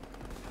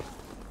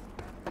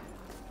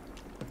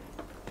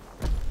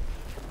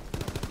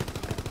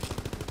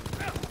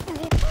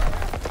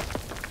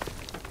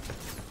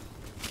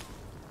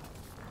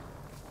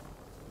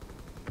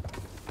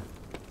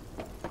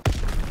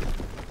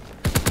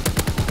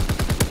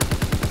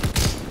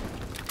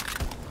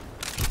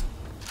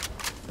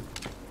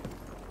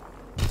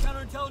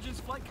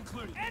 Counterintelligence flight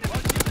concluded.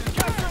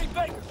 Capturing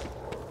Baker.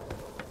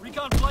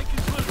 Recon flight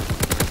concluded.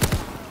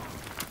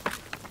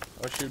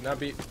 Oh shoot, not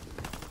B.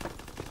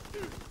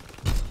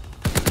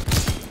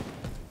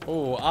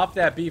 Oh, off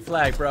that B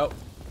flag, bro.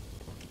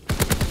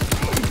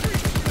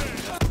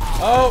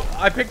 Oh,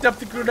 I picked up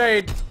the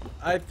grenade.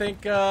 I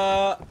think,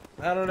 I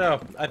don't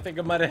know. I think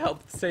I might have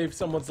helped save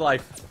someone's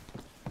life.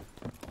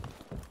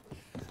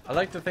 I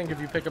like to think if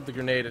you pick up the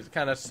grenade, it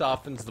kind of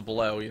softens the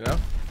blow, you know?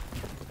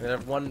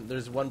 And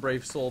there's one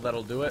brave soul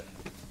that'll do it.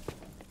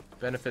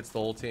 Benefits the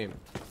whole team.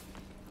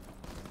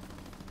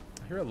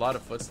 I hear a lot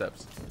of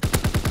footsteps.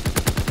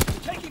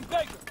 Taking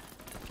Baker.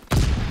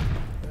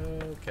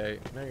 Okay,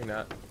 no you're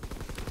not.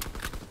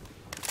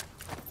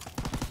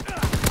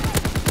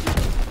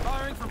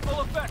 Firing for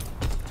full effect.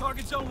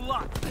 Target zone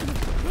locked.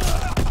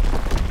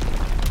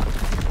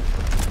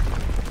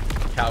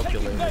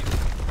 Calculated.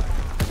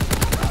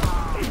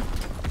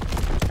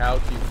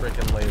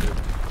 Calcu-frickin-lated.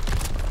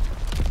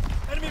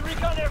 Enemy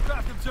recon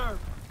aircraft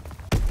observed.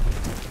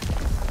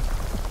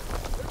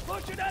 They're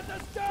pushing at the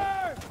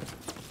stern.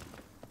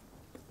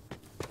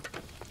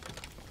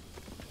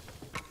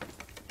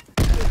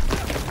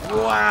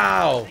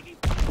 Wow!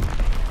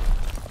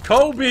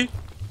 Kobe!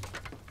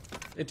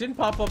 It didn't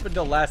pop up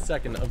until last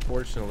second,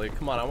 unfortunately.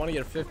 Come on, I want to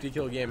get a 50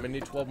 kill game. I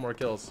need 12 more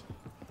kills.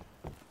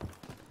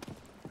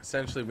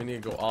 Essentially, we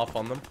need to go off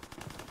on them.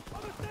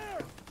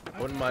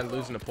 I wouldn't mind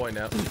losing a point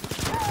now.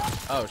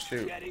 Oh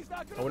shoot.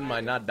 I wouldn't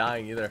mind not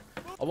dying either.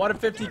 I want a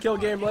 50 kill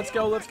game. Let's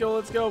go, let's go,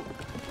 let's go.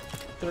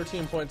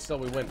 13 points till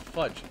we win.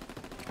 Fudge.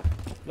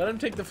 Let them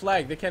take the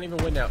flag. They can't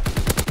even win now.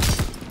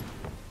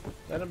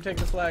 Let them take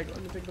the flag.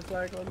 Let me take the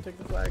flag. Let them take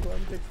the flag. Let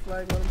them take the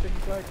flag. Let them take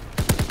the flag.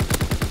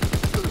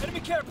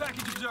 Enemy care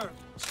package observed.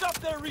 Stop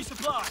there,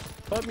 resupply.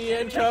 Put me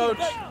in, coach.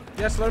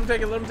 Yes, let him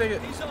take it. Let him take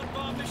it. He's on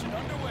bomb mission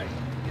underway.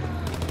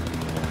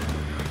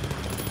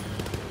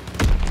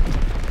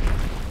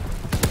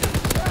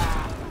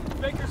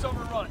 Baker's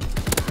overrun.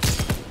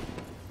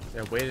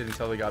 Yeah, waited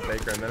until they got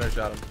Baker and then I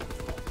shot him.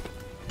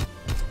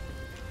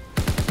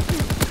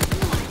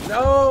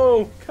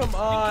 No! Come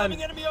on!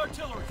 Enemy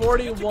artillery.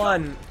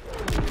 41.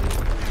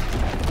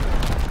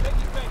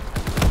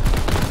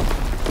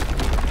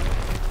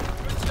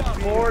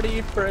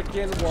 40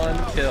 frickin'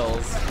 1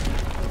 kills.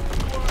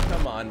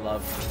 Come on,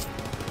 love.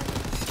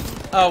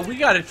 Oh, we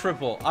got a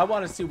triple. I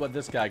want to see what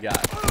this guy got.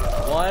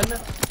 1,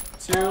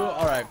 2.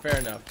 Alright, fair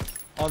enough.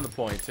 On the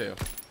point, too.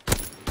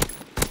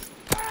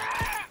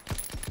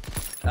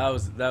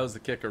 That was the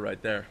kicker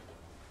right there.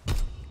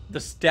 The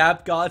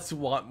stab gods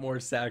want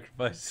more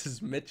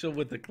sacrifices. Mitchell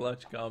with the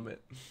clutch comment.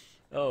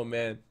 Oh,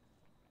 man.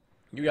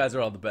 You guys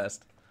are all the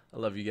best. I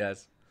love you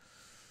guys.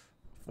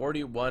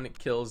 41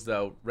 kills,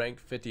 though. Rank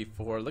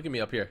 54. Look at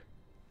me up here.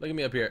 Look at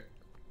me up here.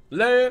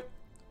 Left,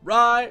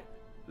 right.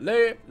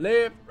 Left,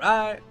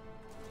 right.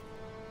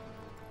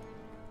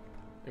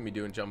 Look at me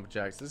doing jump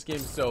jacks. This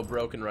game's so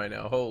broken right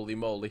now. Holy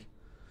moly.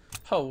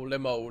 Holy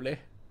moly.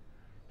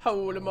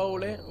 Holy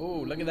moly.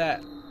 Ooh, look at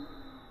that.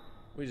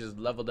 We just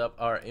leveled up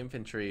our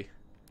infantry.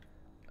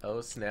 Oh,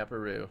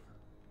 snapperoo.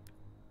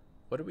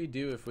 What do we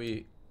do if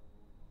we...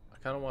 I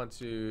kind of want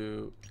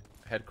to...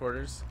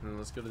 headquarters, and then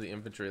let's go to the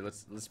infantry.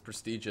 Let's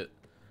prestige it.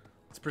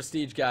 Let's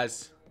prestige,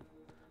 guys.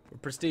 We're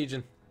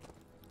prestiging.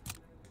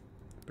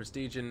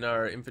 Prestiging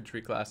our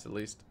infantry class, at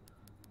least.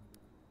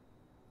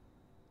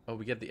 Oh,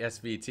 we get the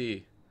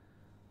SVT.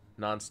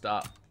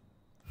 Non-stop.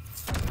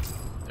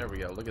 There we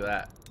go. Look at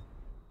that.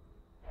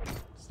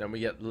 So then we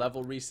get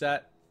level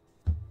reset.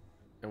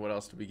 And what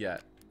else do we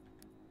get?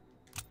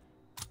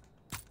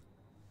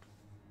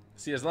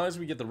 See, as long as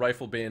we get the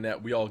rifle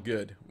bayonet, we all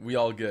good. We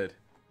all good.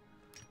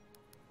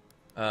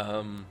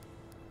 What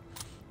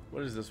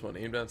is this one?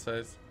 Aim down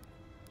sights.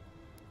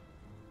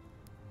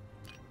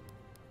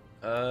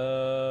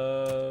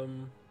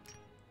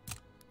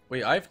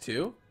 Wait, I have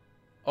 2?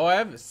 Oh, I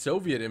have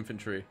Soviet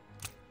infantry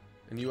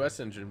and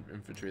US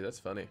infantry. That's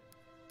funny.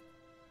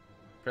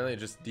 Apparently it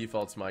just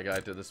defaults my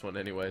guy to this one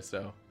anyway,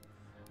 so.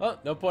 Oh,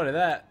 no point of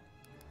that.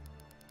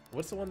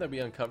 What's the one that we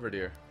uncovered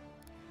here?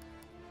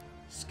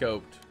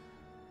 Scoped.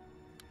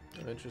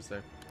 Oh,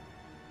 interesting.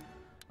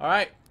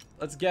 Alright,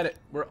 let's get it.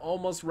 We're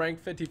almost rank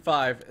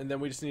 55, and then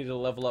we just need to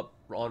level up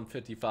on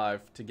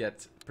 55 to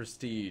get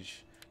prestige.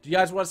 Do you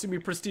guys want to see me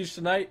prestige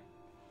tonight?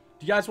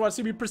 Do you guys want to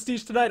see me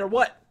prestige tonight, or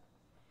what?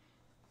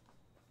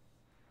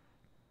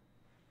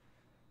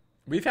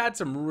 We've had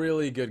some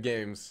really good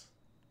games.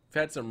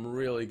 We've had some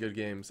really good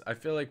games. I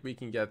feel like we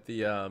can get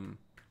the,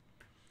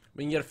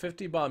 we can get a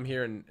 50 bomb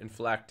here in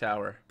Flak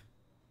Tower.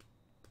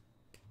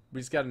 We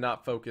just gotta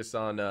not focus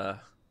on,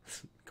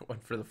 going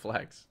for the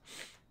flags,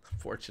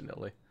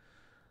 unfortunately.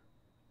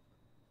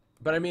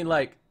 But I mean,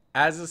 like,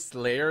 as a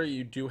Slayer,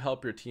 you do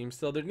help your team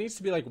still. There needs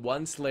to be like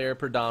 1 Slayer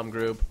per Dom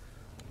group,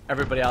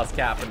 everybody else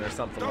capping or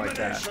something like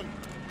that.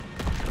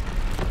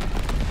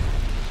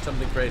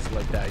 Something crazy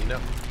like that, you know?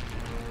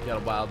 You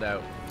gotta wild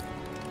out.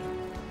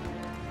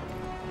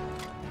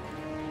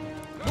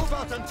 Move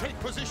out and take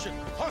position.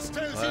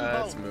 Hostiles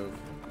inbound. Let's move.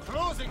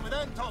 Closing with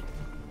Anton.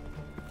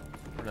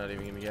 We're not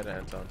even gonna get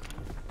Anton.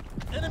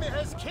 Enemy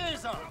has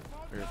Kaiser.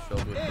 We're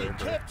filled with A Berber.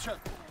 capture.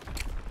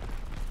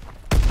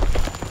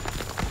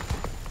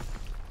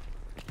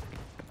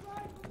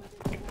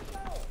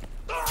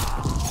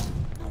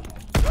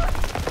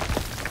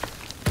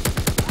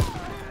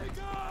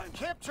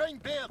 Capturing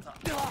Bertha.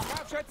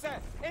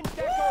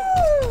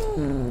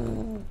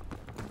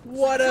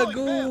 What a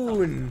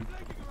goon!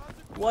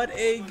 What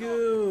a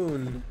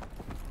goon!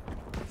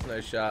 That's a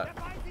nice shot.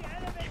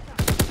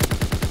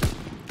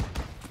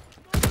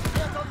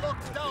 Bertha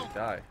locked down.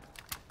 Die.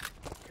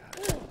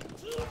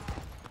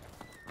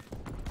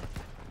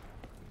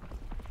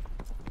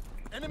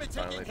 Enemy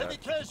Finally taking heavy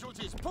died.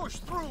 casualties. Push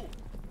through.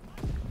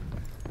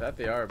 That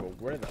they are,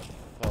 but where the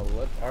fuck?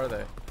 What are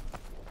they?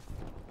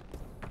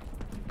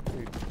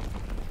 Dude,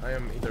 I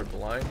am either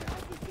blind.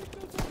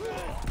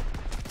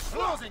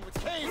 Closing with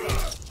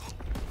Kaiser.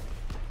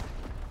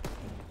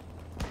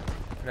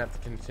 I'm gonna have to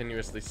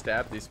continuously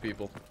stab these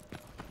people.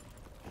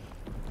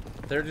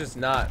 They're just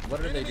not. What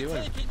are they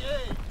doing? Taking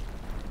A.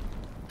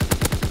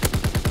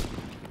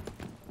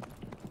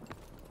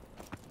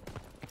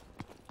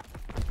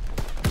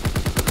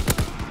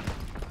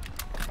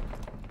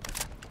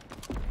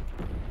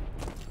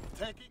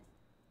 Taking.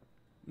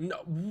 No,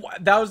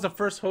 what? That was the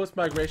first host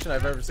migration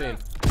I've ever seen.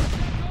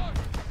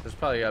 There's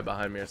probably a guy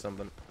behind me or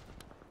something.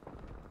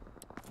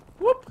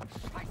 Whoop!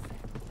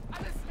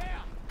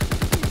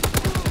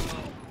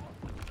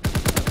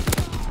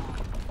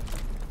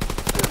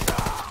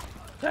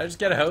 Did I just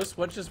get a host?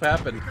 What just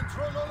happened?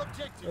 Control all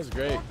objectives. That was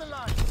great. Hold the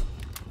line.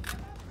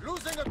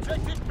 Losing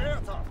objective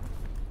Bertha.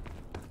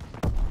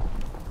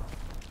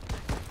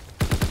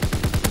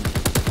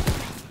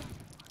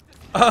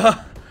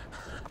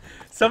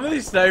 Some of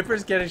these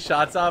snipers getting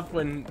shots off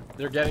when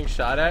they're getting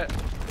shot at.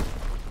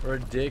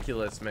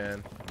 Ridiculous,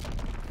 man.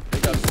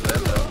 Big ups to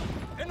them though.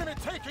 Enemy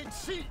taking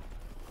C.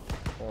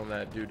 Pulling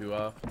that doo-doo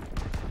off.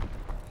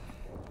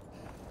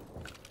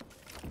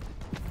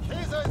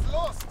 Kaiser is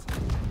lost.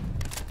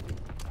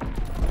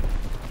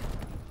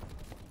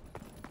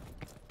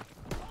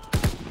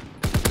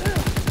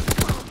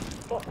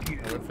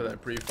 I went for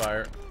that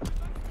pre-fire.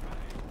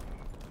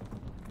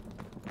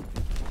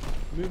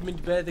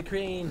 Movement by the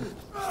crane.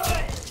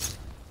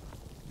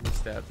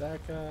 Stab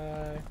that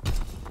guy.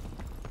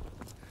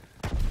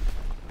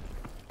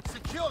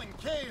 Securing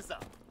Kaiser.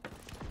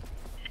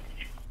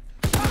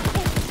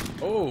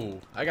 Oh,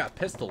 I got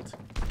pistoled.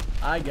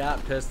 I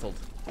got pistoled.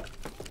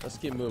 Let's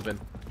keep moving.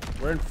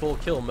 We're in full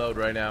kill mode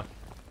right now.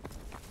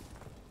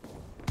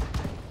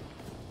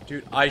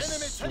 Dude, I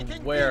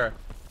swear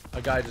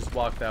a guy just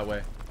walked that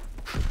way.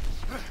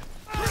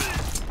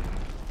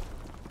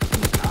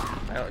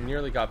 I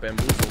nearly got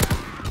bamboozled.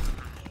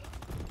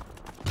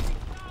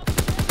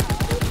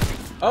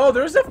 Oh,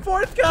 there's a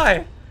fourth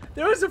guy!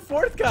 There was a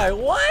fourth guy.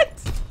 What?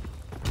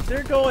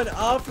 They're going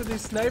off with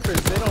these snipers.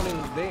 They don't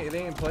even,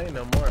 they ain't playing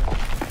no more.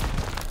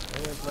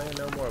 They ain't playing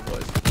no more,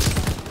 boys.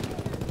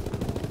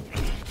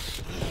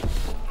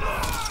 I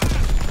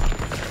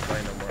ain't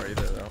playing no more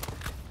either, though.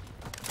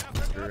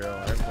 Let's be real,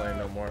 I ain't playing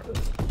no more.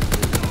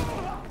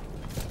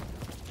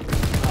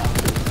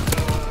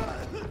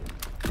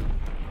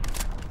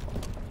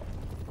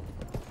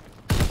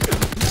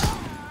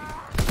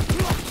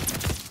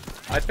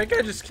 I think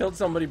I just killed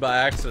somebody by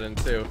accident,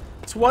 too.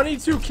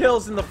 22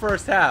 kills in the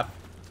first half.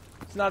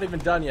 It's not even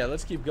done yet.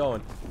 Let's keep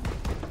going.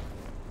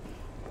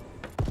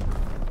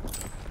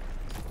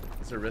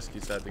 It's a risky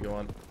side to go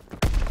on.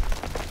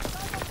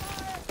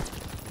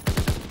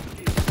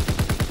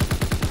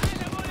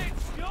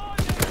 Oh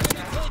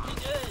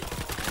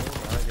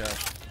my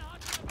gosh.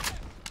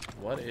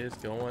 What is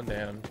going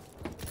down?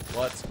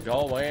 What's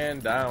going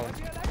down?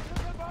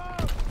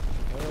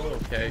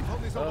 Okay.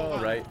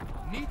 Alright.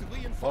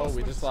 Oh,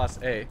 we just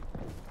lost A.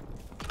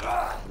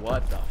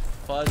 What the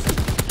fuzz?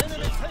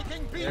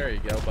 There you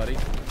go, buddy.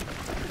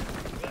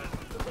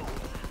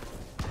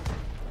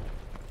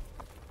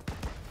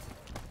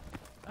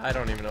 I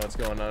don't even know what's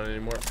going on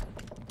anymore.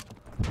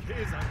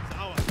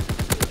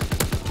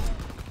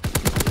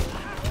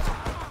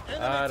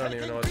 I don't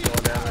even know what's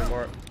going down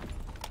anymore.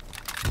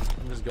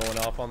 I'm just going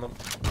off on them.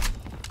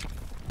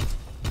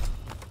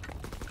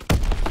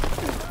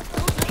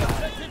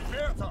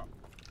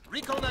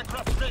 Recon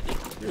aircraft ready.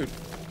 Dude.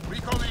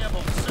 Recon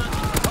airborne searching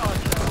for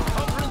targets.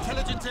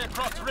 Counterintelligence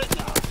aircraft ready.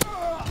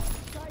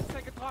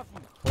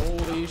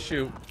 Holy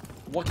shoot.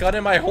 What gun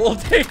am I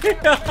holding?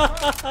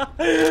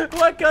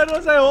 What gun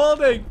was I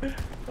holding?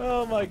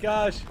 Oh my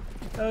gosh.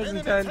 That was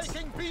intense.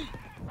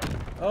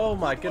 Oh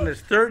my goodness.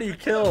 30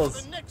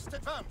 kills.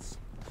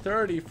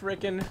 30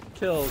 freaking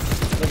kills.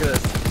 Look at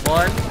this.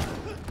 One.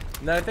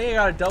 No, I think I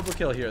got a double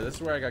kill here. This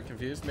is where I got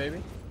confused,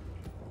 maybe.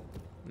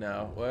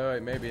 No.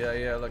 Wait, maybe.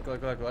 Yeah, look.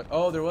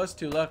 Oh, there was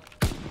two. Look.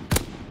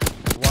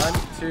 1,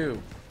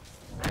 2.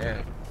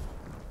 Man.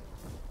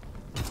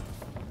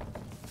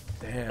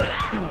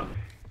 Damn.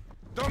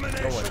 Going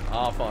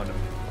off on him.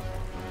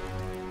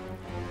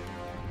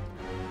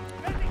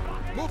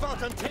 Move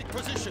out and take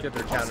position. Get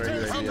their counter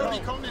UAV.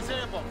 Recon is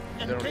airborne.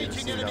 They don't need to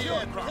see nothing.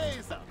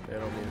 They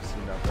don't need to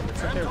see nothing.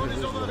 It's okay if we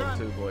lose a little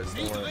too, boys.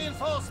 Don't Need worry.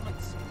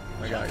 reinforcements.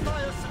 I got you.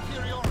 Fire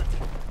superiority.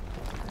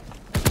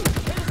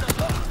 Kaiser,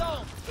 lock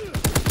down.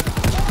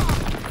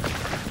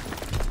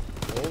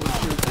 Holy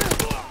shoot.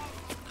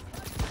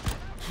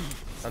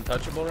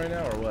 Untouchable right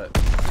now or what?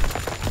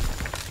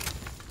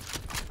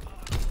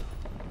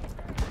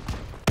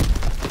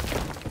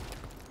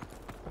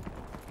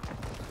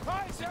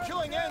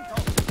 Securing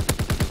Anton.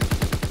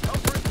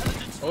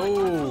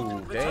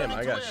 Oh, damn,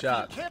 I got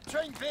shot.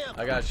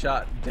 I got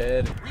shot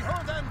dead. We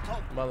hold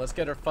Anton. Come on, let's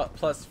get our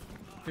plus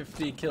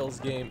 50 kills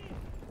game.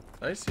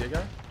 Did I see a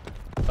guy?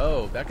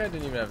 Oh, that guy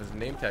didn't even have his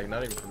name tag,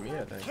 not even for me,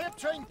 I think.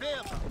 Capturing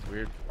Bertha. That's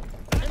weird.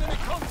 Enemy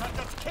contact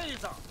at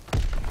Kaiser.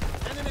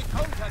 Enemy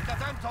contact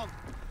at Anton.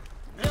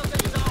 Bertha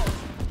is ours.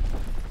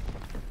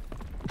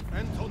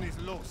 Anton is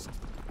lost.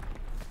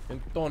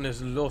 Anton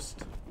is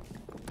lost.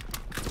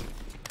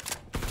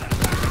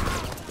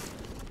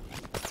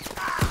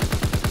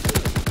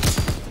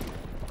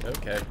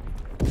 Okay.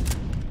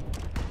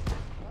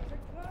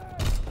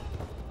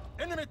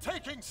 Enemy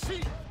taking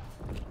C.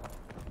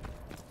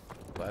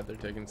 Glad they're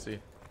taking C.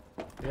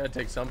 We gotta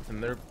take something.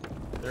 They're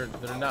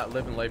not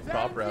living life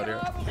proper out here.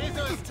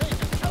 Kaiser is taken.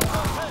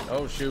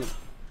 Oh shoot.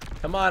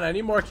 Come on, I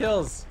need more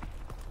kills.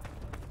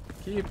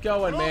 Keep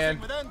going, man.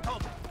 With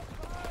Anton.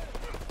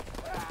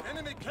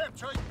 Enemy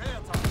capturing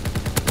Bertha.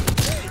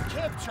 Hey,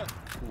 captured.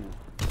 Ooh.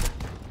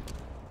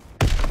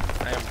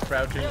 I am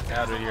crouching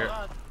out of here.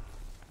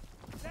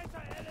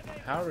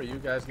 How are you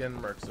guys getting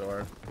murked so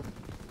hard?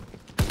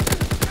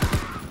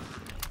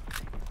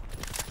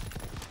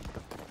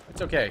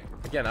 It's okay.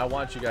 Again, I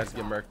want you guys to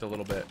get murked a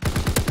little bit.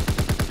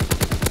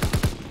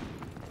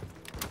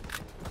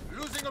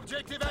 Losing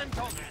objective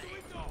Anton.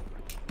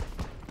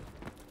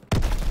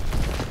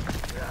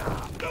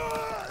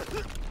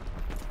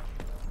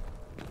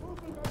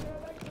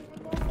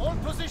 All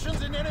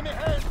positions in enemy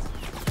hands.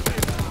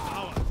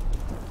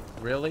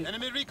 Really?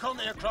 Enemy recon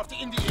aircraft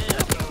in the air.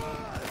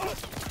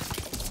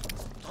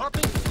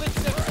 Dropping split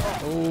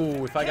sector.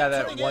 Ooh, if I got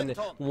that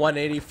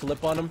 180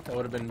 flip on him, that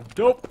would have been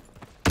dope.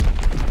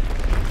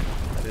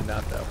 I did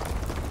not though.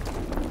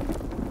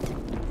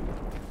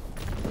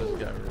 This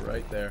guy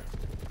right there.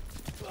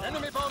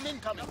 Enemy bomb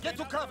incoming. Get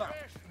to cover.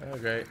 Oh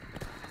great.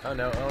 Oh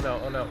no, oh no,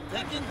 oh no.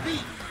 Taking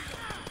B.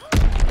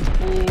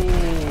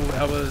 Ooh,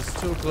 that was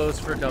too close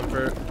for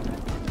comfort.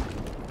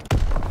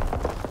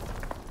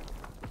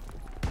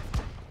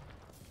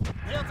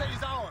 Delta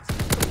is ours.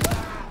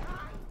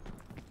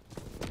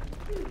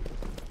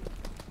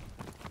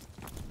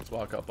 Let's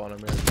walk up on him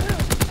here.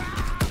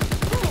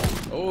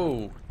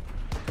 Oh,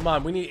 come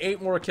on, we need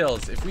 8 more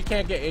kills. If we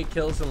can't get 8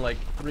 kills in like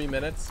 3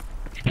 minutes,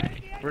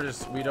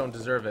 we don't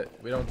deserve it.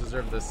 We don't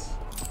deserve this.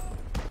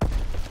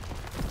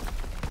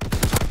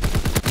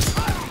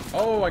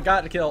 Oh, I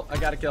got a kill. I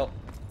got a kill.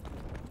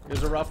 It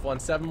was a rough one.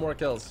 7 more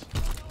kills.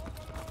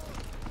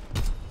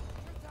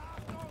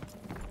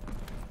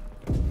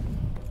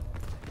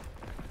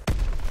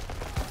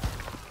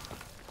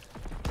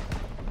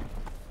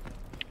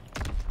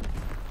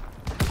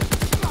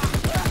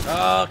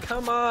 Oh,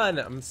 come on.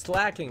 I'm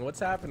slacking. What's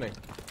happening?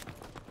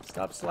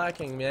 Stop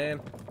slacking, man.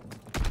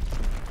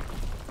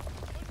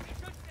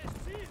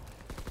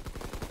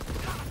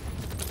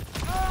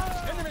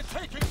 Enemy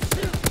taking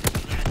C.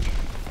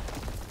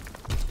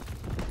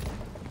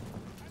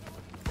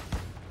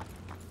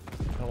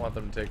 I don't want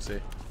them to take C.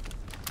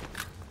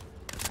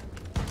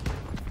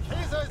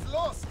 Kaiser is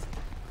lost.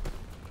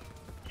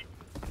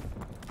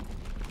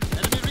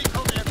 Enemy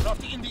recon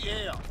aircraft in the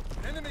air.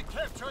 Enemy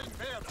capturing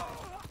Bertha.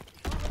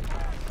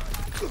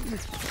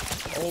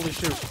 Holy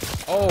shoot.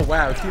 Oh,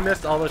 wow. If you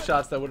missed all those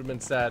shots, that would have been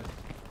sad.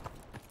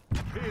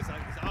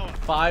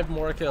 5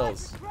 more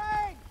kills.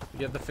 You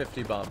get the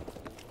 50 bomb.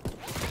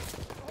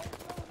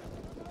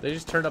 They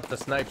just turned up the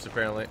snipes,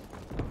 apparently.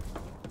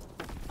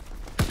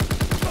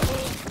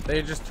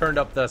 They just turned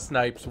up the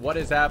snipes. What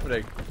is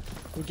happening?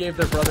 Who gave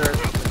their brother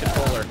the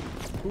controller?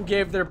 Who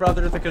gave their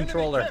brother the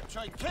controller?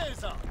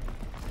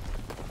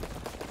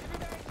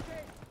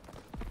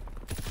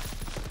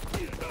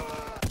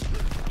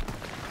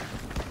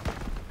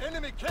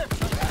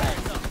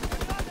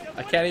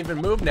 I can't even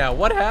move now.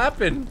 What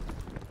happened?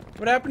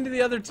 What happened to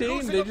the other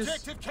team?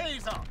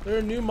 They're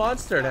a new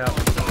monster now.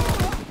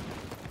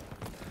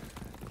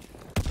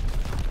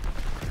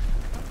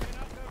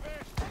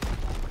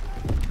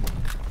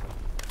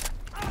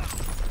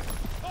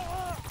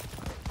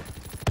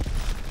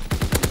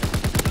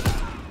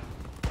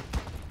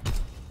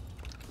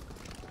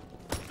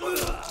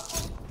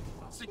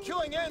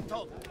 Securing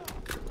Anton.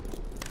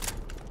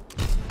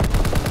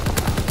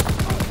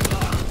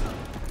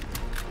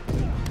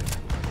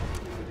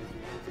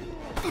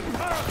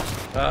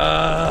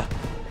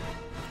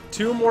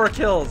 2 more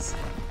kills.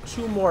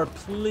 2 more,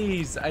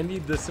 please. I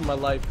need this in my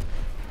life.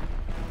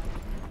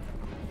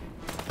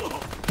 It's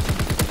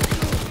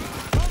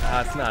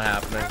not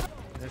happening.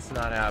 It's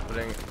not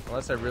happening.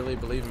 Unless I really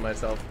believe in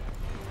myself.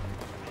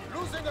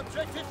 Losing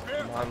objective.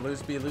 Come on,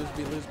 lose B, lose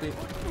B, lose B.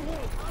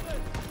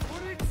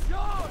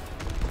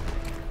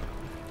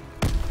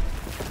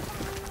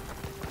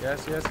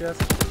 Yes, yes, yes.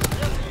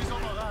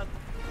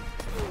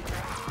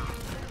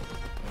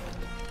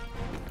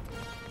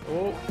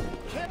 Oh.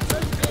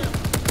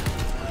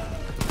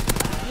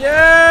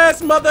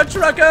 Yes, mother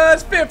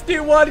truckers!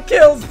 51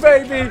 kills,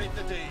 baby!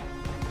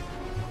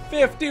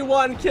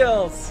 51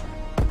 kills!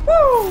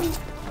 Woo!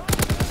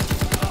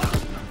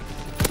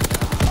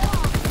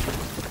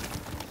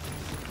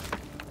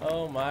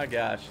 Oh my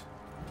gosh.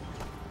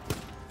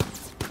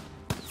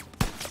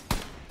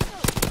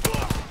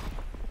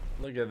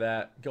 Look at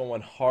that.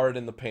 Going hard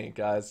in the paint,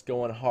 guys.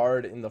 Going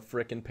hard in the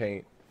frickin'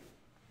 paint.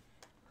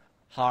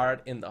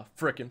 Hard in the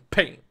frickin'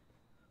 paint.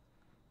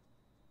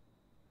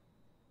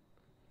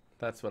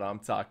 That's what I'm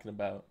talking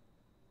about.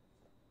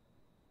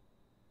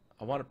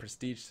 I want a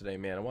prestige today,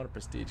 man. I want a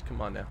prestige.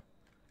 Come on now.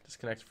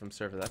 Disconnected from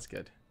server. That's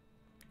good.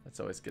 That's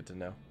always good to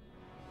know.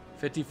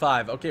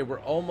 55. Okay,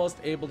 we're almost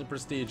able to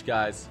prestige,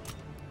 guys.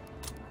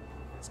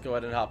 Let's go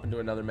ahead and hop into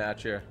another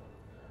match here.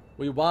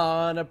 We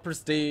want a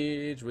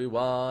prestige. We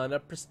want a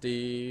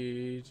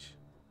prestige.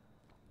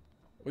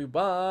 We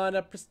want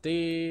a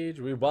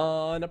prestige. We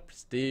want a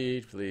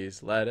prestige.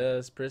 Please let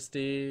us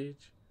prestige.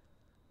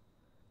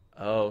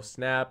 Oh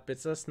snap,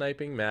 it's a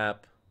sniping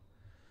map.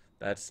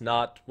 That's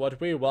not what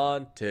we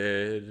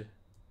wanted.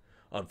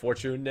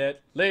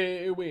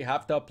 Unfortunately, we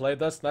have to play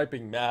the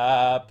sniping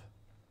map.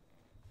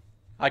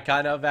 I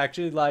kind of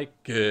actually like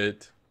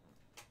it.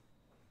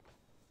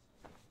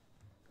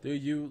 Do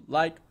you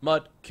like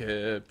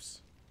mudkips?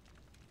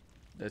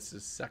 This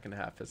is second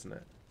half, isn't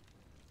it?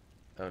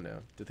 Oh no,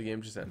 did the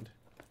game just end?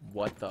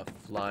 What the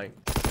flying?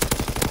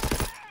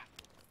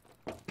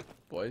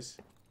 boys.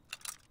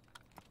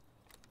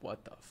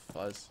 What the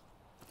fuzz?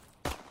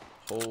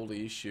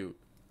 Holy shoot.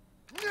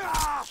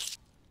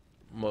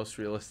 Most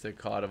realistic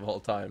COD of all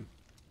time.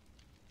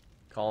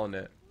 Calling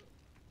it.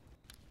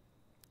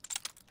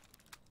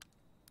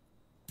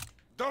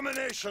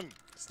 Domination.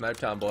 Snipe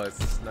time, boys.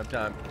 Snipe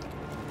time.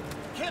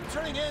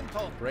 Capturing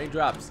intel.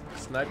 Raindrops.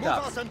 Snipe Move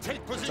out tops. and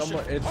take position.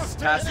 It's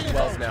Hostile past enemy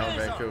 12 now in taser.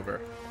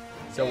 Vancouver.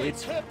 So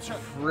it's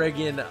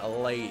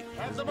friggin' late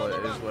Have is them what on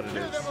it the is. run. What it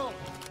Kill is. them all.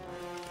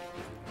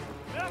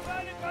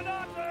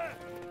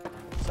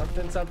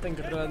 Something, something,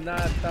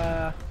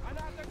 granata.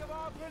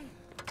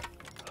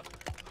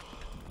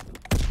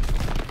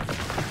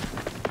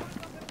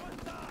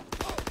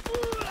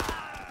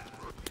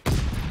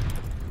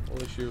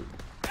 Holy shoot.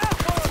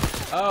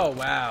 Oh,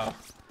 wow.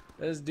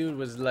 This dude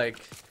was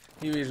like,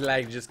 he was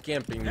like just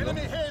camping. You know?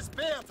 Enemy has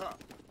better.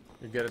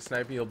 You're good at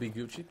sniping, you'll be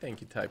Gucci.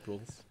 Thank you, type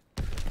rules.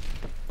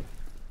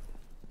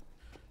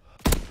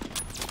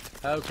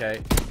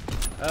 Okay.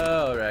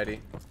 Alrighty.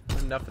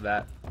 Enough of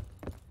that.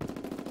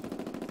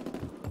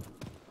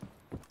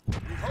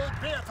 We hold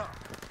better.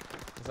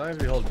 As long as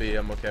we hold B,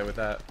 I'm okay with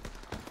that.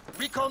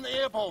 Recon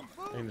airborne.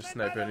 I can just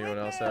snipe anyone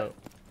else out.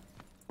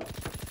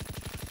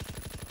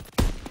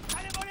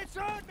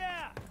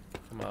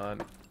 Come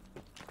on.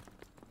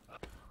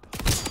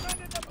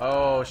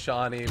 Oh,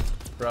 Shawnee,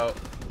 bro.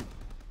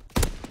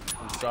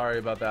 I'm sorry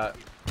about that.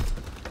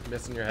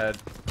 Missing your head.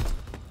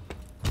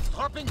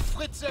 Dropping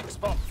Fritz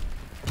X-bomb.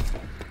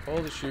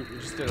 Holy shoot, we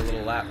just did a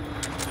little lap.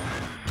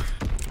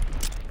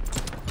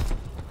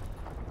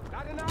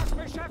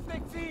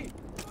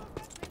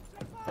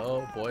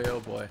 Oh boy, oh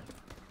boy.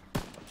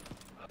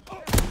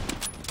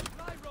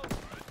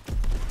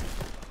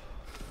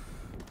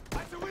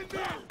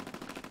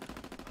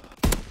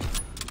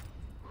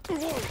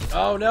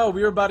 Oh no,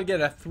 we were about to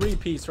get a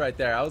 3-piece right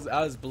there. I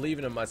was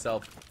believing in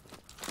myself.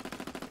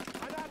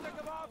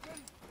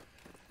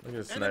 Look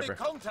at the Enemy sniper.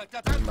 contact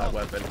at This is my Anton.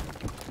 weapon.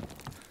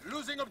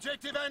 Losing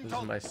objective This is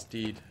Anton. my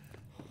steed.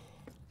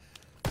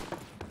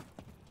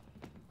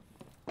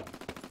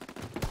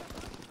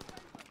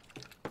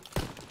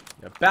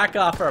 Yeah, back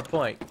off our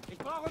point.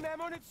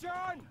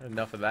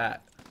 Enough of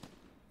that.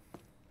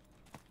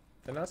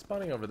 They're not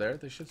spawning over there.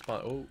 They should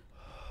spawn. Oh.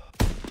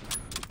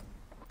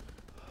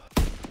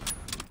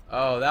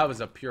 Oh, that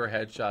was a pure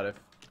headshot if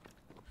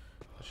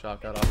the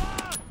shot got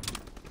off.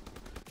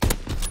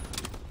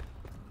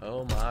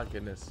 Oh my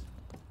goodness.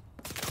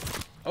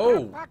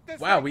 Oh,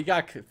 wow, we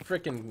got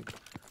freaking.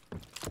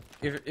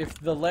 If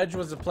the ledge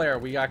was a player,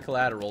 we got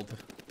collateraled.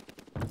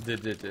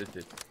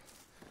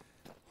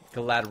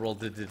 Collateral.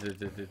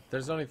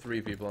 There's only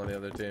 3 people on the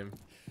other team.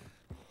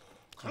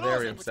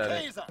 Very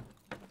upsetting.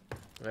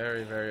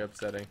 Very, very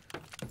upsetting.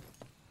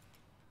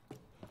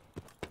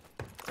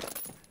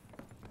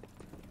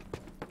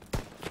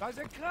 We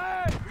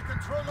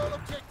control all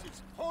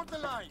objectives. Hold the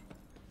line.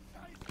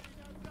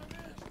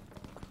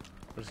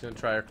 We're just gonna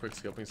try our quick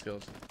scoping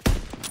skills.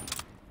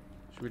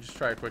 Should we just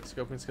try our quick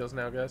scoping skills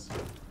now, guys?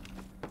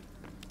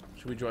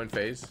 Should we join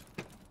phase?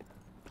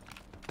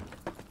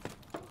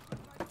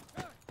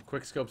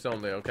 Quick scopes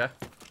only, okay?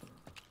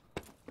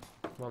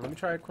 Come on, let me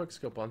try a quick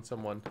scope on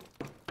someone.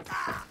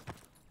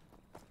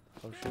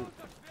 Oh shoot.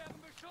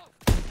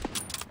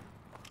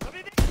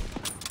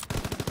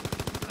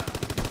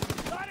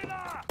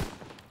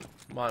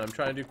 Come on, I'm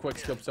trying to do quick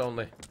scopes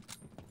only.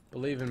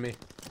 Believe in me.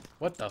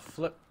 What the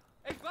flip?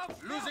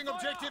 Losing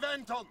objective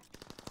Anton.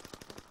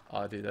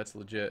 Aw, dude, that's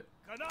legit.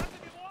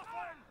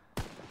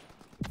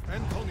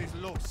 Anton is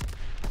lost.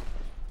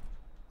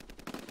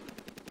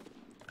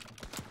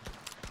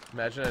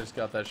 Imagine I just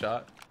got that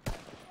shot.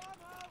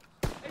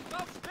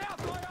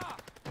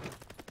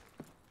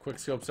 Quick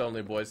scopes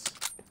only, boys.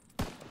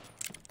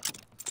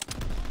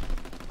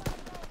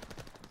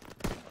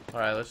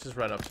 Alright, let's just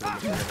run up to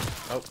him.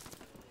 Oh.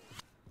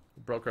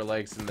 Broke our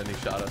legs and then he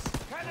shot us.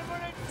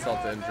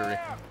 Insult to injury.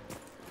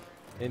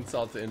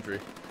 Insult to injury.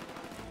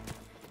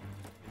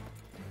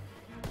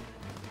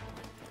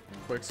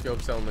 Quick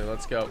scopes only,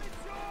 let's go.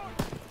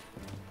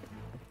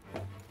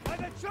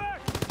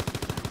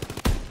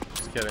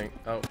 Just kidding.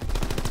 Oh.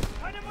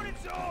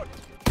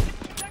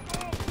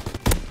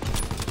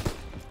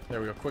 There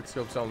we go. Quick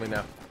scopes only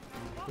now.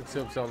 Quick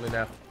scopes only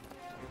now.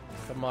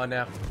 Come on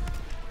now.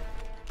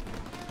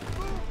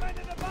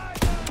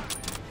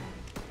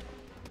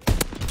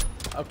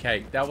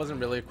 Okay, that wasn't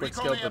really a quick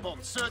scope,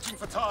 but searching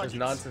for it was targets.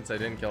 nonsense. I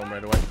didn't kill him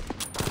right away.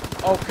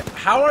 Oh,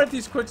 how aren't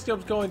these quick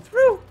scopes going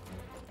through?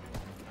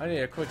 I need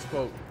a quick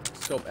scope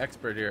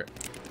expert here.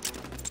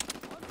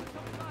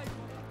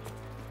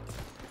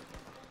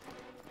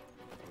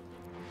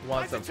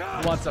 Want some?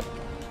 Want some?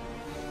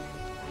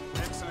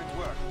 Excellent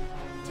work.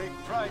 Take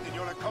pride in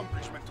your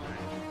accomplishment today.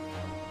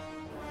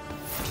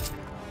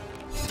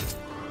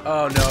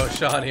 Oh no,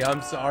 Shawnee,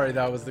 I'm sorry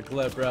that was the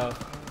clip, bro.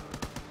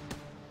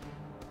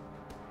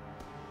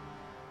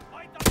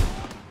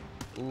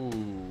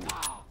 Ooh,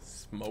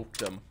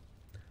 smoked him.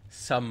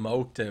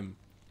 Smoked him.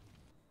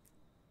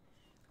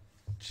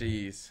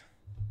 Jeez,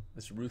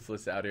 it's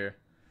ruthless out here.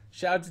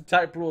 Shout out to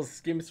Type Rules.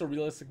 This game is so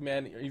realistic,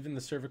 man. Even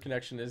the server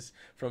connection is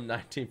from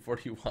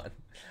 1941.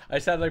 I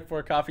just had like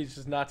 4 coffees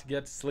just not to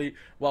get to sleep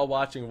while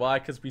watching. Why?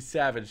 Because we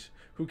savage.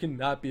 Who can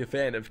not be a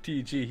fan of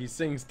TG? He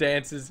sings,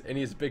 dances, and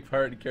he has a big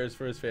heart. He cares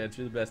for his fans.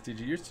 You're the best,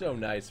 TG. You're so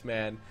nice,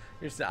 man.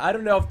 I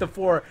don't know if the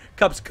 4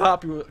 cups of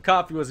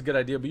coffee was a good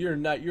idea, but you're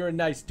a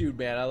nice dude,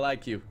 man. I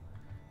like you.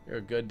 You're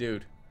a good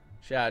dude.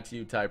 Shout out to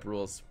you, Type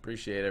Rules.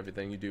 Appreciate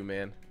everything you do,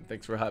 man.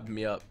 Thanks for hyping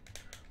me up.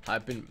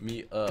 Hyping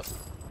me up.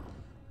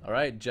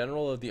 Alright,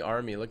 General of the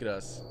Army. Look at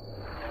us.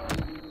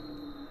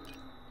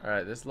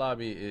 Alright, this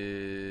lobby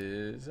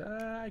is...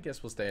 I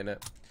guess we'll stay in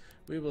it.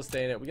 We will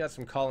stay in it. We got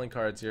some calling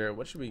cards here.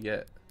 What should we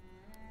get?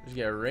 We should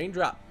get a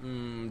raindrop.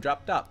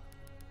 Drop top.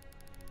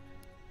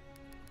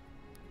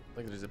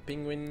 Look, there's a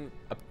penguin.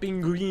 A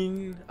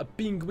penguin. A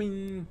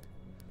penguin.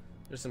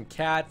 There's some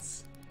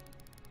cats.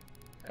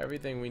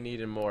 Everything we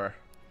need and more.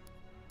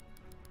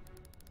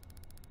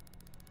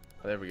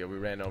 Oh, there we go. We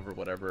ran over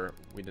whatever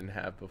we didn't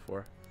have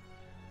before.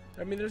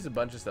 I mean, there's a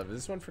bunch of stuff. Is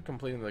this one for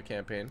completing the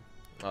campaign?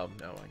 Oh,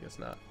 no, I guess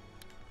not.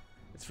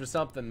 It's for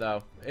something,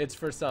 though. It's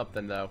for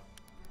something, though.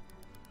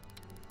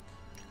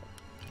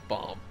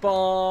 Bum,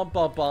 bum,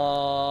 bum,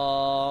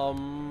 bum.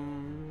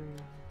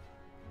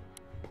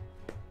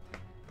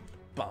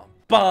 Bum,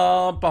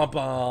 bum, bum,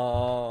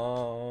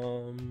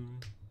 bum.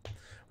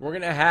 We're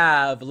going to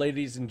have,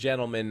 ladies and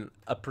gentlemen,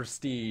 a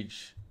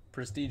Prestige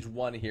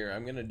 1 here.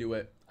 I'm going to do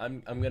it.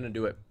 I'm going to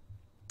do it.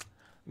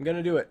 I'm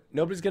gonna do it.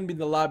 Nobody's gonna be in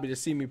the lobby to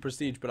see me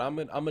Prestige, but I'm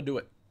gonna do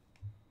it.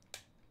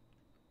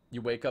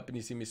 You wake up and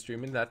you see me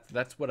streaming.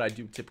 That's what I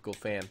do. Typical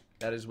fan.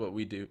 That is what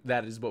we do.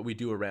 That is what we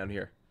do around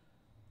here.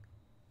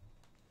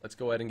 Let's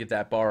go ahead and get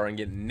that bar and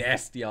get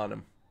nasty on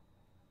him.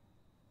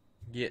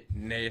 Get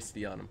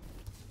nasty on him.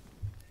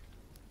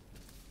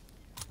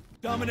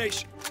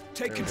 Domination.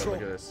 Take control.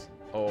 Look at this.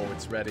 Oh,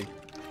 it's ready.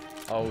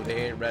 Oh,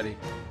 they ain't ready.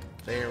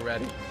 They ain't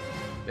ready.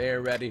 They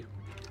ain't ready.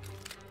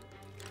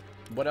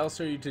 What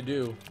else are you to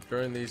do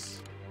during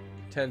these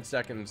 10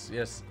 seconds?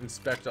 Yes,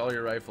 inspect all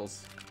your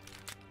rifles.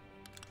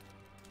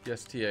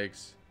 Yes,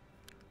 T-eggs.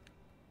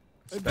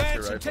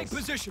 Advance and take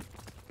position.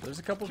 There's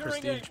a couple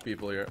Prestige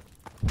people here.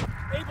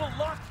 Able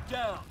locked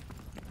down.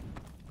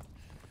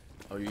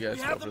 Oh, you guys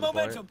We go have for the the point?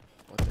 momentum.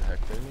 What the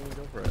heck? They didn't even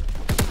go for it.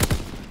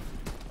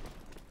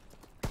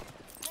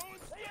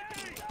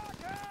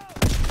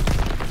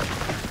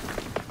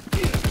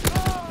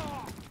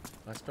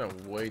 I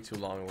spent way too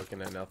long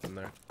looking at nothing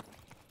there.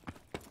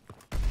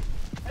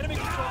 Enemy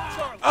control,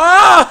 Charlie.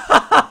 Oh!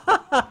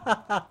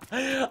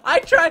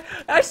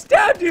 I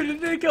stabbed you and it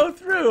didn't go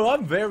through.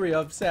 I'm very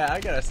upset. I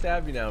gotta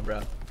stab you now,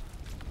 bro.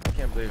 I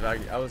can't believe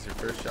I was your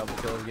first shovel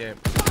kill in the game.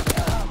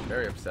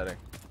 Very upsetting.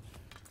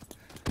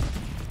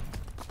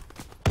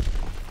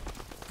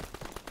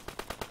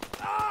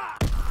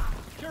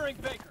 Curing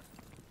Baker.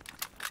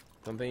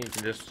 Don't think you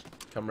can just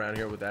come around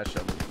here with that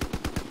shovel.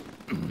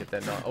 Get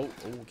that knock. Oh,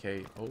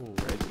 okay. Oh,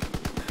 right.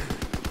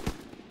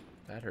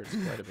 That hurts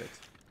quite a bit.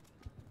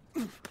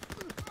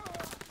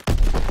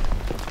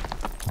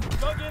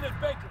 Dug in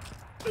at Baker.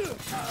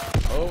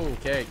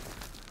 Okay.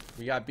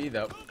 We got B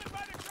though.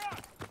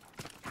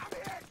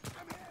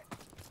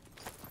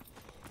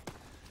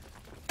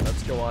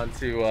 Let's go on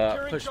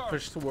to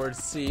push towards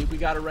C. We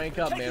gotta rank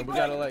up, man. We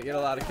gotta get a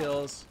lot of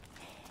kills.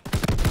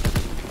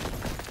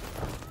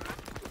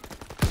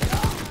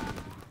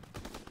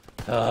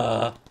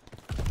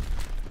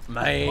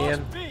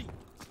 Man.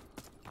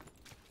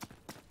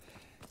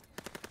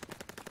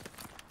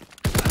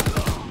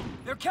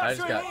 I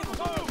just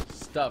got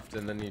stuffed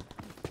and then he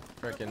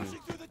frickin'.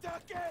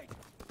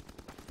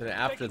 Then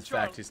after the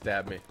fact he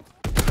stabbed me.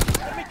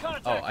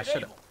 Oh, I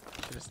should have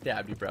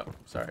stabbed you, bro.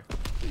 Sorry.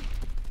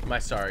 My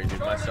sorry, dude.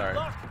 My sorry.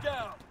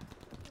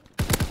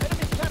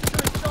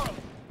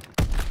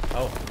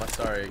 Oh, my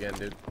sorry again,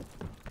 dude.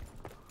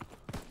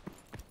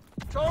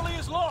 Charlie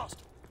is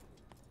lost.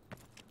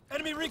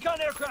 Enemy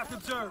recon aircraft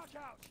observed.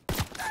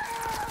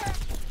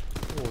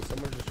 Oh,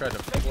 someone just tried to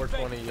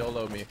 420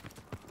 YOLO me.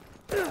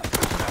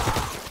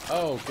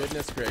 Oh,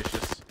 goodness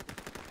gracious.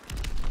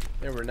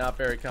 They were not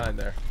very kind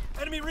there.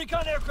 Enemy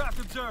recon aircraft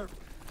observed.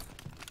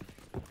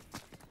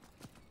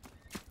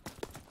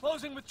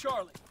 Closing with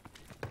Charlie.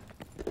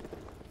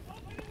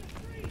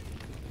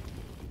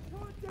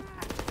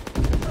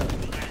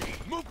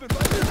 Movement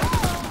right.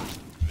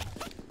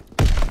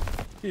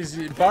 He's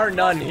bar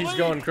none. He's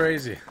going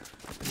crazy.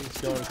 He's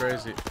going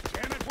crazy.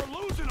 Damn it, we're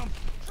losing them.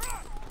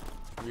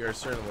 We are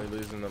certainly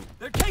losing them.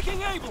 They're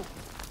taking Able.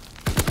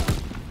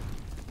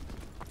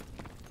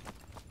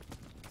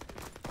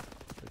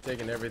 We're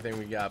taking everything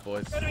we got,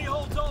 boys. Enemy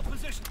holds all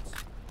positions.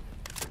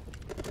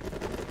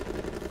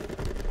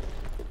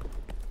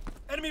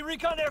 Enemy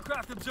recon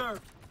aircraft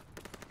observed.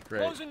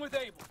 Great. Closing with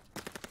Able.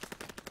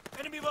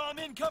 Enemy bomb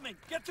incoming.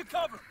 Get to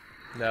cover.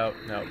 No.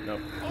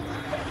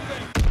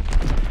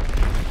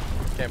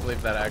 Can't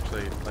believe that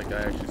actually, like,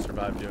 I actually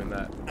survived doing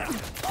that.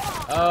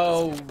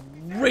 Oh,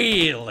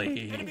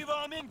 really? Enemy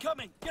bomb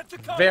incoming. Get to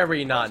cover.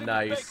 Very not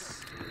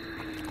nice.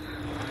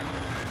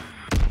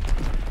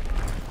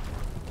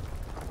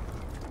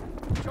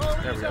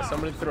 Charlie There we is go. out.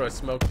 Somebody throw a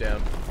smoke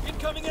down.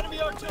 Incoming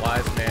enemy artillery.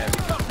 Wise man.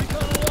 Pick up,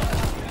 recon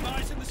aloft. Have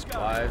eyes in the sky.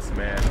 Wise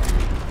man.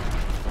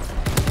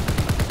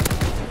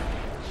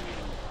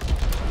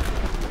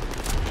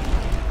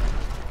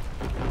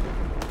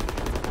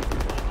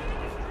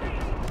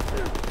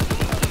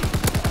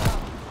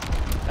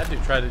 That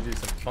dude tried to do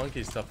some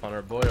funky stuff on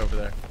our boy over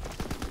there.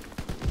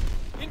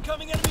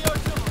 Incoming enemy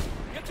artillery.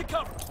 Get to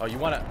cover. Oh, you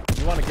wanna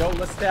go?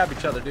 Let's stab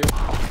each other, dude.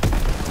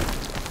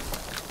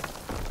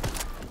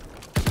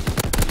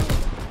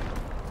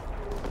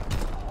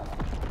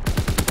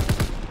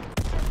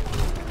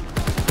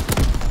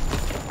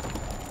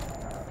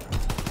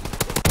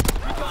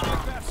 Recon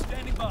aircraft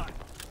standing by.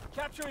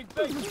 Capturing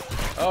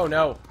base. Oh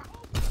no,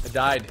 I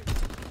died.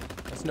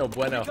 That's no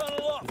bueno. Recon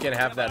aloft. You can't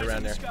have that eyes around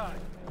in the there. sky.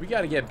 We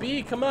gotta get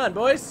B. Come on,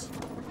 boys.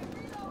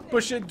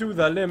 Push it to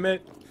the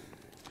limit.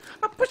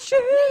 I push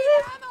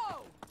it.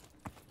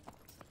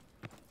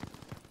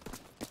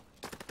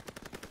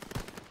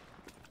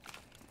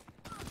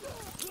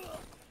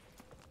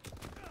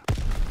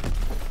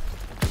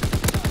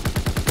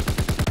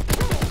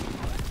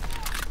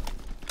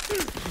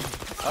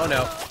 Oh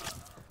no.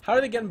 How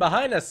are they getting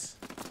behind us?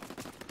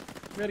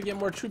 We gotta get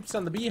more troops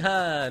on the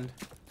behind.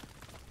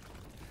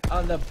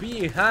 On the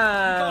Recon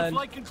behind.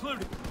 flight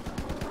concluded.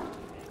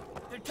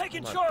 They're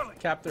taking Come on. Charlie.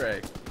 Capture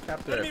A.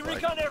 Capture Enemy A flight.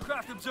 recon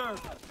aircraft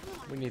observed.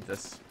 We need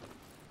this.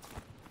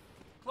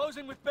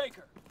 Closing with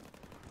Baker.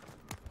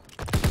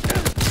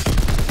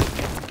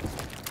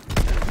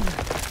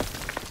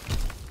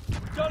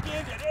 Dug in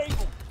at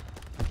Able.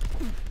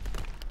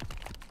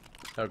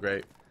 Oh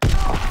great.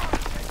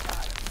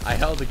 I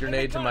held a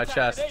grenade to my Contact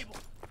chest at Able.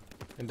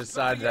 and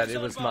decided that it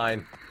was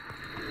mine.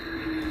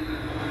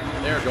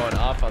 They were going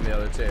off on the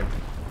other team.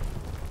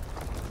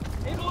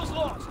 Able is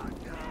lost.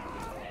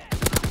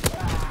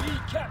 B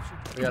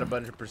captured. We got a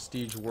bunch of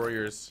prestige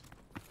warriors.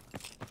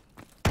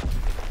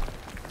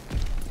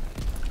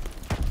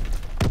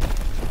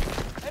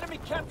 Enemy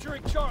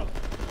capturing Charlie.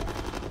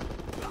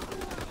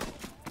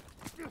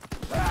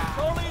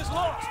 Charlie is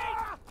lost.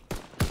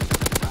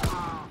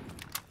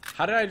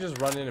 How did I just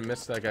run in and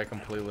miss that guy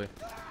completely?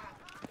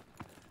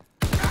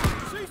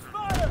 Cease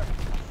fire.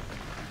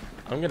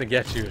 I'm gonna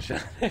get you, Sean.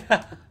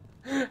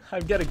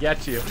 I'm gonna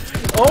get you.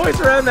 Always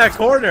around that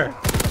corner.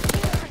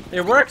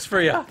 It works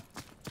for you.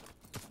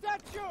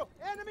 Statue.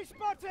 Enemy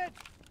spotted.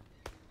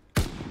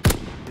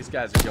 These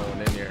guys are going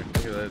in here.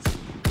 Look at this.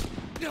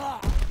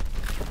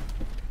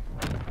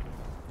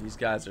 These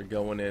guys are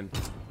going in.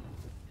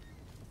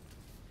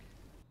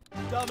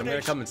 I'm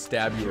gonna come and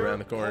stab you around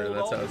the corner.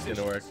 That's how it's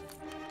gonna work.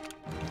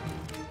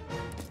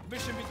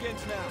 Mission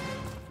begins now.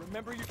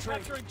 Remember your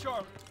training. Capturing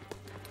Charlie.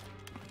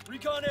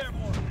 Recon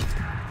airborne.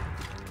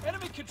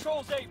 Enemy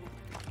controls Able.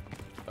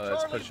 Oh,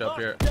 let's Charlie push up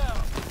here. locked down.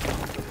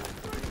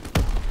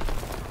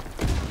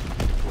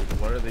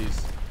 What are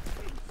these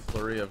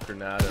flurry of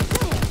granadas?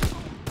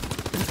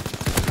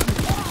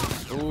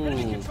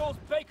 Enemy Ooh. controls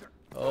Baker.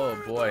 Oh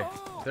boy.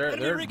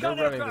 They're recon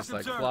running aircraft this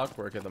like observed.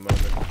 clockwork at the moment.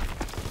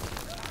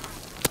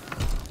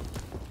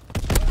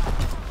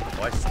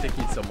 Why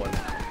sticky someone?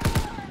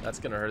 That's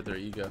gonna hurt their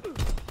ego.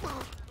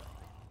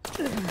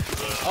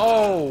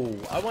 Oh,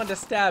 I wanted to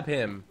stab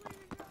him.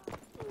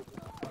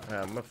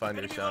 I'm gonna find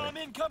you, Enemy Shawnee. bomb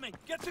incoming.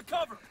 Get to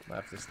cover. I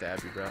have to stab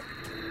you, bro.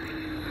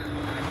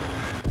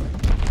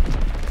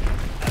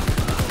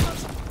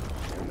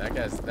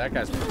 That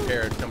guy's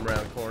prepared. Come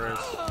around corners,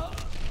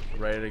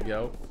 ready to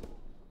go.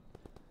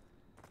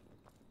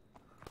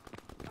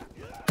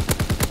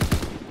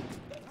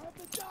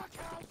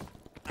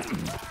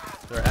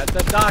 They're at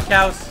the dock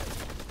house.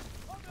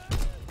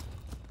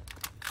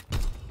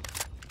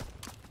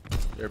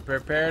 They're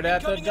prepared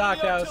at the Incoming dock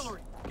enemy house.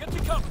 artillery. Get to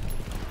cover.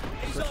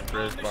 Switch Ace on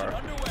bridge mission bar.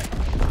 underway.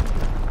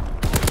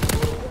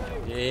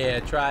 Yeah,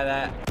 try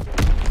that.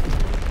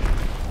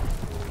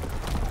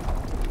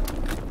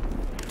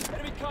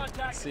 Enemy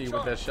contact. See with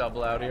Charlie. that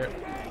shovel out here.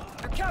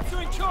 They're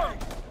capturing Charlie.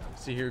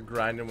 See here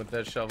grinding with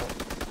that shovel.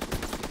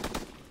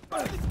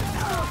 Hold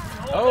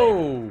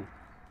Oh!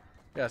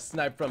 Got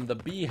sniped from the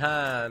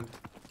behind.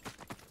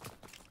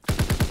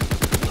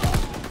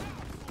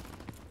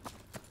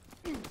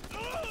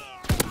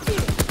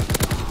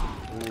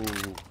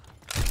 Ooh.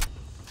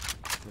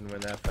 Didn't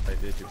win that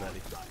fight, did you,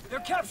 buddy? They're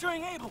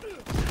capturing Able.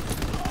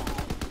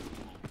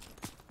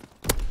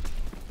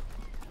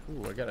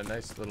 Ooh, I got a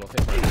nice little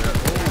hit right there.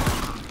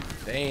 Ooh.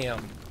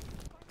 Damn.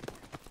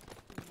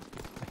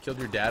 I killed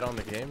your dad on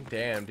the game?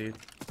 Damn, dude.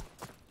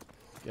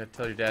 You gotta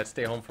tell your dad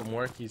stay home from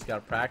work. He's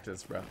gotta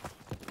practice, bro.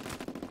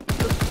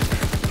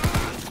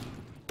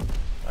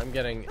 I'm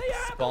getting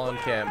spawn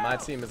camp. My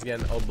team is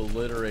getting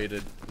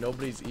obliterated.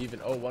 Nobody's even.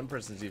 Oh, one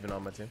person's even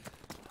on my team.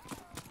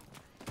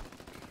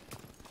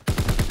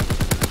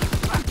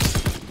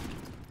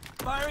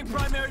 Firing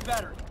primary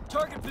battery.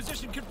 Target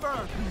position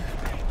confirmed.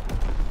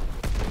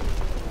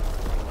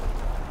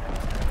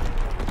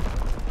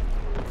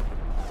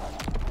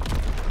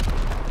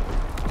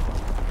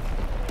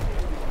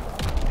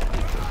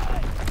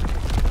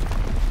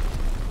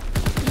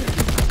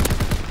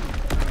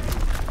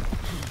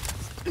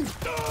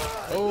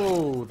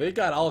 they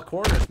got all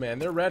corners, man.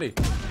 They're ready.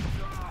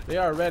 They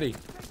are ready.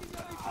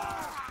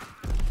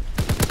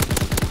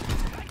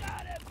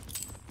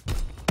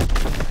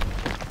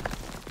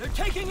 They're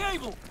taking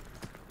Able.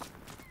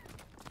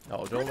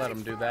 No, don't let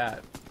them do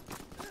that.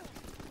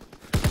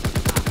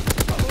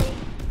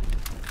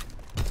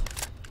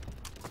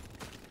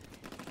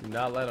 Do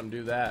not let them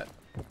do that.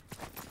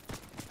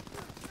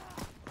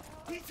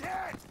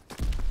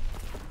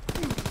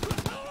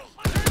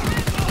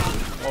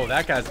 Oh,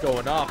 that guy's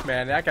going off,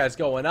 man. That guy's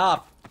going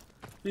off.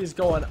 He's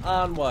going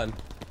on one.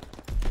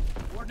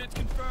 Coordinates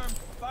confirmed.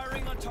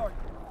 Firing on target.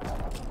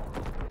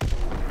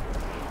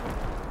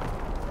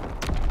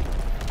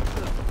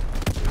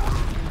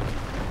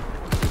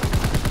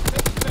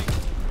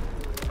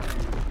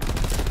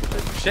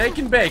 Shake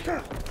and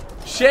Baker.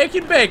 Shake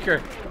and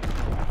Baker.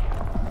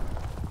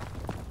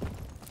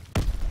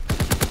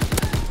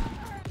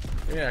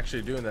 You're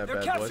actually doing that,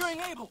 They're bad boys. capturing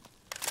Able.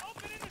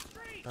 Open in the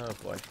street. Oh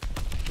boy.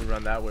 If we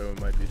run that way, we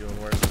might be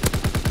doing worse.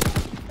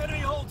 Enemy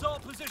holds all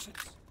positions.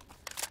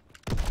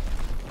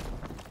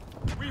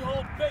 We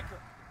hold Baker.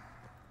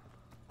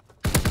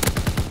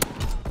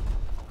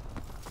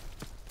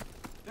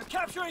 They're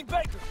capturing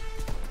Baker.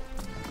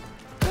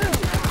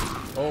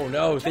 Oh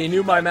no, they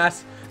knew my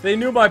they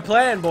knew my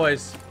plan,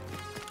 boys.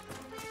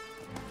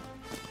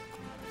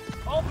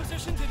 All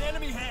positions in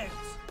enemy hands.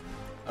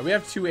 We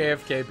have 2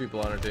 AFK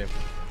people on our team.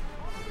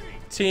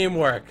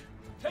 Teamwork.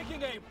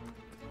 Taking Able.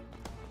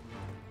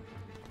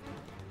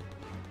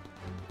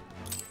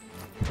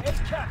 Edge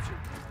captured.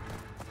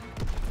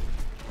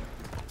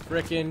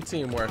 Frickin'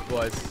 teamwork,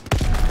 boys.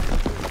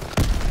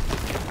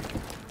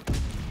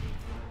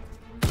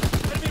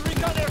 Enemy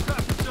recon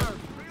aircraft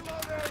observed.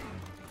 Reloading.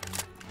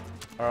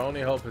 Our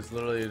only hope is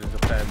literally to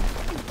defend.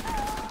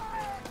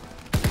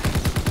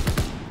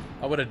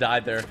 I would have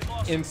died there.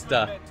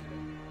 Insta.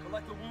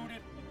 Collect the wounded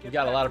and get You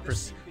got a back lot to of the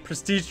CP.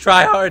 prestige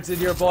tryhards in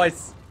your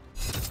voice.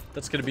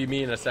 That's gonna be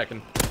me in a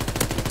second.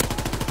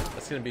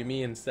 That's gonna be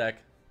me in a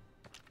sec.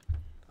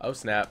 Oh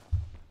snap.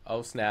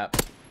 Oh snap.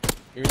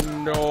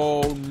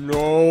 No,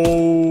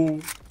 no.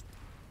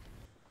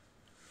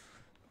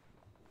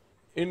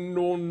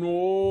 No,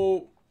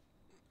 no.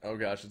 Oh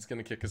gosh, it's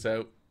gonna kick us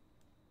out.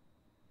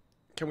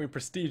 Can we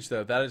prestige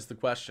though? That is the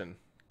question.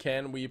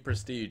 Can we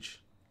prestige?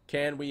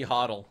 Can we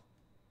hodl?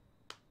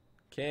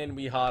 Can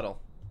we hodl?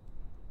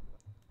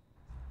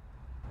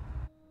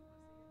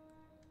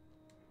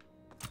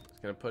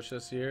 Gonna push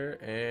us here,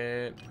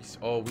 and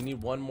oh, we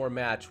need one more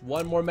match.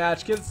 One more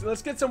match.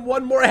 Let's get some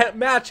one more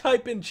match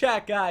hype in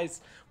chat,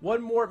 guys.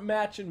 One more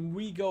match, and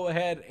we go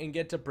ahead and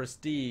get to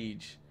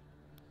prestige.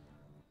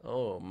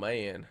 Oh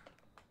man,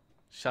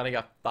 Shani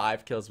got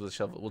 5 kills with a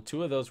shovel. Well,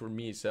 2 of those were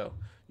me, so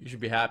you should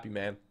be happy,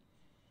 man.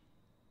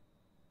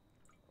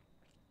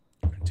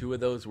 2 of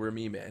those were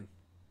me, man.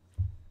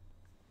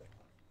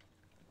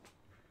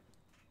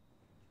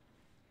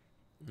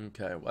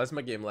 Okay, why is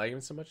my game lagging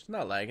so much? It's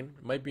not lagging.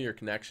 It might be your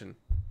connection.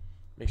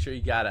 Make sure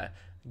you got a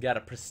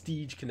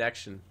prestige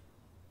connection.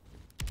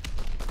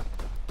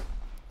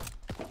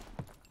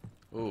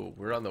 Ooh,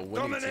 we're on the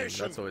winning team.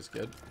 That's always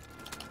good.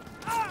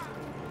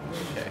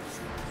 Okay.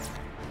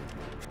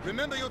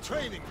 Remember your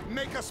training.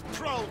 Make us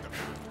proud.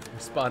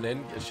 Spawn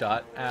in, get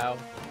shot. Ow.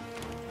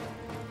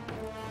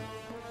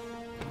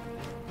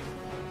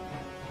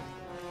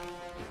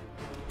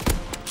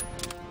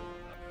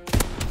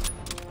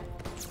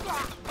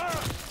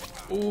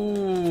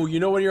 Ooh, you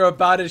know when you're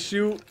about to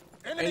shoot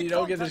and you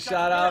don't get the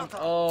shot off?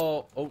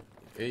 Oh,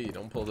 hey,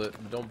 don't pull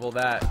that. Don't pull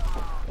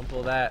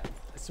that.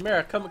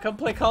 Samara, come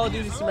play Call of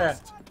Duty, Samara.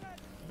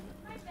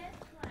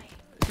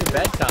 It's your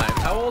bedtime.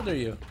 How old are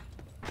you?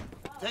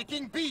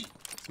 Taking B.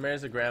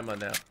 Samara's a grandma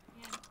now.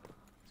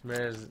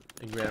 Samara's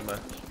a grandma.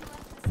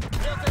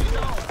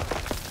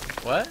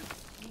 What?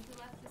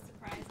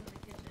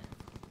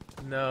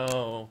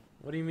 No.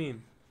 What do you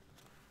mean?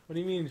 What do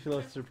you mean she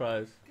loves the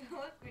surprise?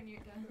 Look when you're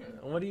done.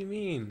 What do you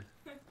mean?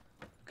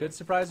 Good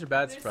surprise or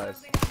bad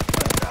surprise?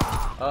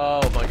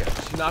 Oh my god.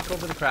 Did she knock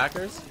over the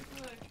crackers?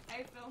 Look,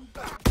 I filmed.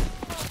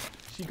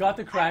 She got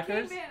the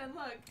crackers? I came in and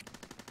look.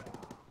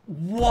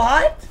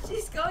 What?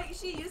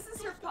 She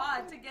uses her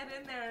pod to get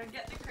in there and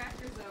get the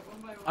crackers out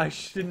one by one. I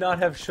should not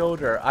have showed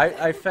her.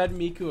 I fed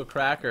Miku a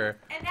cracker.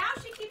 And now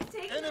she keeps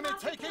taking them Enemy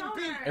off the taking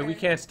counter. B. And we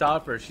can't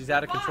stop her. She's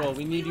out of control.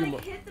 We need you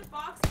more. hit the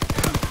box.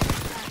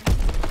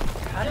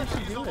 How did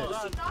she do it?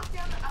 She knocked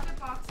down the other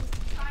boxes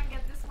to try and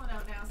get this one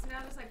out now. So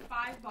now there's like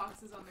 5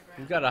 boxes on the ground.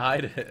 You gotta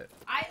hide it.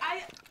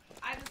 I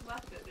just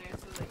left it there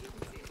so that you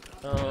can see it.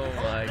 Oh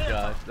my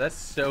gosh. That's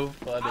so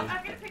funny. I'm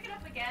gonna pick it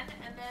up again,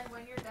 and then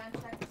when you're done,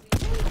 check the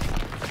screen.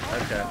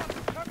 Okay.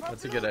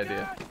 That's a good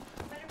idea.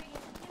 Better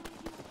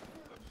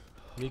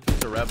be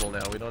Miku's a rebel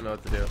now. We don't know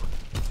what to do.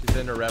 She's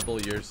in her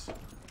rebel years.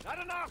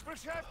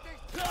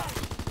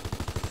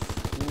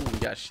 Ooh, we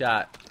got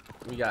shot.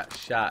 We got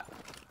shot.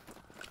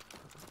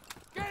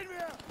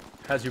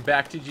 How's your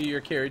back, TG? You're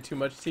carried too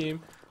much,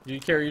 team? Do you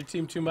carry your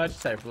team too much?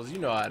 Cyphers, you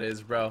know how it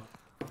is, bro.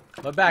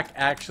 My back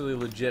actually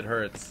legit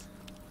hurts.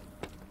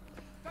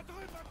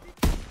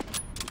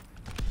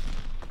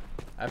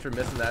 After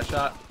missing that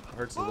shot,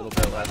 hurts a little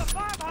bit less.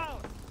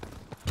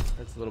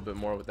 Hurts a little bit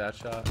more with that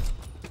shot.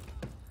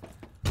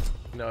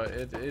 No,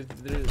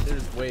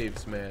 there's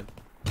waves, man.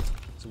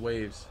 It's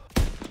waves.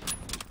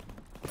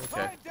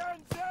 Okay.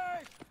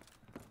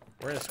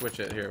 We're gonna switch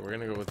it here. We're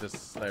gonna go with this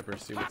sniper,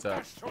 see what's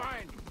up.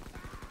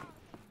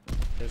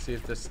 Let's see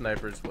if this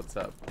sniper's what's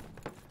up.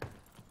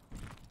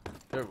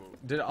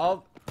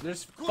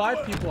 There's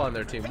 5 people on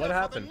their team. What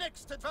happened?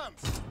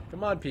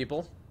 Come on,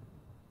 people.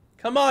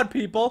 Come on,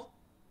 people.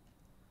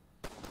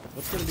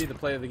 What's gonna be the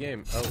play of the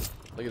game? Oh,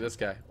 look at this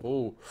guy.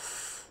 Oh.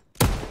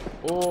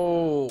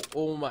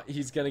 Oh my,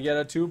 he's gonna get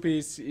a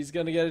 2-piece. He's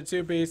gonna get a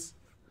 2-piece.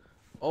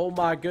 Oh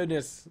my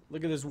goodness.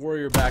 Look at this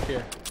warrior back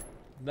here.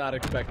 Did not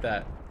expect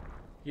that.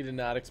 He did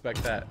not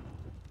expect that.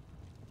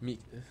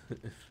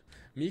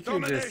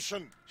 Miku just,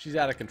 she's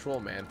out of control,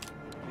 man.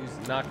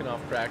 She's knocking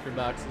off cracker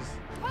boxes.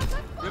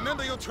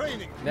 Remember your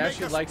training. Now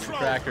she likes the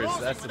crackers,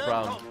 that's the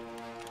problem.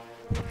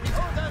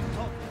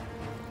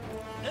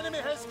 Enemy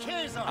has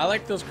I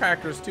like those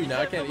crackers too.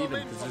 Now I can't eat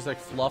them because there's like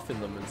fluff in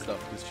them and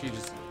stuff. Because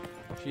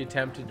she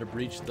attempted to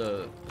breach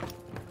the.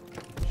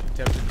 She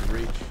attempted to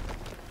breach.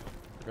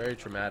 Very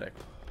traumatic.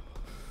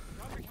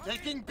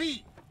 Taking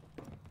B.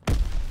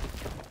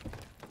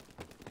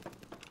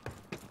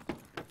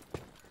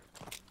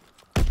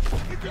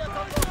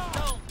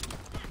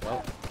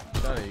 Well,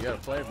 Johnny, you gotta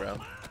play, bro.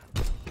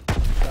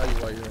 Tell you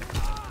why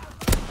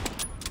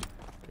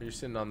you're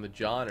sitting on the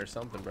John or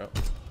something, bro.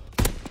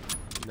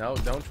 No,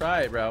 don't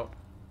try it, bro.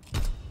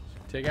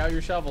 Take out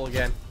your shovel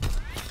again.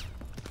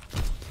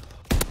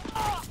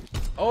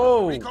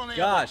 Oh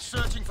gosh!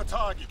 Searching for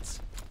targets.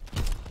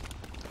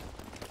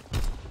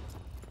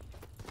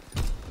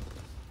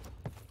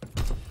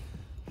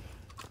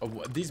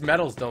 Oh, these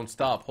medals don't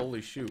stop.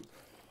 Holy shoot!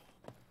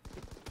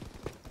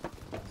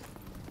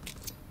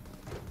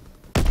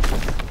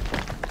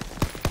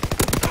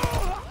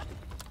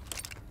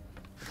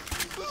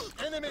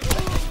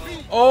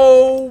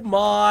 Oh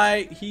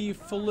my! He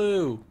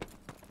flew.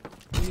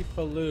 He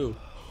flew.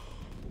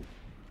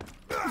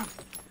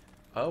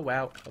 Oh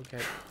wow.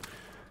 Okay.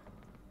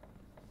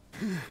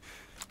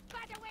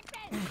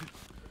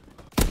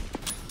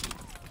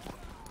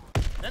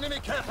 Enemy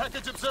care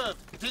package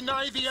observed.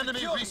 Deny the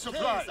enemy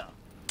resupply.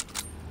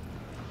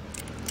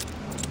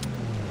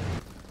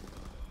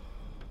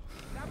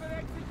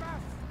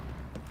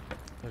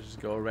 Let's just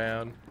go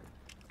around,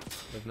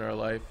 living our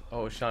life.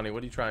 Oh, Shawnee,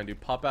 what are you trying to do?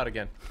 Pop out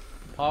again.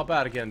 Pop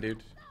out again,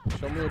 dude.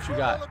 Show me what you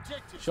got.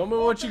 Show me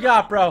what you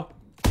got, bro.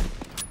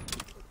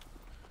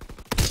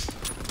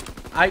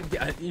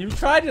 You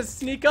tried to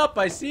sneak up.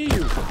 I see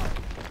you.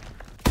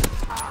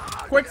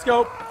 Quick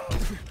scope.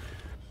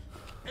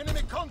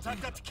 Enemy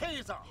contact at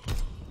Kaiser.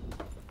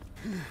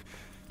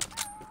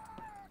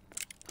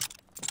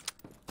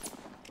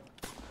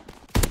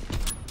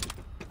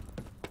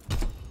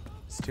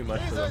 It's too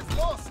much for them.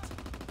 Lost.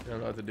 I don't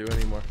know what to do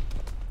anymore.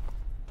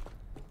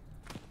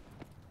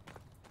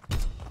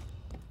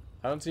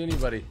 I don't see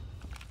anybody.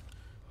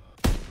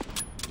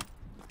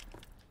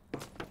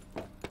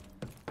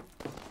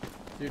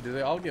 Dude, do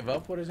they all give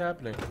up? What is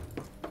happening?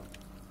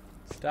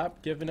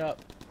 Stop giving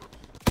up.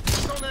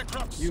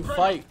 You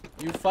fight.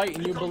 You fight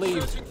and you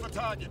believe.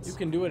 You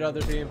can do it,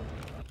 other team.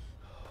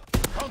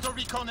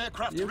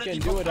 You can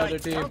do it, other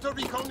team. Just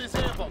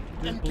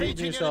believe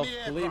in yourself.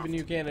 Believe and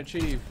you can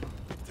achieve.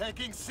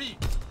 Taking C.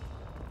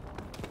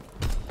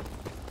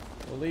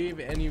 Believe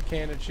and you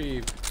can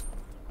achieve.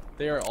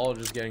 They are all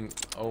just getting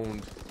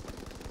owned.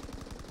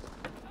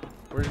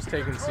 We're just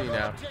taking C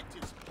now.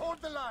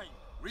 Hold the line.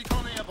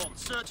 Recon airborne,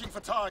 searching for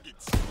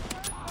targets.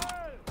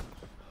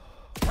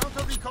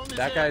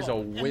 That guy's a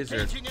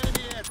wizard.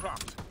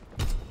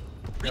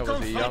 That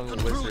was a young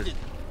wizard.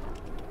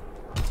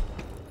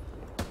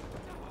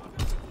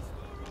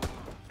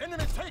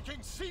 Enemy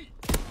taking C.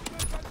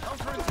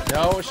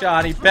 No,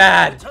 Shoddy,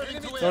 bad.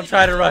 Don't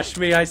try to rush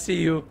me. I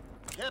see you.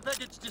 Care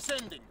package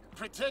descending.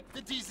 Protect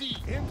the DZ.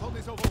 Intel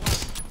is overrun.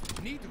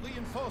 Need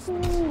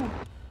reinforcements.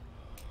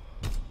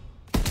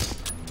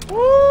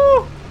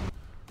 Woo!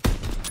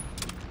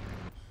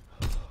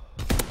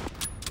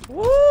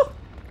 Woo!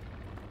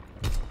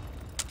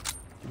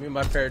 Give me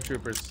my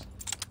paratroopers.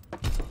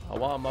 I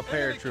want my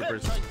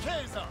paratroopers.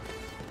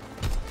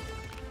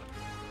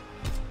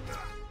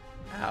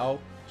 Ow,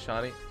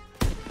 Shawnee.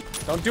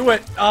 Don't do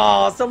it!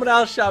 Oh, someone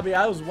else shot me.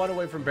 I was one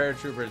away from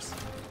paratroopers.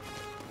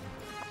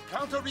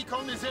 Counter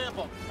recon is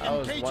airborne. I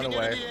was one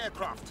away.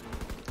 Aircraft.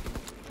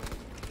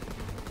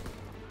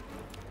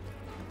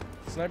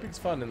 Sniping's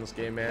fun in this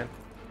game, man.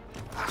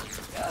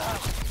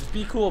 Just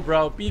be cool,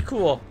 bro. Be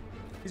cool.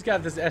 He's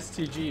got this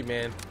STG,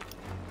 man.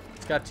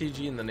 It's got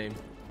TG in the name.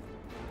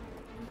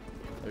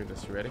 Look at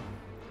this. You ready?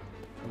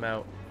 Come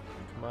out.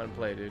 Come on and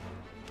play, dude.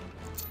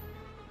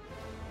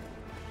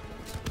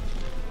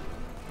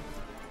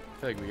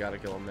 I feel like we gotta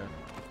kill him now.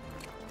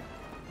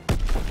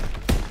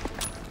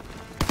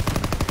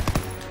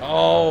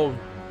 Oh,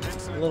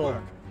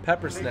 little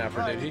pepper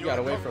snapper, dude. He got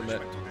away from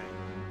it.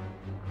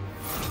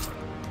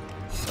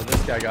 Oh,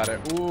 this guy got it.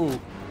 Ooh.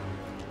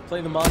 Play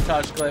the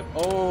montage clip.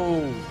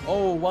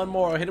 Oh, one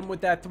more. Hit him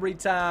with that 3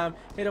 time.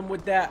 Hit him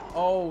with that.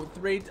 Oh,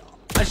 3.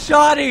 A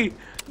shotty!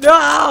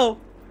 No!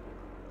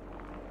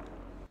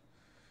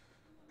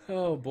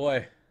 Oh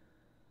boy.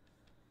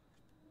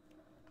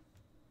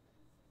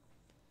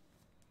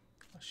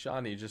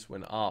 Shawnee just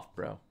went off,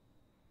 bro.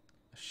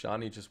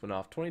 Shawnee just went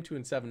off. 22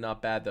 and 7,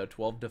 not bad though.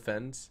 12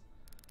 defends.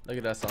 Look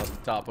at us on the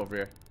top over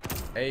here.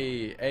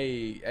 Hey,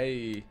 hey,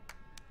 hey.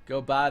 Go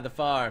buy the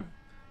farm.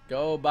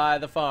 Go buy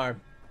the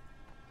farm.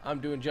 I'm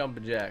doing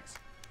jumping jacks.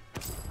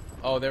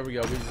 Oh, there we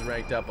go. We just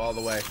ranked up all the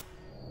way.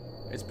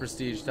 It's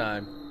prestige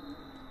time.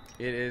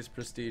 It is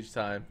prestige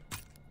time.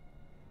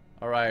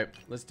 Alright,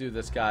 let's do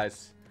this,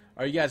 guys.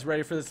 Are you guys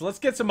ready for this? Let's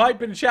get some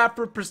hype in chat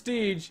for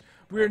prestige.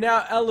 We are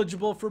now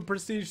eligible for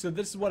prestige, so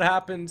this is what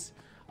happens.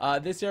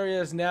 This area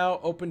is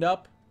now opened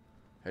up.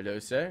 Hello,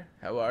 sir.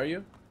 How are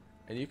you?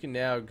 And you can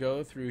now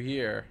go through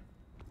here.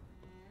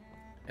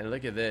 And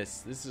look at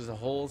this. This is a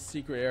whole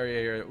secret area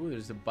here. Ooh,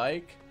 there's a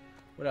bike.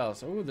 What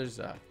else? Oh, there's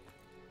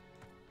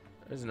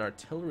an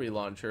artillery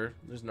launcher.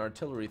 There's an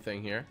artillery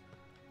thing here.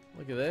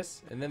 Look at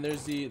this. And then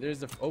there's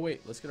the oh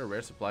wait, let's get a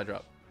rare supply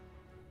drop.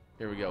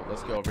 Here we go.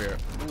 Let's go over here.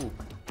 Ooh.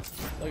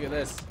 Look at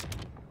this.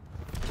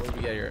 What do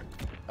we get here?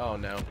 Oh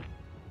no.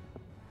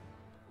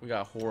 We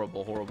got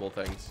horrible, horrible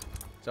things.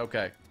 It's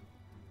okay.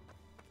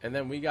 And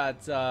then we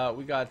got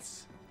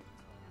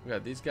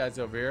these guys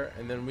over here,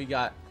 and then we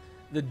got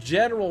the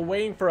general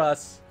waiting for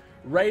us,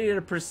 ready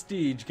to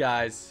prestige,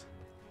 guys.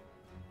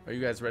 Are you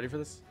guys ready for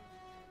this?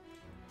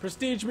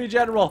 Prestige me,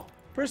 general.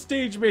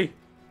 Prestige me.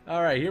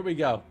 All right, here we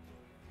go.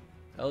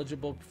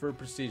 Eligible for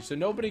prestige. So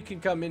nobody can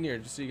come in here,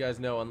 just so you guys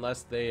know,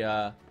 unless they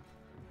are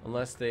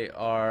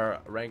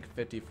rank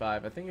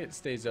 55. I think it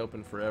stays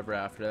open forever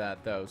after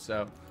that, though.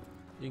 So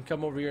you can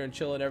come over here and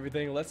chill and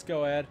everything. Let's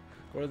go ahead.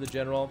 Go to the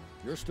general.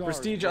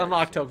 Prestige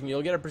unlock token.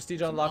 You'll get a prestige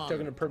unlock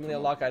token to permanently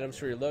unlock items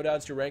for your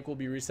loadouts. Your rank will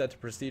be reset to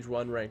prestige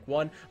 1, rank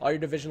 1. All your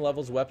division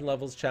levels, weapon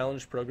levels,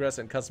 challenge, progress,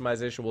 and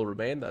customization will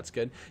remain. That's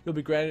good. You'll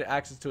be granted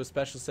access to a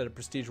special set of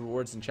prestige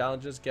rewards and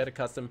challenges. Get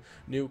a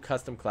new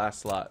custom class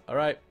slot. All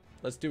right,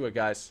 let's do it,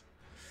 guys.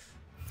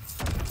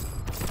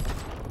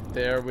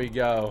 There we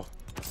go.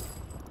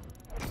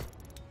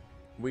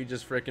 We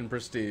just freaking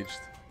prestiged.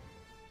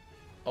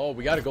 Oh,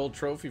 we got a gold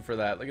trophy for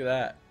that. Look at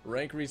that.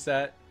 Rank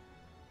reset.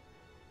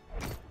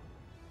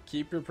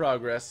 Keep your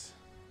progress.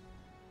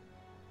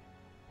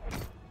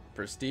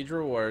 Prestige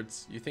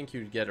rewards. You think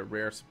you'd get a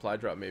rare supply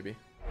drop, maybe?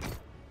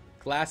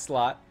 Glass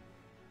slot.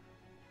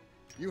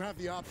 You have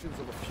the options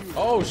of a few.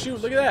 Oh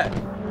shoot! Look at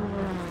that.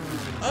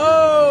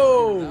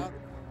 Oh!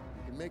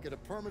 You can make it a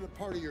permanent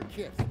part of your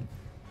kit,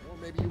 or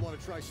maybe you want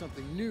to try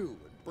something new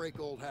and break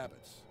old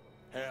habits.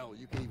 Hell,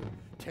 you can even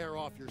tear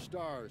off your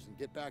stars and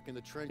get back in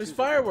the trenches. There's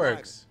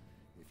fireworks.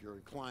 If you're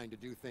inclined to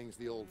do things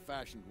the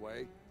old-fashioned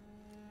way.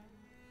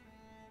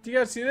 Do you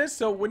guys see this?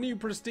 So when you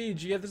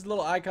prestige, you get this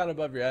little icon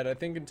above your head, I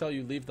think, until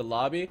you leave the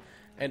lobby.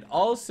 And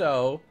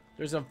also,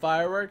 there's some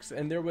fireworks,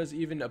 and there was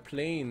even a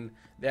plane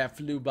that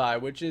flew by,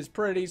 which is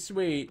pretty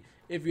sweet,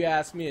 if you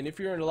ask me. And if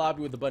you're in a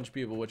lobby with a bunch of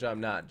people, which I'm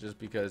not, just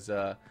because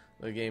the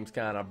game's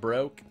kind of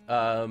broke,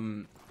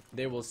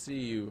 they will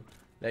see you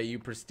that you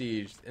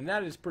prestiged. And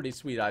that is pretty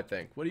sweet, I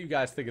think. What do you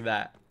guys think of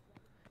that?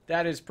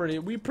 That is pretty...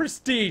 We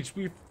prestiged.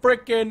 We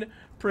frickin'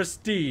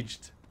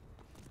 prestiged.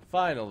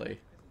 Finally.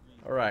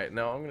 Alright,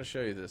 now I'm going to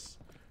show you this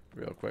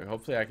real quick.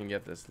 Hopefully I can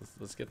get this.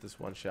 Let's get this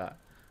one shot.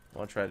 I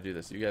want to try to do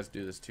this. You guys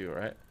do this too,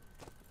 alright?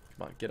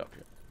 Come on, get up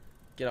here.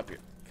 Get up here.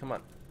 Come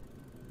on.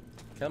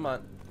 Come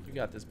on. You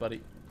got this,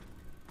 buddy.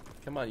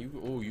 Come on.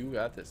 You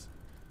got this.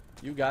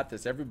 You got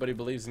this. Everybody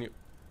believes in you.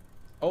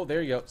 Oh,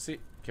 there you go. See?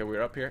 Okay,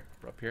 we're up here.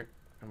 We're up here.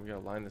 And we're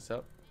going to line this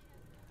up.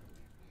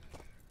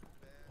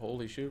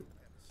 Holy shoot.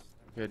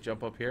 We're going to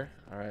jump up here.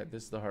 Alright,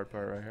 this is the hard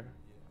part right here.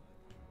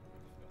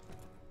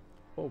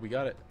 Oh, we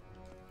got it.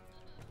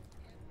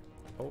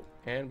 Oh,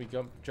 and we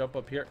jump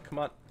up here. Come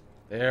on.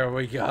 There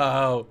we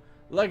go.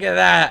 Look at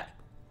that.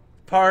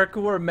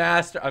 Parkour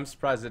master. I'm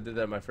surprised I did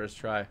that my first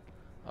try.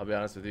 I'll be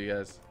honest with you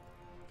guys.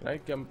 Can I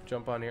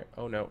jump on here?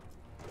 Oh, no.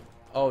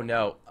 Oh,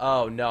 no.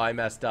 Oh, no. I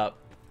messed up.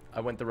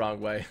 I went the wrong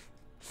way.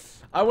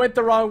 I went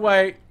the wrong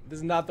way. This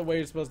is not the way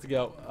you're supposed to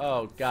go.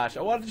 Oh, gosh.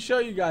 I wanted to show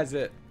you guys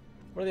it.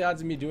 What are the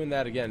odds of me doing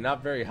that again?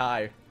 Not very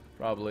high,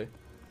 probably.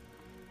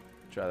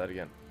 Try that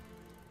again.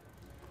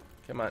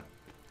 Come on.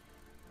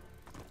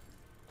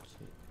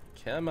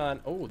 Come on.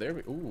 Oh, there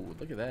we... Ooh,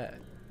 look at that.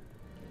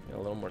 Getting a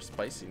little more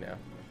spicy now.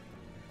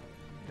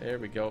 There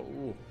we go.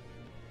 Ooh.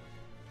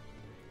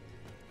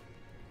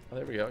 Oh,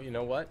 there we go. You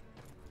know what?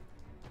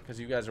 Because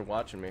you guys are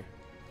watching me.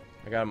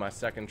 I got my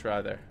second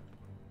try there.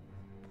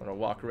 I'm going to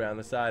walk around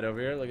the side over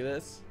here. Look at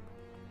this.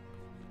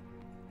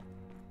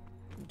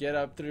 Get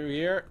up through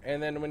here.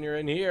 And then when you're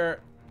in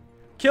here...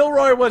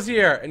 Kilroy was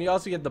here! And you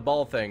also get the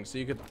ball thing. So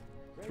you could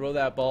throw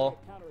that ball.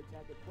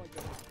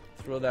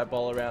 Throw that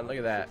ball around. Look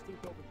at that.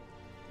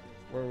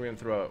 Where are we going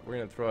to throw it? We're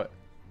going to throw it.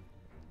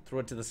 Throw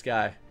it to the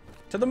sky.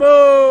 To the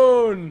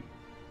moon!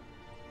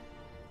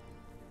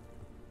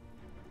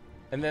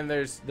 And then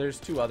there's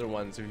two other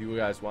ones if you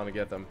guys want to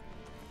get them.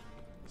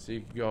 So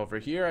you can go over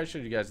here. I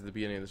showed you guys at the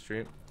beginning of the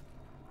stream.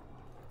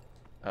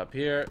 Up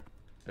here.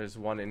 There's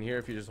one in here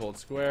if you just hold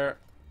square.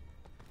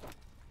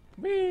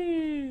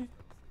 Whee!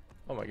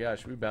 Oh my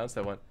gosh, we bounced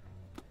that one.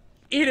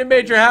 Eat it,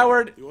 Major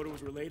Howard! The order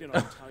was relayed and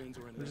all battalions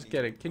are in I'm just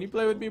kidding. Can you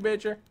play with me,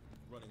 Major?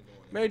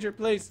 Major,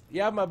 please.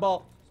 You have my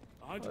ball.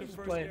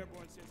 101st playing.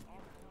 Airborne says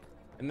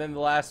And then the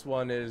last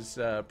one is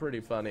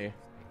pretty funny.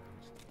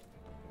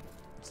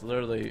 It's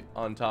literally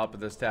on top of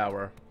this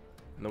tower.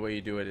 And the way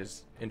you do it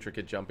is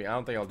intricate jumping. I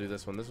don't think I'll do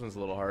this one. This one's a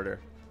little harder.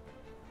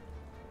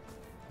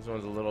 This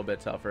one's a little bit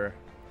tougher.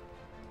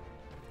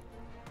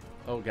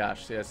 Oh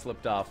gosh, see, I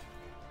slipped off.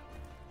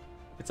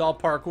 It's all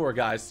parkour,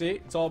 guys. See?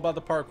 It's all about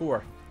the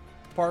parkour.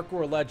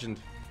 Parkour legend.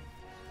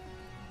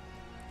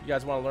 If you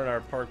guys want to learn our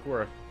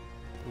parkour,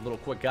 a little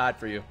quick guide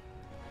for you.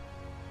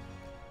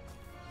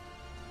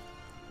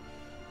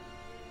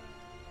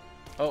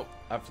 Oh,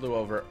 I flew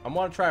over. I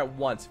want to try it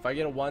once. If I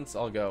get it once,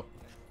 I'll go.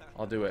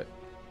 I'll do it.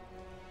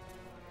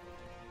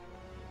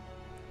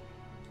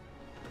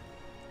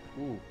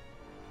 Ooh.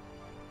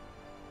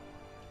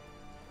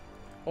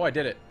 Oh, I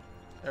did it.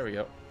 There we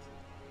go.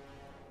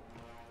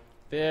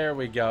 There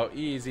we go.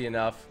 Easy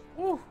enough.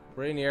 Woo.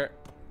 We're in here.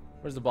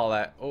 Where's the ball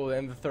at? Oh,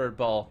 and the third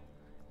ball.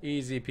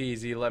 Easy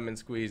peasy, lemon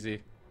squeezy.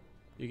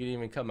 You can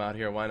even come out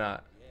here. Why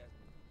not?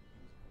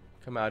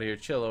 Come out here.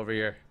 Chill over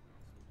here.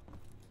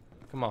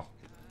 Come on.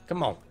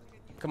 Come on.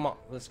 Come on.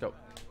 Let's go.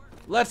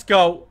 Let's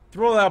go.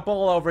 Throw that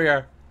ball over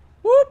here.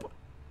 Whoop.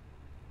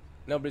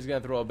 Nobody's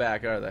going to throw it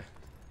back, are they?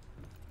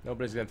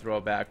 Nobody's going to throw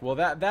it back. Well,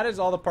 that is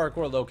all the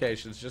parkour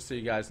locations, just so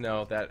you guys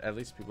know that at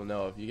least people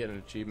know if you get an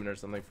achievement or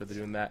something for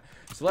doing that.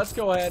 So let's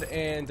go ahead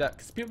and,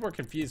 because people were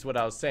confused what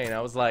I was saying. I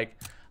was like,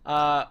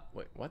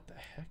 wait, what the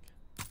heck?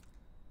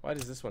 Why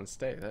does this one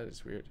stay? That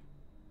is weird.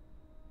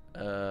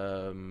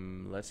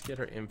 Let's get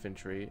our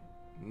infantry.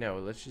 No,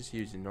 let's just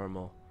use a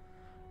normal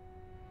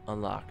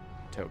unlock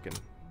token.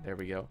 There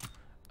we go.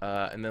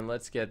 And then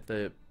let's get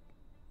the,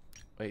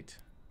 wait.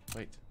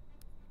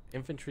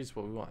 Infantry's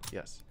what we want,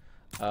 yes.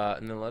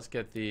 And then let's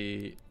get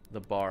the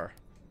bar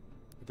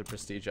with the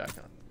prestige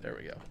icon. There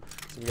we go.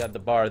 So we got the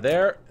bar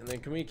there, and then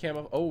can we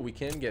camo? Oh, we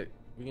can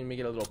make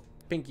it a little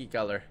pinky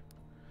color.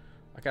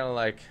 I kind of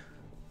like.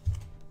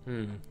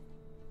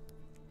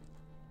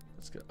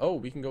 Let's go. Oh,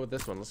 we can go with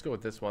this one. Let's go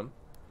with this one,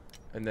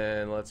 and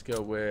then let's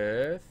go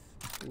with.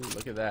 Ooh,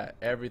 look at that.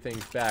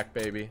 Everything's back,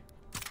 baby.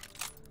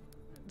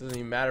 Doesn't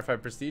even matter if I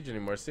prestige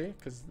anymore. See?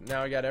 Because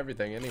now I got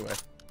everything anyway.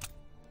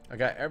 I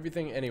got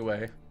everything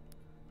anyway.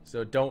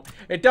 So it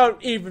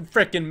don't even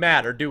freaking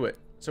matter, do it.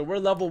 So we're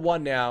level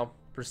 1 now,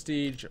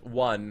 prestige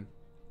 1.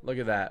 Look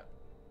at that.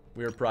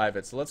 We're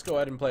private. So let's go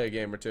ahead and play a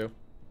game or two.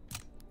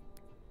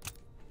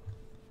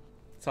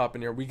 Let's hop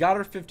in here. We got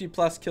our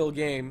 50+ kill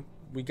game.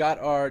 We got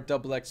our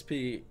double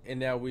XP, and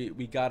now we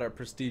got our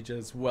prestige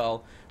as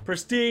well.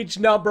 Prestige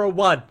number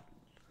 1.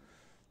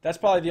 That's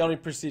probably the only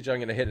prestige I'm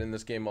gonna hit in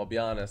this game, I'll be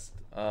honest.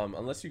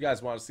 Unless you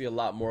guys want to see a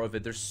lot more of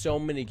it. There's so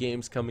many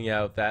games coming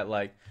out that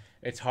like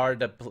it's hard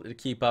to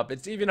keep up.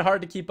 It's even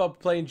hard to keep up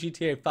playing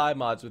GTA 5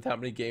 mods with how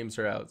many games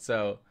are out.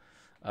 So,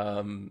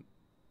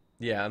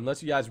 yeah,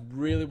 unless you guys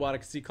really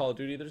want to see Call of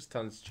Duty, there's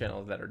tons of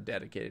channels that are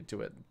dedicated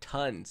to it.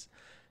 Tons.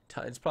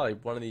 It's probably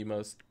one of the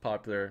most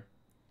popular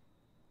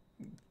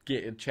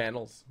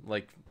channels,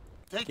 like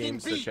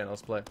games that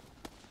channels play.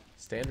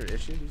 Standard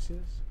issue, do you see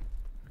this?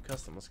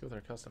 Custom, let's go with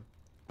our custom.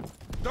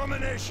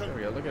 Domination. There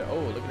we go, look at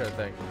our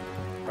thing.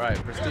 Alright,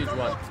 prestige 1.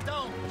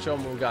 Let's show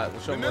them what we got.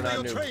 Let's show them we're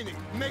not new.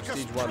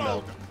 Prestige 1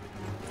 though.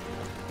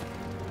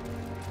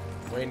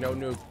 We ain't no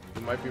noob.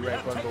 We might be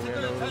rank 1, but we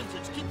ain't no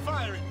noob. Keep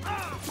firing.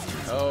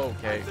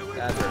 Okay,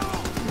 that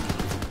hurts.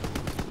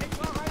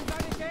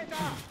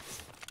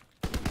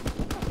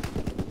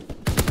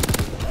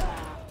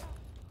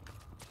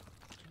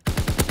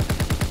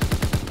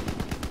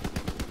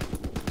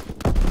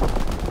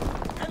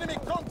 Enemy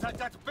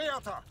contact at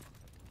Beata.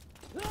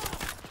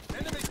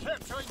 Enemy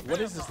capturing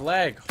What is this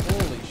lag?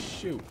 Holy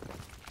shoot.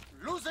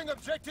 Losing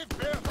objective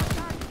Beata.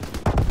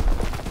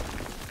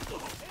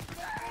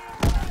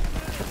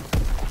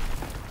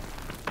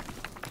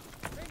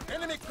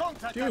 Enemy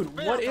contact Dude,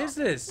 at what Beata. is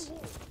this?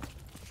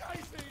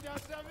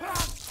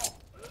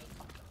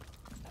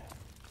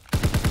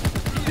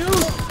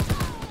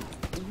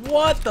 Dude!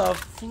 What the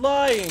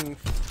flying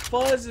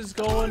fuzz is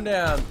going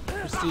down?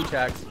 Prestige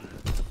hacks.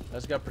 I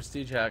just got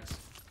prestige hacks.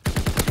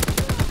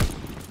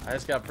 I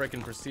just got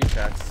freaking prestige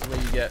hacks. This is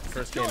what you get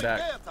first game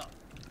back.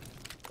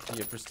 You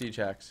get prestige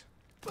hacks.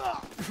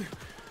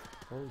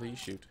 Holy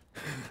shoot.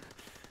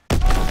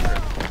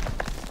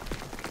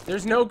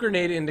 There's no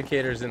grenade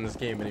indicators in this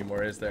game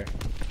anymore, is there?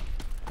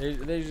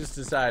 They just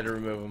decided to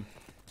remove them.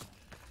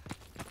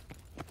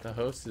 The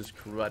host is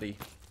cruddy.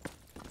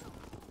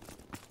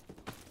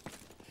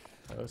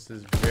 The host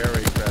is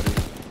very cruddy.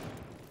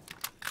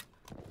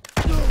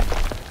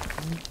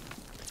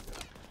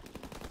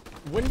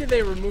 When did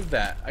they remove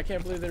that? I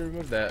can't believe they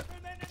removed that.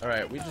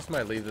 Alright, we just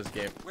might leave this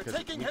game. Because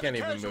we can't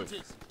even move.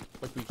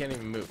 Look, we can't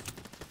even move.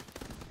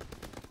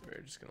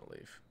 We're just gonna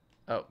leave.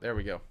 Oh, there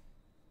we go.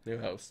 New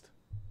host.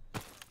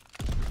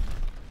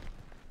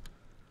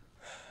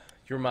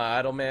 You're my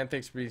idol, man.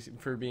 Thanks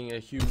for being a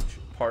huge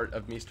part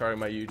of me starting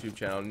my YouTube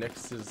channel.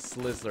 Next is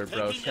Slizzler,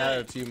 bro. Shout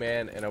out to you,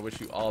 man, and I wish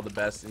you all the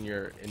best in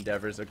your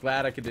endeavors. I'm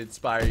glad I could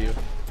inspire you,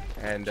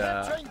 and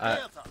I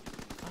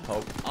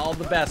hope all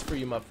the best for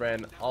you, my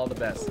friend. All the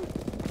best.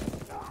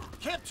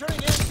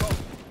 Capturing info.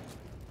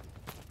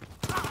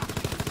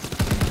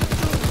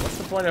 What's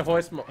the point of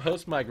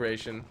host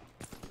migration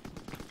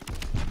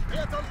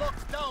Theater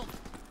locked down.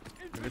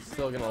 if it's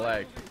still gonna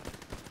lag?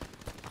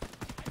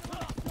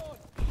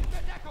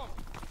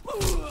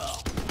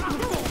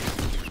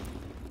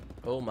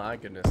 Oh my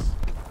goodness.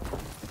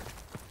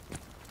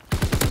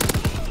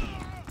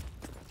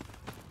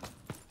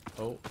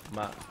 Oh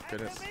my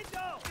goodness.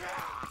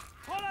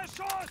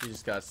 He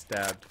just got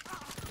stabbed.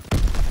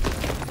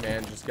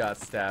 Man just got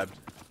stabbed.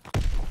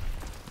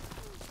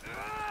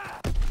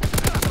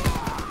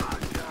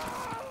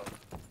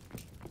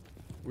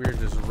 We're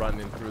just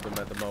running through them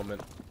at the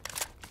moment.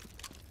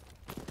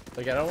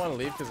 Like, I don't want to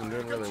leave because I'm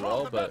doing really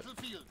well, but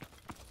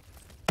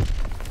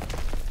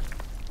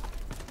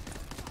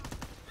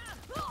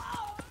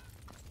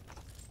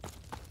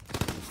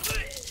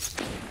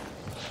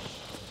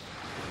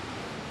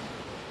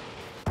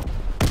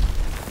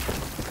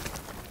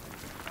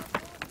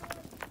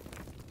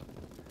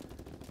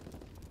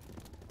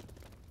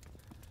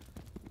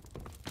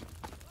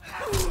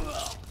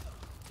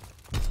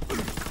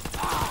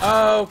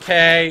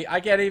okay, I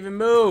can't even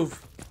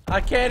move.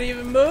 I can't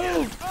even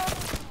move,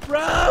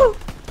 bro.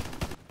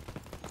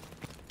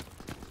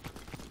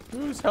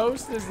 Whose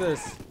host is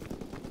this?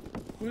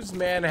 Whose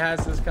man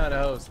has this kind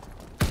of host?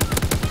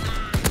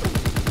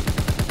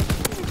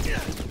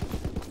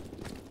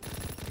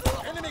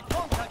 Enemy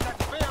contact at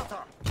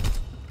theater.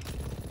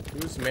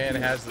 Whose man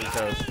has this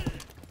host?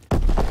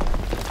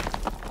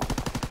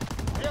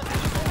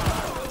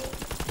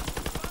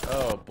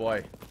 Oh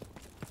boy.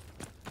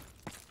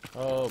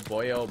 Oh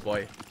boy, oh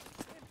boy.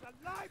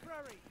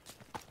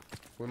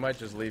 We might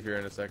just leave here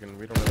in a second.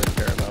 We don't really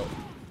care about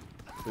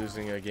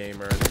losing a game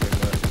or anything,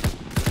 but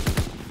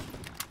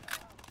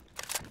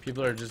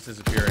people are just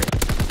disappearing.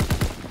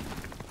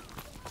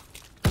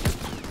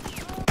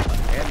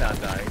 And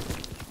not dying.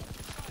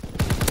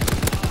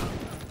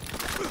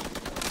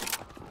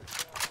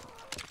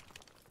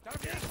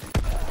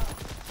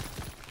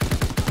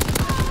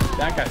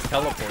 That guy's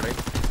teleporting.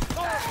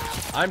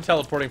 I'm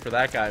teleporting for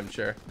that guy, I'm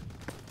sure.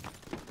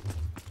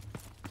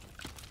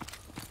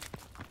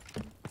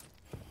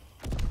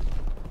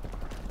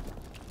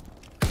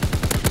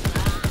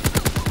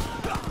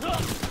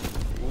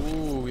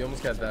 We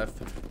almost got that.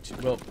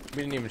 Well,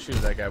 we didn't even shoot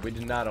that guy. We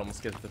did not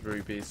almost get the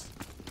 3-piece.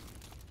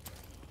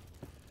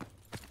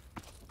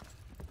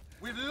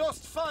 We've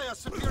lost fire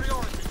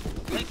superiority.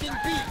 Taking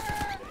B.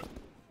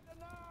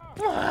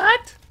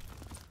 What?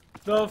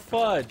 The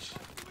fudge?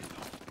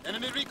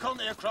 Enemy recon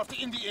aircraft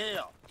in the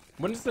air.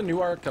 When does the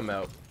new arc come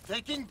out?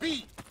 Taking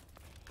B.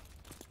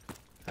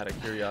 Out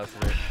of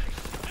curiosity.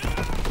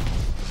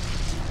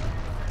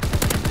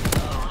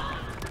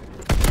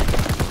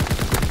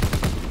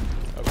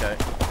 Okay.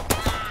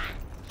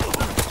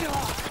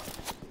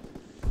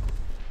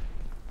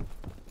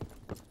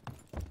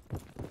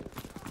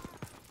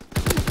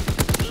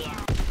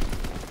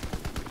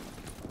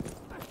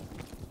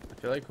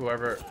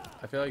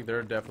 I feel like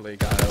they're definitely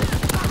got host.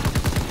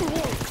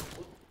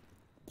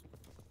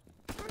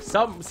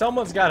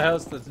 Someone's got a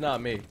host that's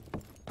not me.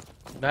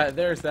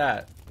 There's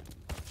that.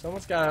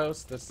 Someone's got a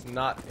host that's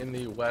not in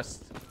the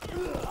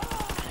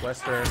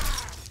western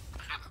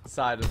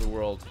side of the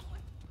world.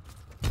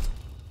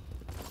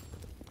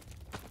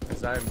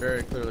 Because I'm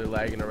very clearly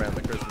lagging around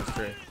the Christmas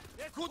tree.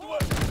 Good work.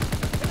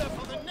 Prepare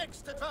for the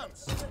next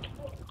advance.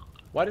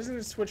 Why doesn't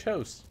it switch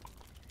hosts?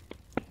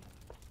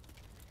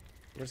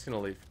 We're just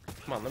gonna leave.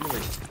 Come on, let me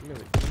leave. Let me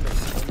leave. Let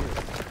me leave.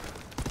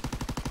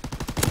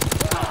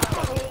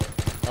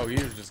 Oh, he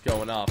was just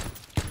going off.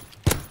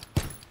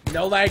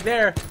 No lag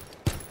there.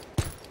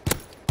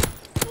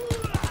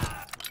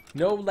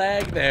 No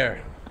lag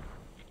there.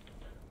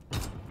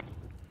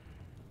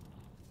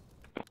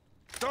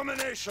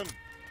 Domination.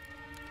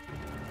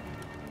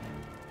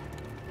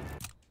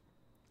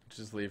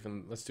 Just leave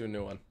and let's do a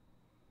new one.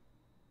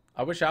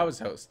 I wish I was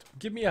host.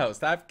 Give me a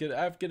host. I have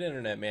good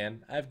internet,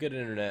 man. I have good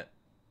internet.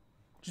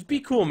 Just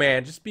be cool,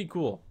 man. Just be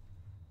cool.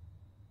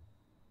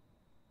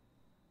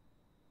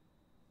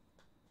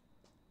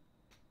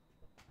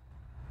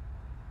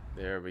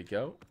 There we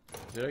go.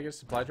 Did I get a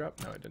supply drop?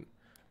 No, I didn't.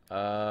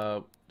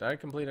 Did I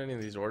complete any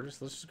of these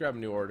orders? Let's just grab a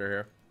new order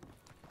here.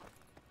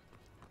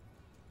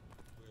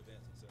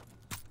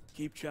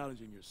 Keep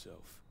challenging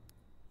yourself.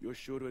 You're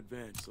sure to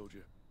advance,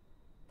 soldier.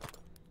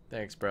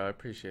 Thanks, bro. I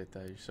appreciate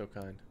that. You're so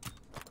kind.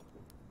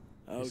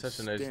 You're such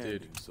a nice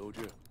dude.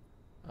 Soldier.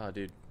 Oh,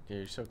 dude. Yeah,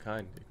 you're so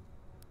kind, dude.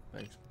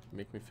 Thanks. You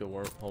make me feel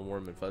all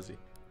warm and fuzzy.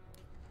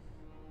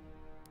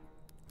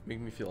 Make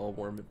me feel all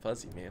warm and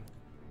fuzzy, man.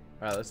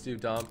 Alright, let's do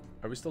Dom.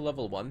 Are we still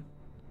level 1?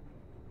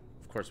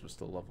 Of course we're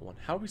still level 1.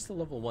 How are we still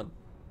level 1?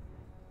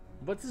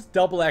 What's this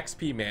double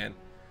XP, man?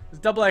 This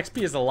double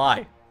XP is a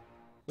lie.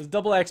 This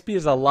double XP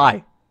is a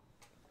lie.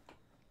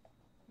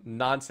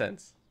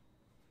 Nonsense.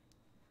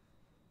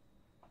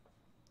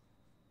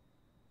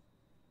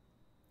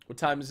 What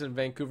time is it in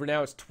Vancouver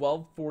now? It's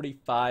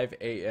 12:45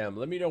 a.m.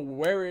 Let me know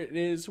where it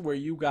is where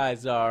you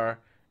guys are,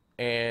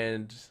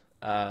 and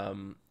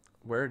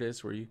where it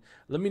is where you.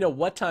 Let me know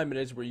what time it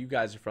is where you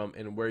guys are from,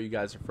 and where you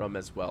guys are from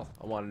as well.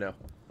 I want to know.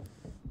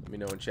 Let me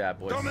know in chat,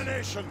 boys.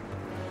 Domination.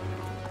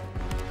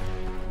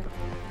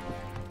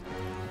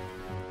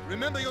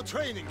 Remember your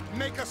training.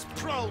 Make us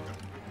proud.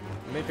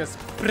 Make us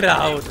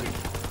proud.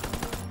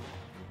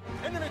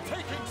 Enemy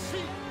taking C.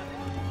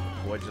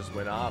 Boy just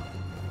went off.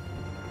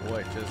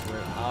 Boy just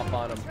went off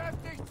on him.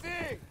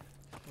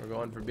 We're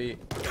going for B.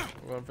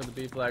 We're going for the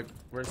B flag.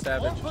 We're All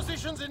savage.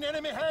 positions in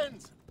enemy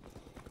hands.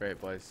 Great,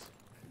 boys.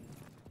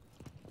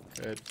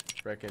 Good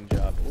frickin'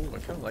 job. Ooh, I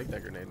kind of like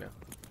that grenade now.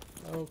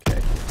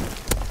 Okay.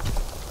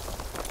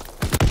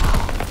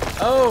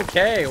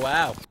 Okay,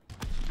 wow.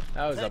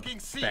 That was Taking a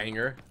C.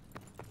 banger.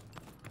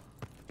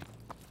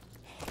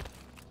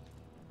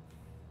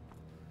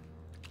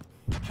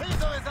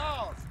 Kaiser is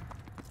ours.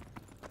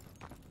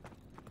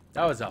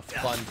 That was a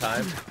fun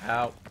time.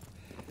 Ow.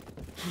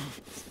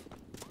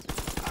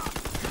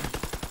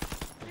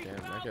 Damn,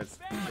 that guy's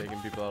taking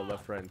people out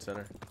left, right, and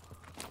center.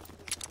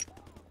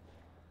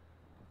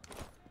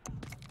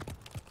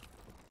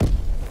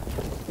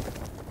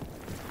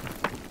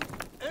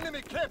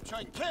 Enemy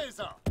capturing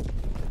Kaiser.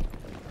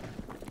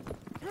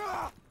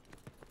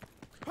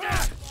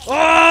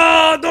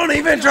 Oh, don't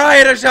even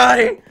try it,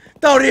 Ashani!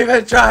 Don't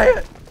even try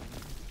it!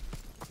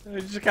 I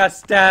just got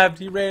stabbed.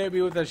 He ran at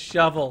me with a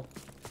shovel.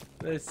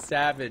 This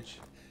savage.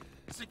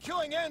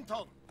 Securing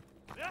Anton.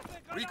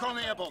 Recon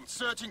airborne,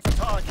 searching for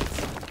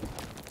targets.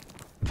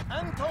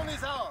 Anton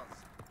is ours.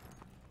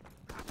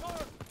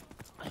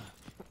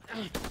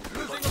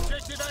 Losing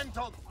objective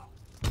Anton.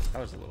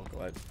 That was a little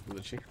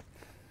glitchy, to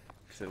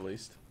say the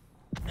least.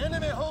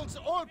 Enemy holds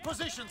all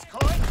positions.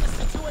 Correct the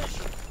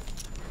situation.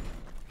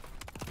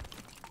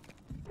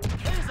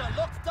 Kaiser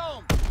locked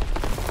down.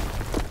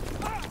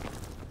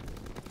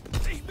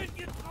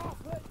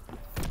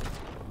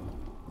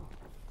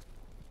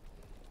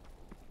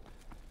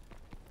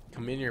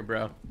 Come in here,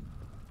 bro.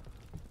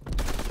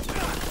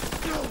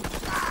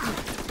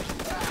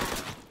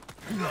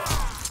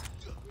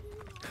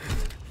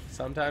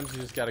 Sometimes you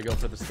just gotta go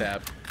for the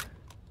stab.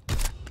 They're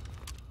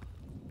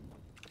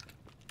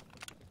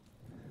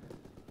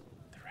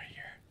right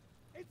here.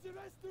 It's a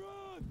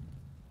restaurant.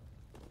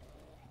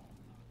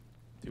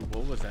 Dude,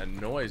 what was that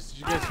noise? Did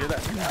you guys hear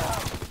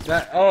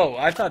that? Oh,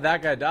 I thought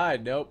that guy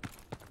died. Nope.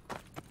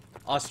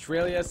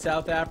 Australia,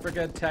 South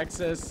Africa,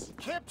 Texas.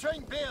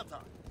 Capturing Bertha.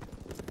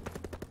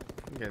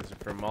 You guys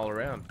are from all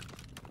around.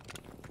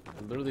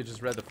 I literally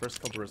just read the first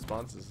couple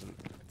responses and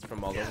it's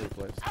from all over the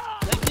place.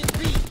 Taking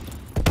B.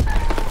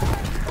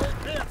 Hold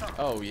Bertha.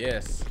 Oh,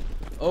 yes.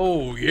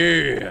 Oh,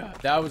 yeah.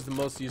 That was the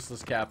most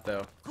useless cap,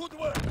 though. Good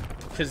work.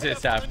 Because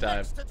it's Prepare for the halftime.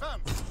 next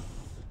advance.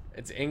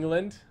 It's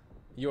England.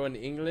 You're in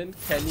England,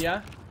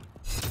 Kenya,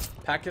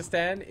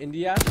 Pakistan,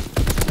 India,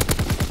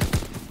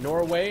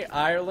 Norway,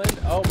 Ireland.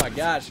 Oh my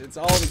gosh, it's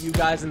all of you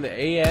guys in the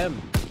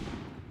AM.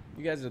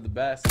 You guys are the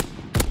best.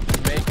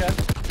 Jamaica.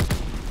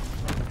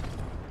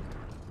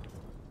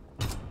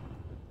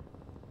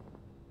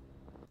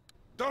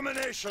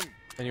 Domination.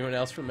 Anyone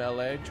else from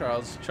LA?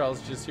 Charles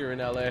just here in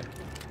LA.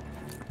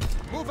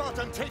 Move out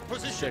and take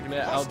position. Checking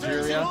it. Hostiles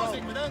Algeria.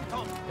 closing with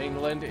Anton.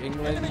 England,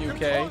 Enemy UK.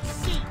 controls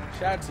C.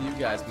 Shout out to you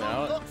guys,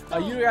 man.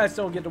 You guys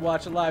don't get to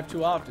watch it live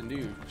too often, do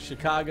you?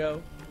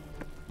 Chicago,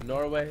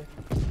 Norway.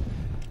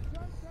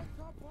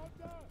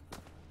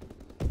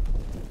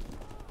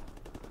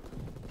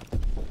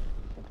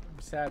 I'm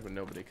sad when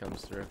nobody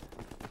comes through.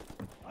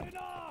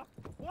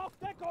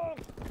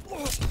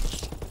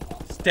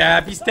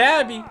 Stabby,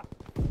 stabby.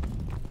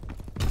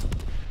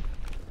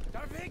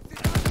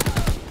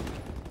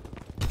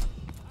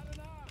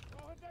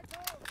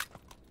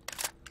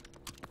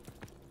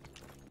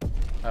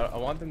 I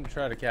want them to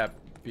try to cap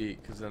B,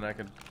 because then I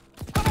could...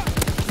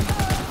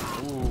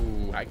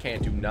 Ooh, I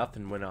can't do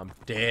nothing when I'm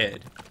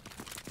dead.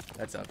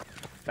 That's a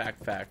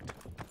fact.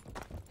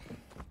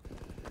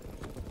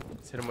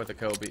 Let's hit him with a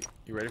Kobe.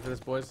 You ready for this,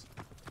 boys?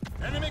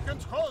 Enemy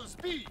controls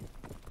B.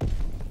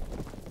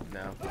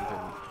 No, it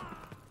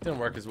didn't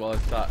work as well as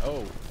I thought.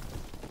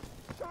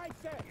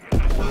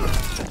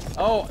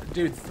 Oh,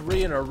 dude,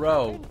 3 in a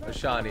row,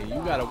 Ashani.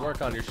 You gotta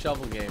work on your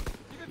shovel game.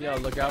 You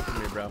gotta look out for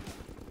me, bro.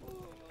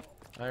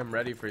 I am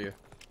ready for you.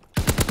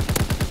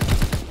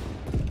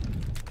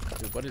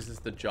 Dude, what is this?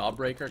 The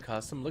Jawbreaker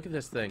custom? Look at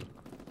this thing.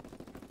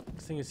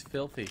 This thing is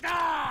filthy.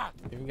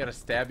 Even got a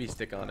stabby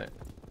stick on it.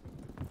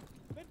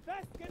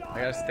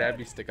 I got a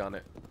stabby stick on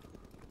it.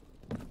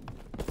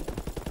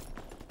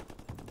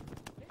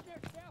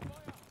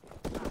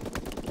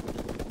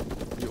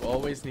 You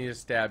always need a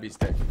stabby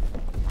stick.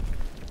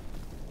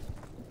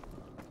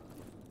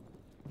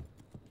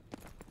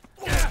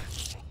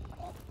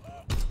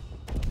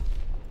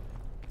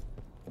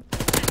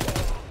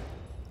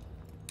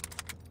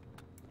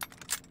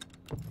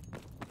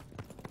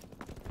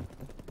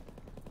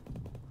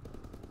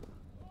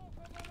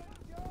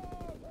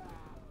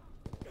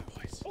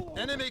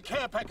 Enemy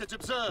care package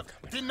observed.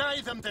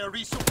 Deny them their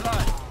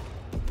resupply.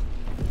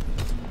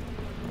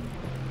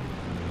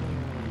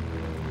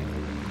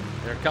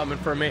 They're coming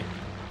for me.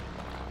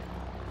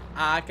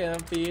 I can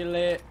feel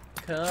it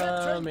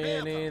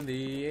coming in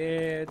the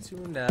air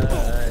tonight.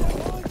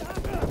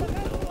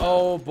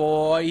 Oh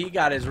boy, he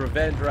got his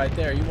revenge right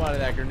there. He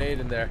wanted that grenade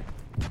in there.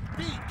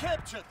 B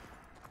captured.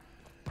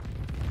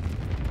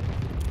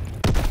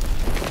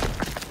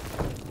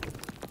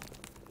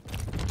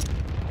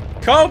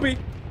 Kobe!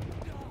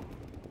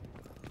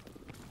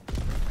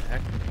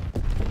 Heck.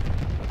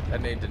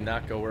 That nade did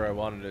not go where I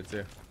wanted it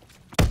to.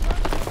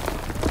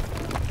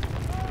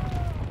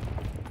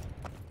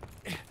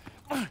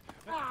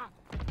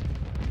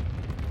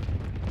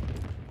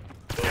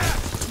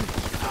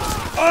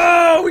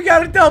 Oh, we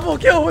got a double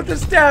kill with the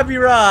stabby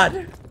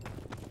rod.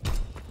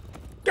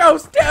 Go,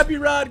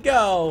 stabby rod,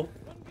 go.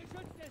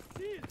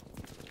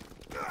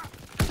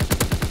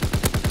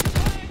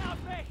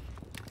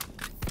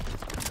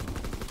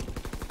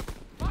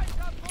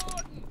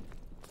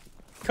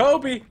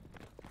 Kobe.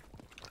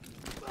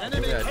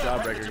 Enemy Yeah, care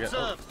jawbreaker package get-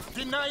 observed.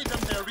 Deny them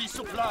their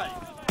resupply.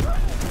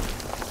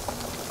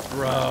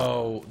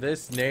 Bro,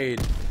 this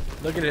nade.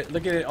 Look at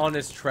it on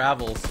his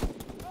travels.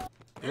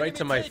 Right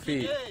to my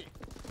feet.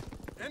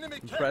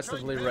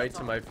 Impressively right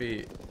to my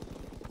feet.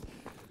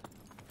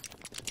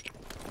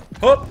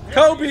 Hook,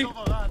 Kobe!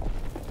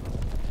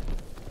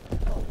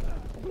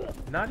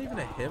 Not even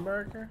a hit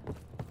marker?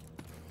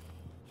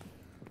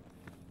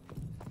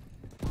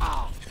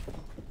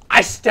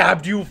 I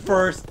stabbed you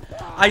first!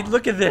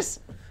 Look at this!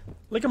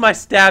 Look at my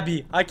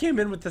stabby. I came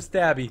in with the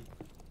stabby.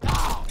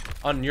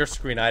 On your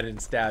screen, I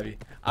didn't stabby.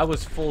 I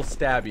was full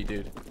stabby,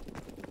 dude.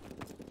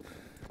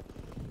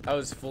 I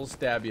was full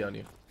stabby on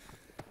you.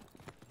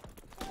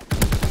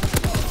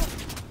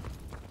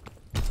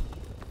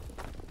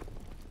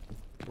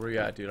 Where you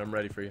at, dude? I'm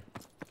ready for you.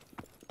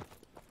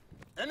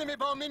 Enemy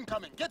bomb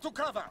incoming. Get to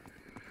cover.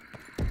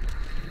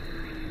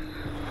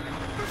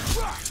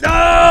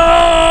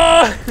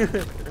 No!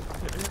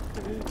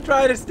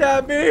 Try to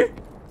stab me.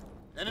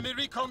 Enemy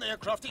recon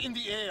aircraft in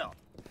the air.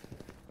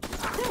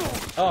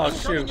 Oh Incoming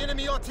shoot!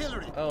 enemy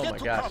artillery. Oh Get my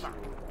to gosh. cover.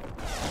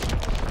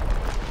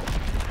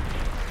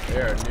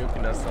 They are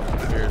nuking us on the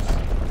spears.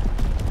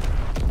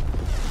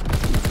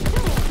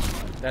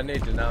 That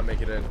nade did not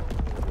make it in.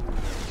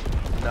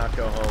 Did not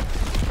go home.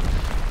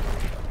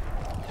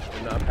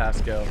 Did not pass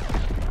go.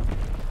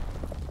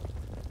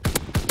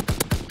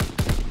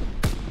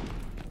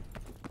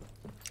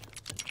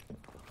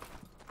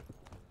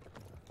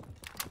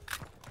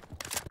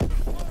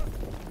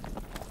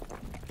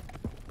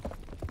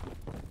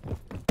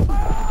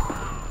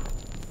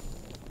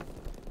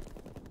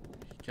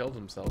 He killed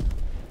himself.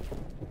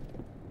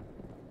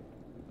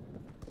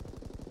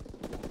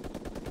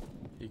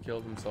 He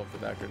killed himself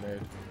with that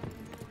grenade.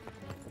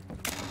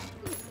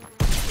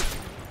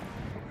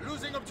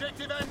 Losing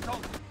objective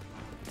Anton.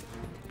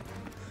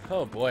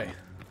 Oh boy.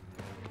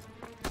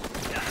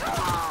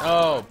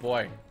 Oh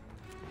boy.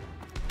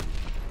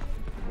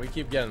 We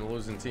keep getting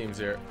losing teams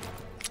here.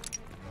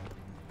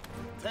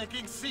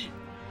 Taking C.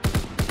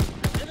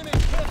 Enemy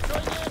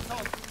capturing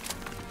Anton.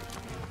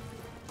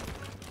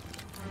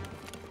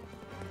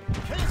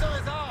 Kaiser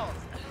is ours.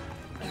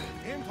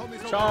 Anton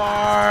is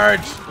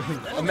Charge!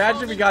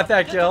 Imagine we got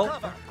that kill.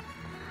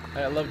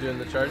 I love doing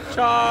the charge.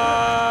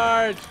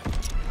 Charge!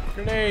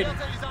 Grenade!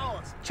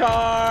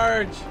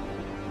 Charge!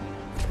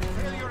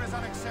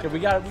 Okay, we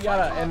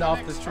gotta end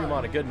off this stream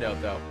on a good note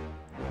though.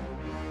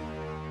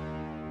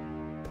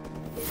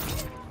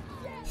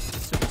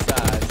 Super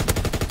size.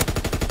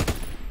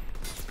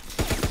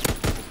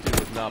 This dude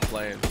was not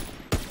playing.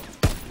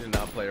 He did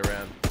not play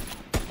around.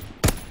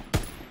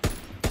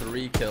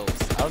 3 kills.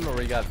 I don't know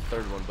where he got the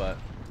third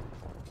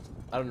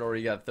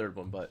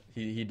one, but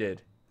he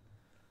did.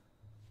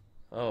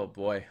 Oh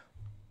boy.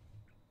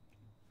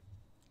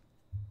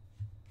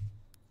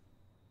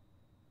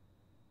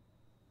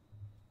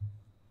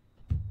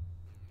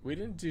 We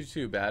didn't do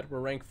too bad. We're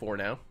rank 4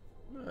 now.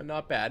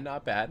 Not bad,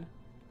 not bad.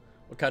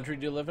 What country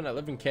do you live in? I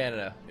live in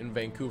Canada, in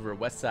Vancouver,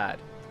 West Side.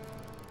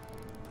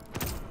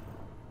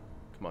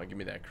 Come on, give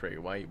me that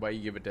crate. Why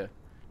you give it to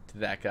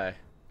that guy?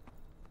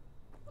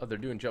 Oh, they're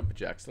doing jumping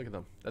jacks. Look at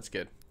them. That's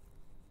good.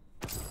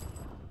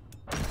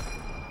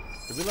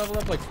 Did we level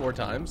up like 4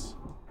 times?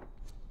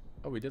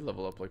 Oh, we did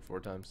level up like 4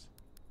 times.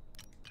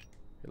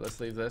 Okay, let's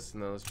leave this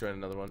and then let's try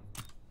another one.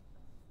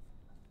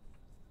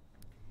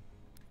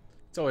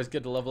 It's always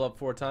good to level up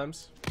 4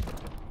 times.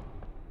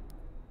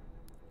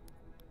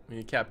 When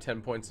you cap 10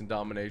 points in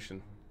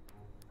domination.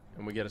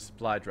 And we get a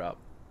supply drop.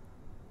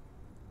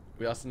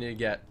 We also need to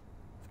get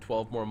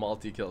 12 more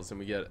multi-kills and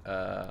we get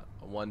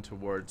 1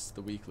 towards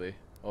the weekly.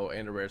 Oh,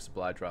 and a rare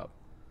supply drop.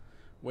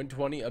 Win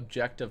 20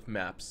 objective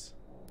maps.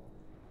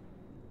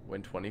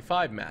 Win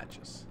 25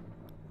 matches.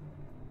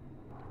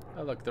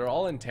 Oh look, they're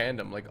all in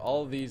tandem. Like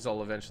all of these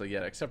I'll eventually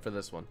get, except for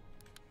this one.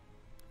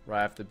 Where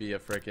I have to be a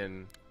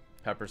freaking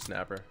pepper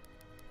snapper.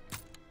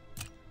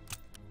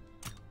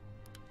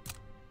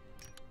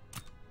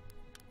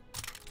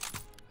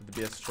 Have to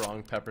be a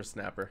strong pepper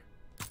snapper.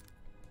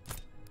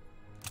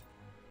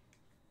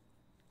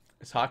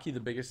 Is hockey the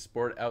biggest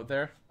sport out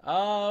there?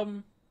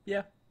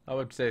 Yeah, I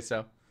would say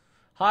so.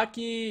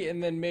 Hockey,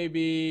 and then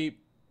maybe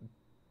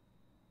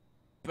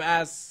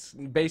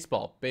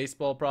baseball.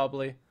 Baseball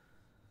probably.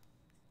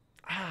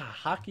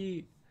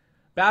 Hockey,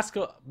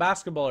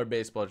 basketball or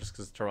baseball just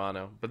because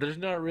Toronto. But there's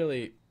not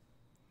really.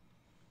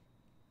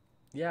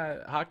 Yeah,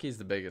 hockey's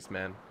the biggest,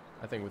 man.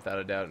 I think without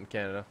a doubt in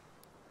Canada.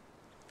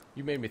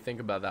 You made me think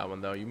about that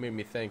one though. You made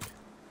me think.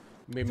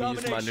 You made me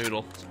use my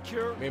noodle.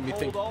 Secure, Made me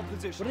think.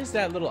 What is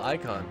that little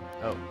icon?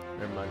 Oh,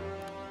 never mind.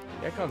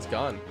 The icon's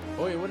gone.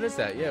 Oh wait, what is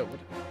that? Yeah, what,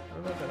 I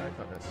don't know what that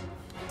icon is.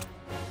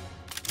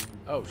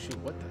 Oh shoot,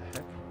 what the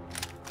heck?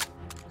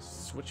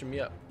 Switching me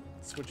up.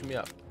 Switching me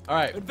up.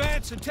 Alright.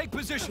 Advance and take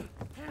position.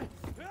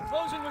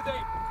 Closing with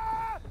aim.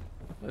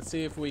 Let's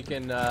see if we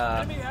can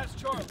Enemy has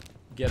Charlie.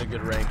 get a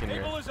good rank in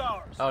here. Able is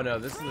ours. Oh no,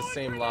 this is the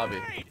same lobby.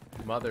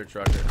 Mother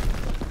trucker.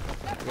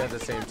 We got the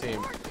same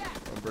team.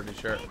 I'm pretty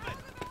sure.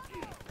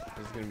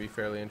 This is gonna be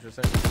fairly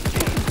interesting.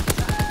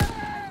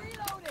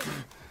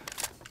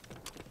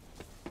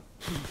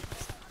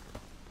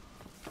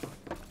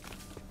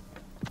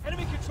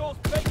 Enemy controls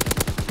base.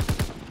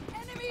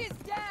 Enemy is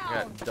down. I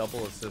got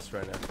double assists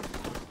right now.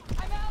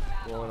 I'm out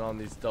of ammo. Rolling on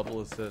these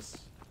double assists.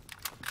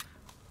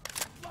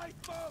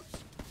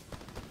 Lifeboats.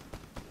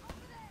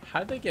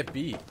 How'd they get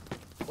B?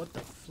 What the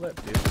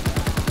flip, dude?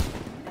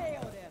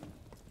 Nailed him.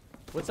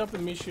 What's up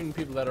with me shooting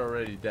people that are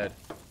already dead?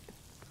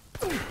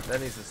 That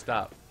needs to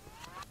stop.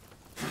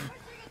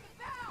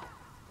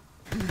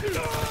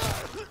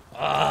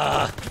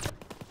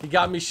 He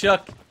got me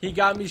shook. He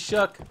got me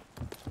shook.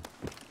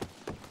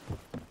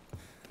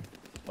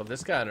 Oh,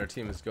 this guy on our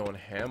team is going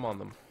ham on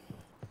them.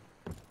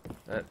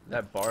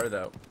 That bar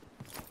though.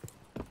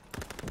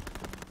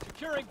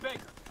 Securing Baker.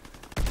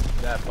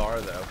 That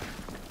bar though.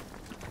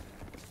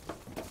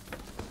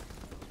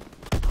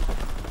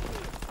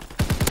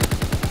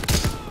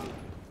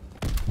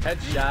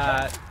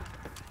 Headshot.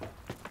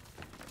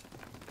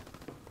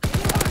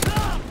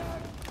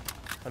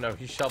 Oh no,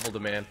 he shoveled a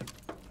man.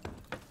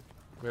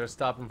 We gotta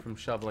stop him from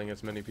shoveling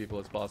as many people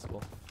as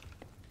possible.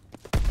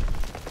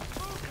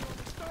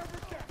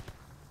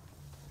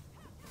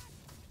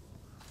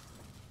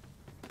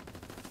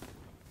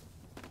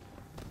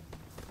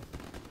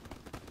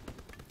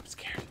 I'm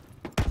scared.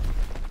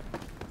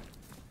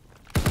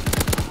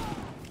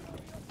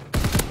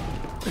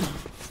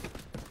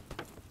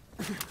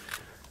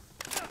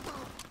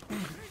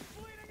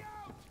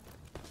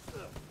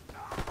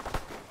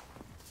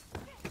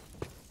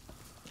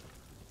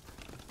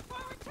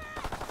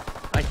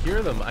 I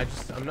hear them.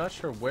 I'm not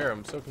sure where.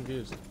 I'm so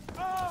confused.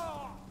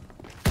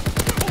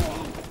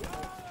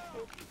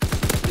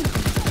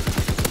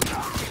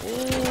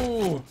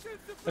 Ooh!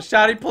 A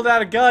shotty pulled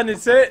out a gun.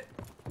 It's it.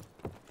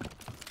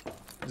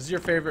 This is your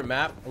favorite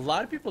map? A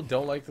lot of people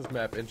don't like this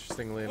map,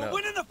 interestingly We're enough.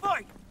 winning the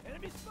fight.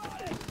 Enemy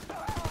spotted.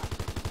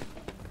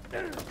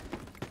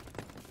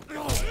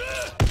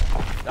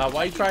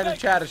 Why are you trying to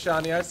chat,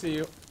 Ashani? I see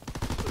you.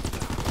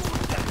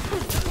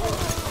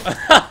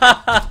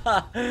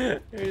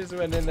 He just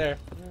went in there.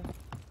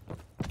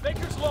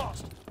 Baker's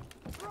lost.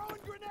 Throwing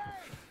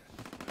grenade.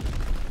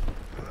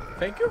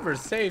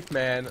 Vancouver's safe,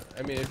 man.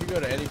 I mean, if you go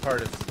to any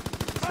part of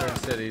certain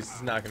cities,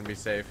 it's not going to be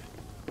safe.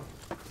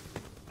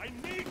 I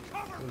need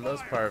cover. For the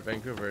most part,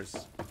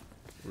 Vancouver's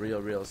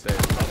real safe.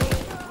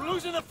 We're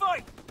losing the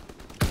fight.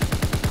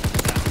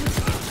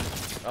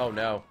 Oh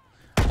no.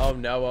 Oh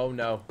no, oh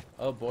no.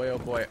 Oh boy, oh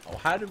boy. Oh,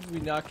 how did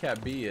we not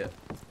cap B yet?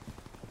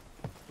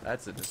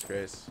 That's a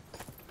disgrace.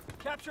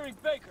 Capturing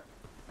Baker.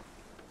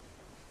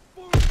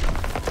 B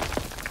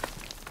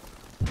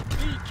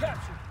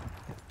captured.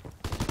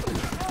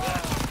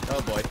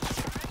 Oh boy.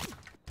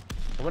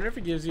 I wonder if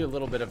it gives you a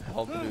little bit of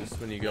health boost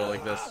when you go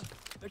like this.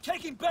 They're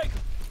taking Baker.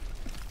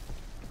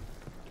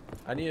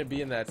 I need to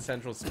be in that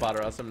central spot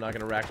or else I'm not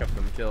going to rack up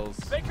them kills.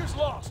 Baker's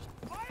lost.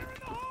 Fire in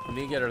the hole. We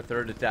need to get our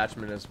third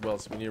detachment as well,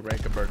 so we need to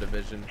rank up our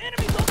division.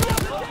 Enemies on the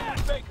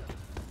deck.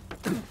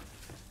 Baker.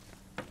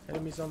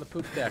 Enemies on the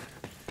poop deck.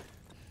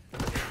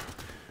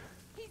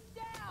 He's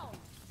down.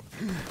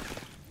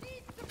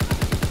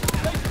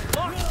 Baker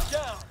locked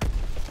down.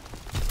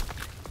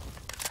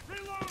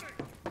 Reloading.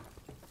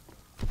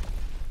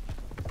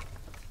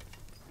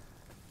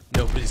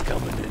 Nobody's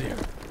coming in here.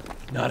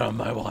 Not on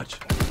my watch.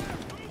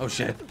 Oh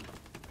shit.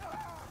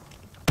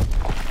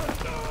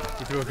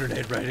 He threw a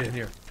grenade right in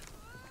here.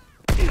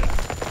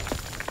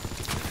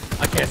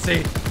 I can't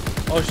see.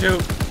 Oh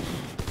shoot.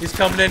 He's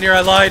coming in here.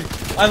 I lied.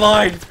 I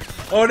lied.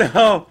 Oh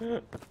no.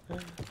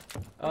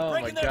 Oh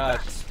my Breaking their gosh.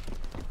 backs.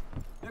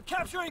 They're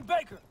capturing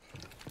Baker.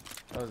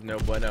 That was no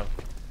bueno.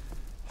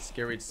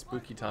 Scary,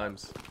 spooky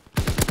times.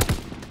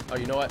 Oh,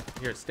 you know what?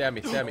 Here, stab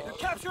me, stab me. They're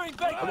capturing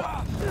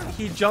Baker.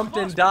 He jumped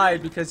and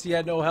died because he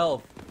had no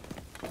health.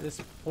 This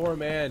poor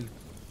man.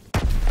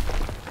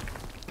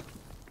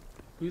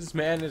 Whose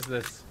man is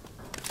this?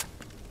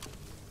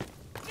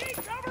 Need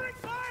covering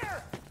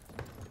fire.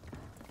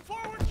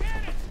 Forward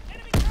cannons.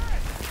 Enemy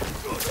turret.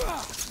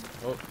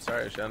 Oh,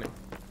 sorry, Shani.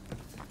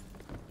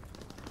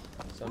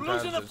 We're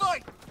losing the there's-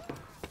 fight.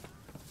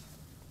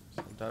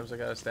 Sometimes I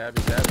gotta stab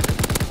you, stab you.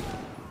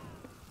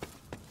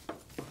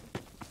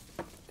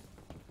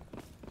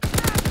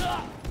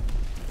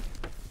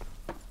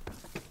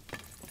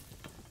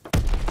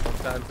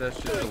 Sometimes that's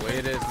just the way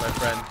it is, my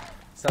friend.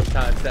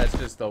 Sometimes that's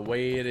just the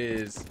way it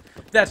is.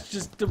 That's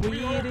just the way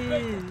it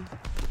is.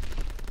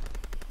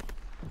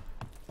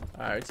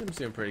 Alright, Tim's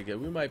doing pretty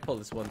good. We might pull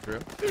this one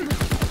through.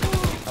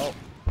 Oh.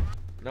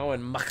 No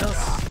one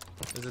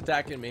muckus is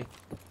attacking me.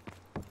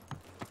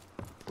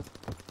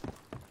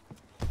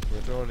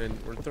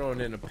 We're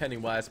throwing in a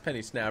Pennywise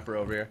penny snapper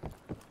over here.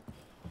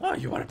 Oh,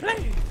 you wanna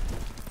play?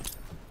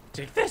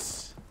 Take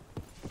this.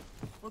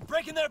 We're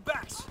breaking their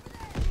backs.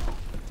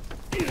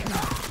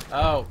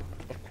 Oh,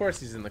 of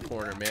course he's in the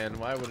corner, man.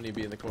 Why wouldn't he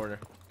be in the corner?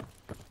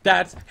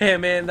 That's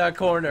him in the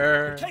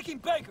corner. We're taking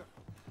Baker.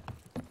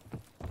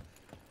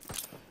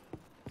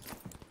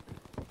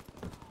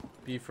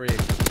 Be free.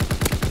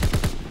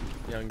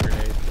 Young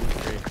grenade, be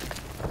free.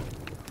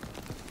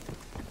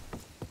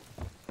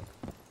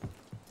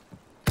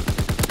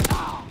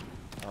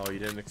 Oh, you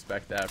didn't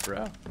expect that,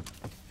 bro.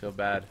 Feel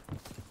bad.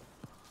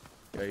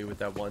 Got you with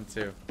that one,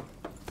 too.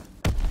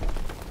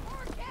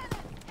 More cannon!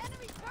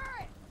 Enemy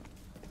turret!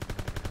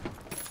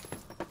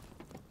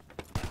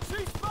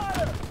 Cease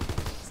fire!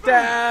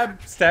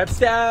 Stab! Stab,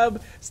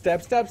 stab!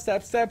 Stab, stab,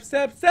 stab, stab,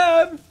 stab,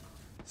 stab!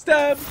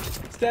 Stab!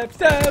 Stab,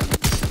 stab!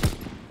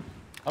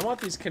 I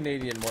want these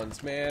Canadian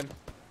ones, man.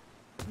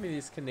 Give me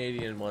these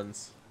Canadian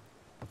ones.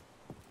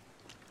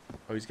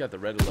 Oh, he's got the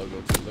red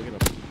logo, too. Look at him.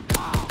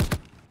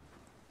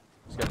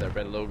 He's got that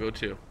red logo,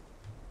 too.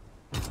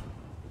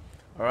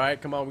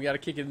 Alright, come on. We gotta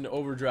kick it into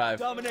overdrive.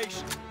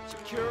 Domination.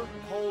 Secure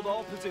and hold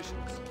all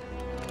positions.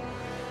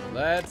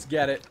 Let's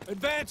get it.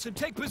 Advance and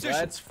take position.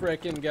 Let's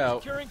frickin' go.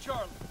 Securing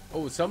Charlie.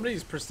 Oh,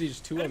 somebody's Prestige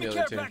 2 on Enemy the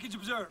care other team. package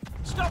observed.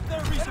 Stop their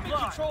resupply. Enemy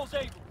controls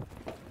able.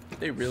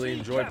 They really See,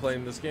 enjoy Captain.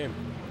 playing this game.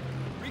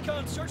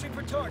 Recon searching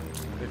for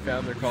targets. They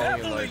found their We calling have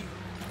in the life.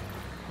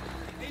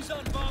 lead.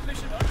 Liaison bomb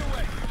mission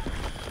underway.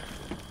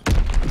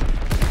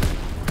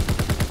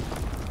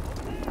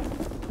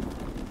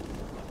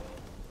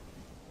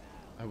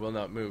 I will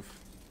not move.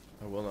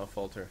 I will not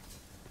falter.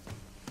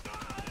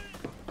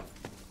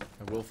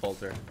 I will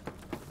falter.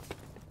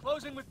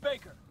 Closing with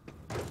Baker.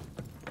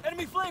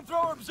 Enemy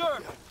flamethrower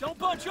observed. Don't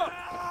bunch up.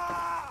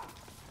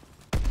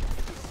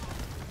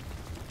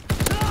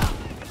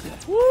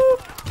 Woo!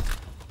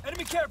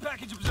 Enemy care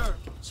package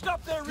observed.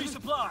 Stop their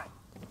resupply.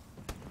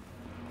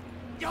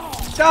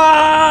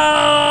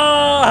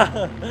 Ah!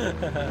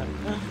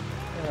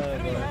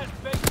 Enemy has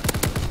Baker.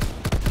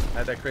 I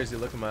had that crazy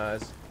look in my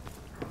eyes.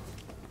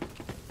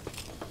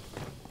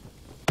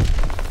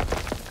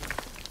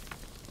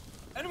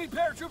 Enemy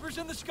paratroopers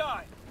in the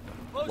sky.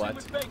 Closing What?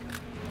 with Baker.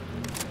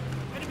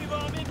 Enemy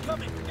bomb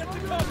incoming. Get to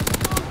cover.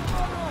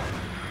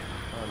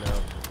 Oh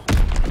no.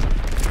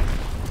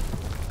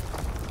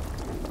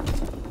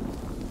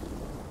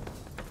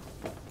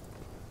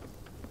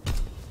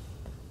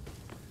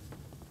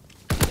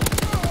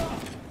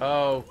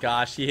 Oh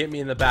gosh, he hit me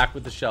in the back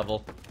with the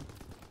shovel.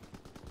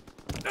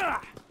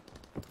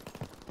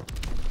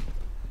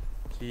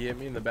 He hit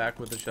me in the back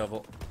with the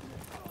shovel.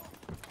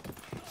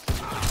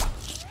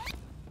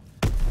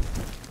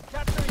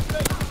 Capturing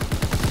Baker.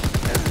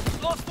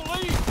 Lost the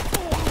lead.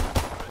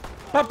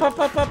 Pop, pop,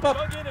 pop, pop, pop.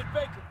 Dug in at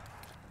Baker.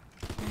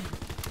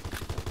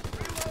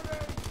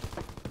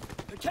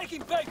 They're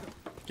taking Baker.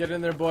 Get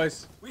in there,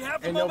 boys. We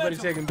have the Ain't nobody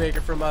momentum. taking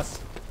Baker from us.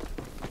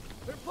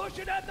 They're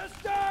pushing at the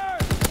stern.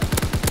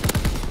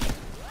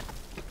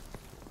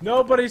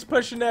 Nobody's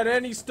pushing at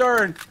any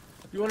stern.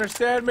 You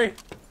understand me?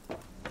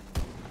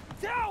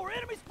 Tower,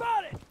 enemy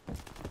spotted.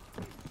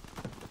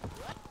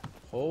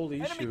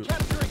 Holy Enemy shoot.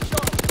 capturing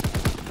Charlie.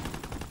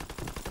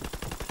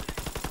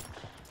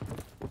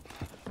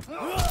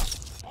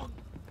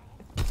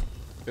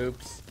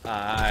 Oops.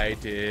 I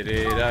did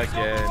it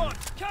again.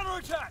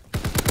 Counterattack.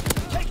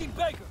 Taking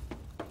Baker.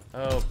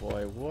 Oh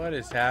boy, what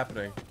is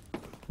happening?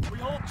 We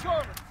hold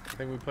Charlie. I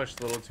think we pushed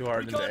a little too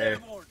hard into Recon A.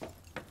 airborne.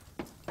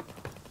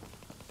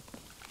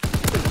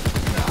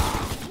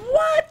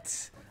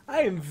 What?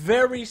 I am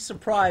very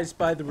surprised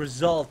by the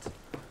result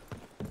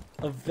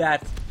of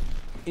that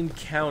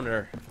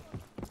encounter.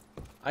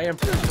 I am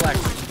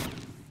perplexed.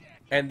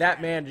 And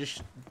that man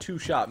just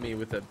two-shot me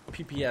with a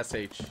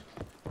PPSH.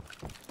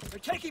 They're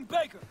taking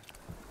Baker.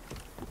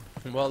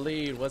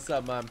 Waleed, what's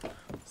up, my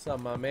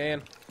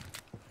man?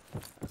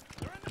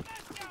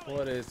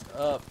 What is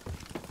up?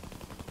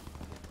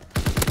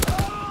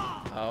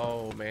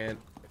 Oh man,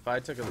 if I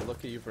took a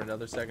look at you for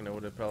another second, I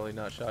would have probably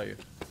not shot you.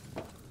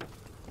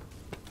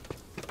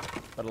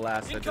 But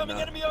alas, I did Incoming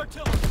not. enemy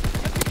artillery.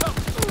 Get to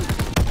cover.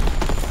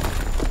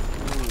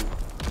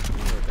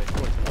 They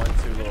put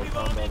 1-2 little Enemy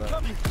bomb combo there.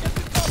 incoming. Get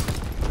to cover.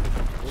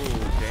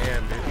 Ooh,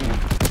 damn, dude.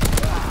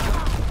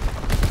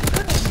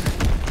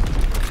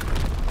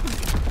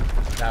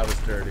 That was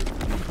dirty.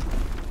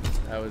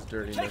 That was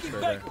dirtiness Taking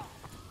right there. Baker.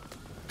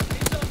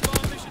 Liaison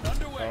bomb mission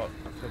underway. Oh,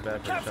 I feel bad for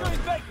the Capturing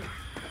shot. Baker.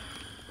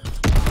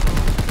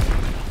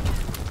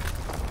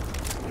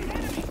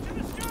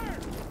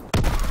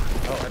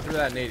 Oh, I threw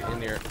that nade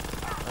in here.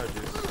 Oh,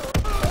 jeez.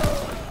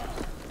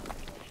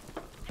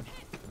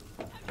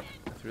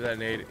 I threw that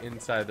nade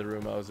inside the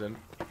room I was in.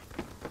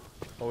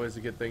 Always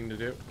a good thing to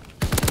do.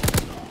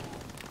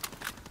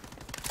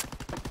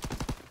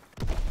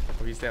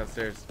 Oh, he's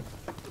downstairs.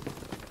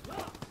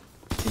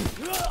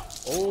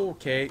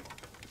 Okay.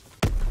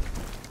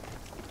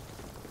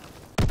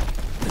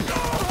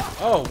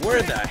 Oh,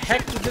 where the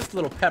heck did this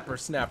little pepper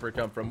snapper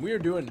come from? We are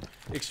doing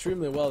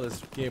extremely well this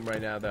game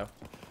right now, though.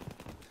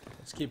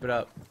 Let's keep it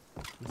up.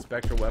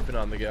 Inspector weapon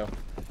on the go.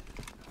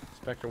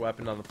 Inspector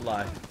weapon on the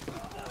fly.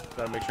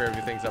 Gotta make sure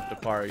everything's up to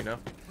par, you know?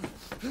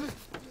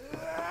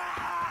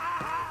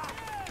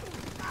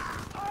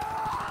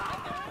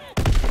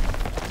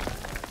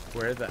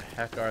 Where the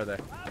heck are they?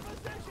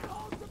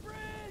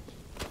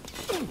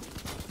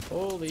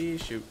 Holy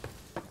shoot.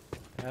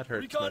 That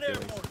hurts my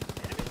feelings.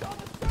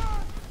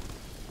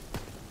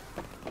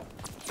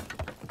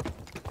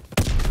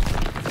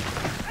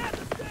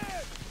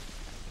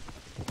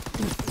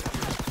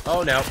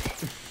 Oh no.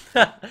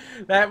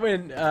 That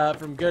went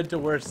from good to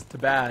worse to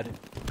bad.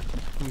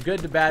 From good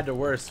to bad to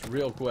worse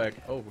real quick.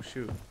 Oh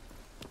shoot.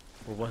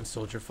 Where one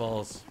soldier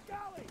falls.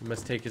 We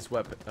must take his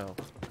weapon. Oh.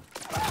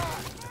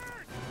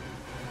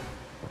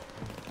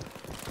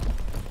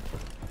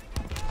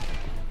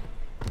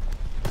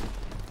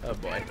 Oh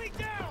boy.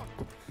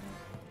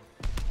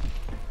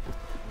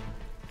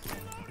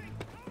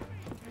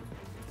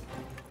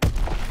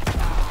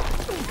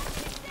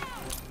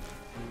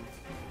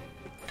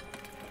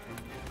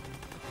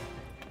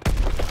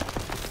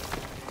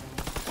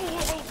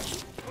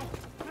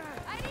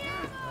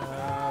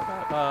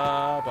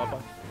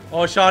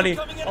 Oh, Shawnee.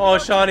 Oh,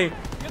 Shawnee.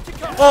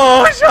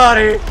 Oh,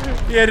 Shawnee.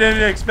 You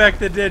didn't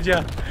expect it, did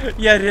ya?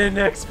 You didn't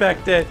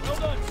expect it.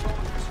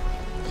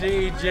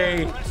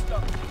 GG.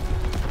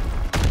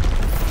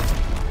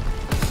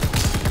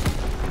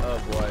 Oh,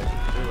 boy.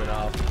 We went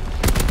off.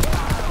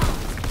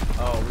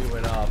 Oh, we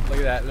went off. Look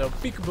at that. Little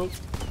peekaboo.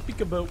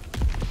 Peekaboo.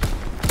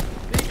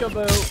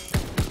 Peekaboo.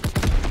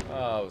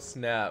 Oh,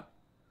 snap.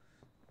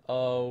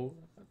 Oh,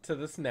 to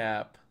the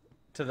snap.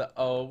 To the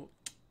oh,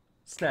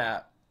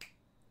 snap.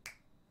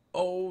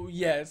 Oh,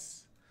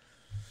 yes.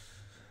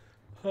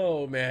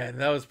 Oh, man.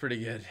 That was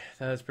pretty good.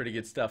 That was pretty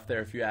good stuff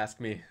there, if you ask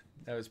me.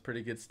 That was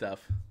pretty good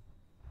stuff.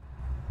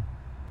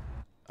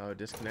 Oh,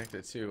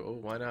 disconnected, too. Oh,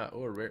 why not?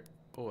 Oh, a rare.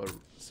 Oh, a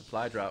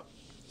supply drop.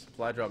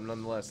 Supply drop,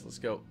 nonetheless. Let's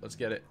go. Let's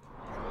get it.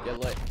 Get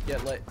lit.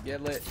 Get lit.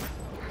 Get lit.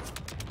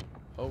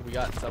 Oh, we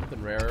got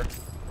something rarer.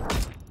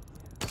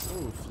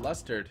 Ooh,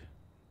 flustered.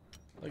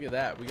 Look at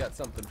that. We got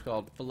something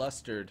called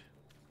flustered.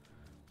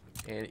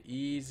 And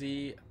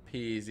easy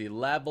peasy.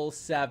 Level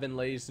 7,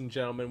 ladies and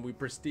gentlemen. We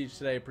prestige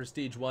today.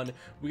 Prestige 1.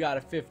 We got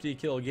a 50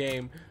 kill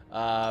game.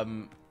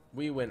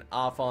 We went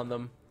off on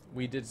them.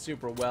 We did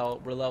super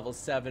well. We're level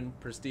 7,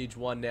 prestige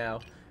 1 now.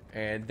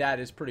 And that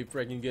is pretty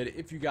freaking good.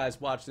 If you guys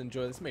watched and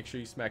enjoyed this, make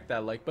sure you smack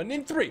that like button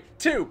in 3,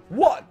 2,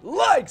 1.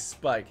 Like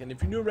spike. And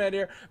if you're new around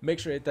here, make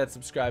sure you hit that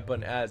subscribe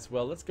button as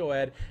well. Let's go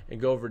ahead and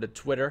go over to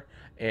Twitter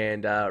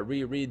and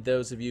reread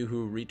those of you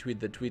who retweet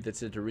the tweet that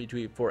said to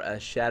retweet for a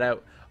shout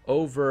out.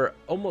 Over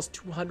almost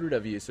 200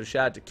 of you, so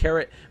shout out to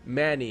Carrot,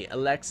 Manny,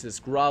 Alexis,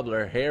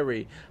 Grobler,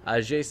 Harry,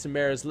 Jason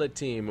Maris, Lit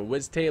Team,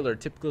 Wiz Taylor,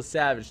 Typical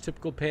Savage,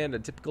 Typical Panda,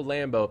 Typical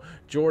Lambo,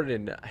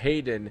 Jordan,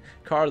 Hayden,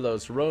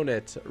 Carlos,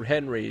 Ronit,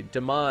 Henry,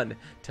 Damon,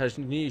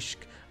 Tajnishk.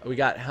 We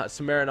got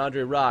Samara and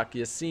Andre Rock,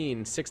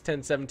 Yassine,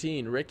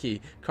 61017,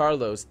 Ricky,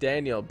 Carlos,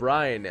 Daniel,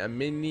 Brian,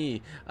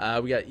 Minnie.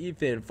 We got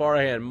Ethan,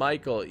 Farhan,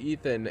 Michael,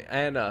 Ethan,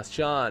 Anna,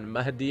 Sean,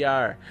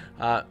 Madihar,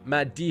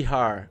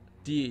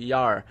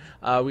 DR.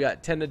 We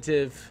got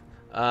Tentative,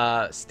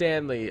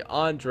 Stanley,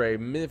 Andre,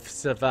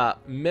 Mifzal,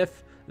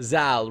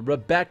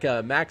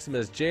 Rebecca,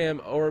 Maximus,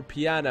 Jam or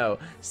Piano,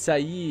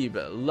 Saeeb,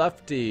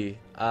 Lufty,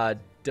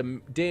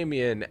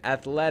 Damien,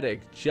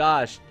 Athletic,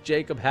 Josh,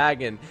 Jacob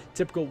Hagen,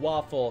 Typical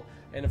Waffle,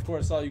 and of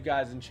course all you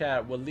guys in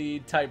chat: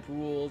 Waleed, Type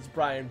Rules,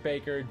 Brian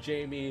Baker,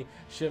 Jamie,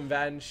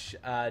 Shimvansh,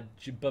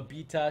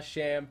 Babita,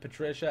 Sham,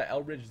 Patricia,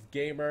 Elridge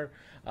Gamer,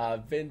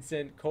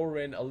 Vincent,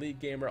 Corin, Elite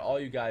Gamer, all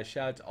you guys.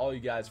 Shout out to all you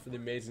guys for the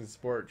amazing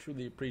support.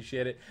 Truly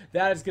appreciate it.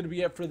 That is going to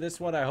be it for this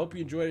one. I hope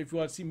you enjoyed it. If you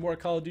want to see more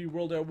Call of Duty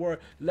World at War,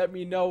 let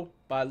me know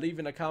by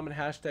leaving a comment,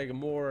 hashtag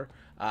more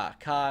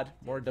COD,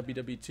 more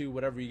WW2,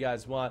 whatever you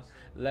guys want.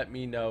 Let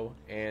me know.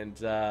 And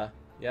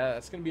yeah,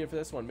 that's going to be it for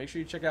this one. Make sure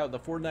you check out the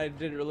Fortnite I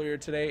did earlier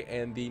today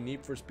and the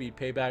Need for Speed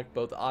Payback.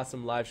 Both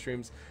awesome live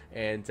streams.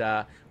 And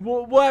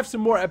we'll have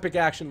some more epic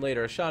action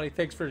later. Shawnee,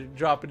 thanks for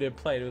dropping in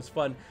play. It was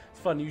fun. It's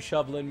fun you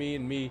shoveling me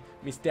and me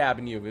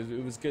stabbing you.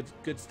 It was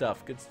good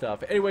stuff. Good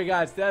stuff. Anyway,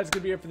 guys, that's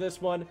going to be it for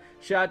this one.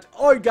 Shout out to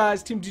all you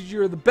guys. Team DG,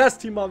 you're the best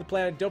team on the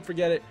planet. Don't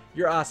forget it.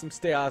 You're awesome.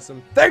 Stay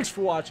awesome. Thanks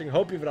for watching.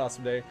 Hope you have an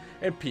awesome day.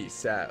 And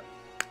peace out.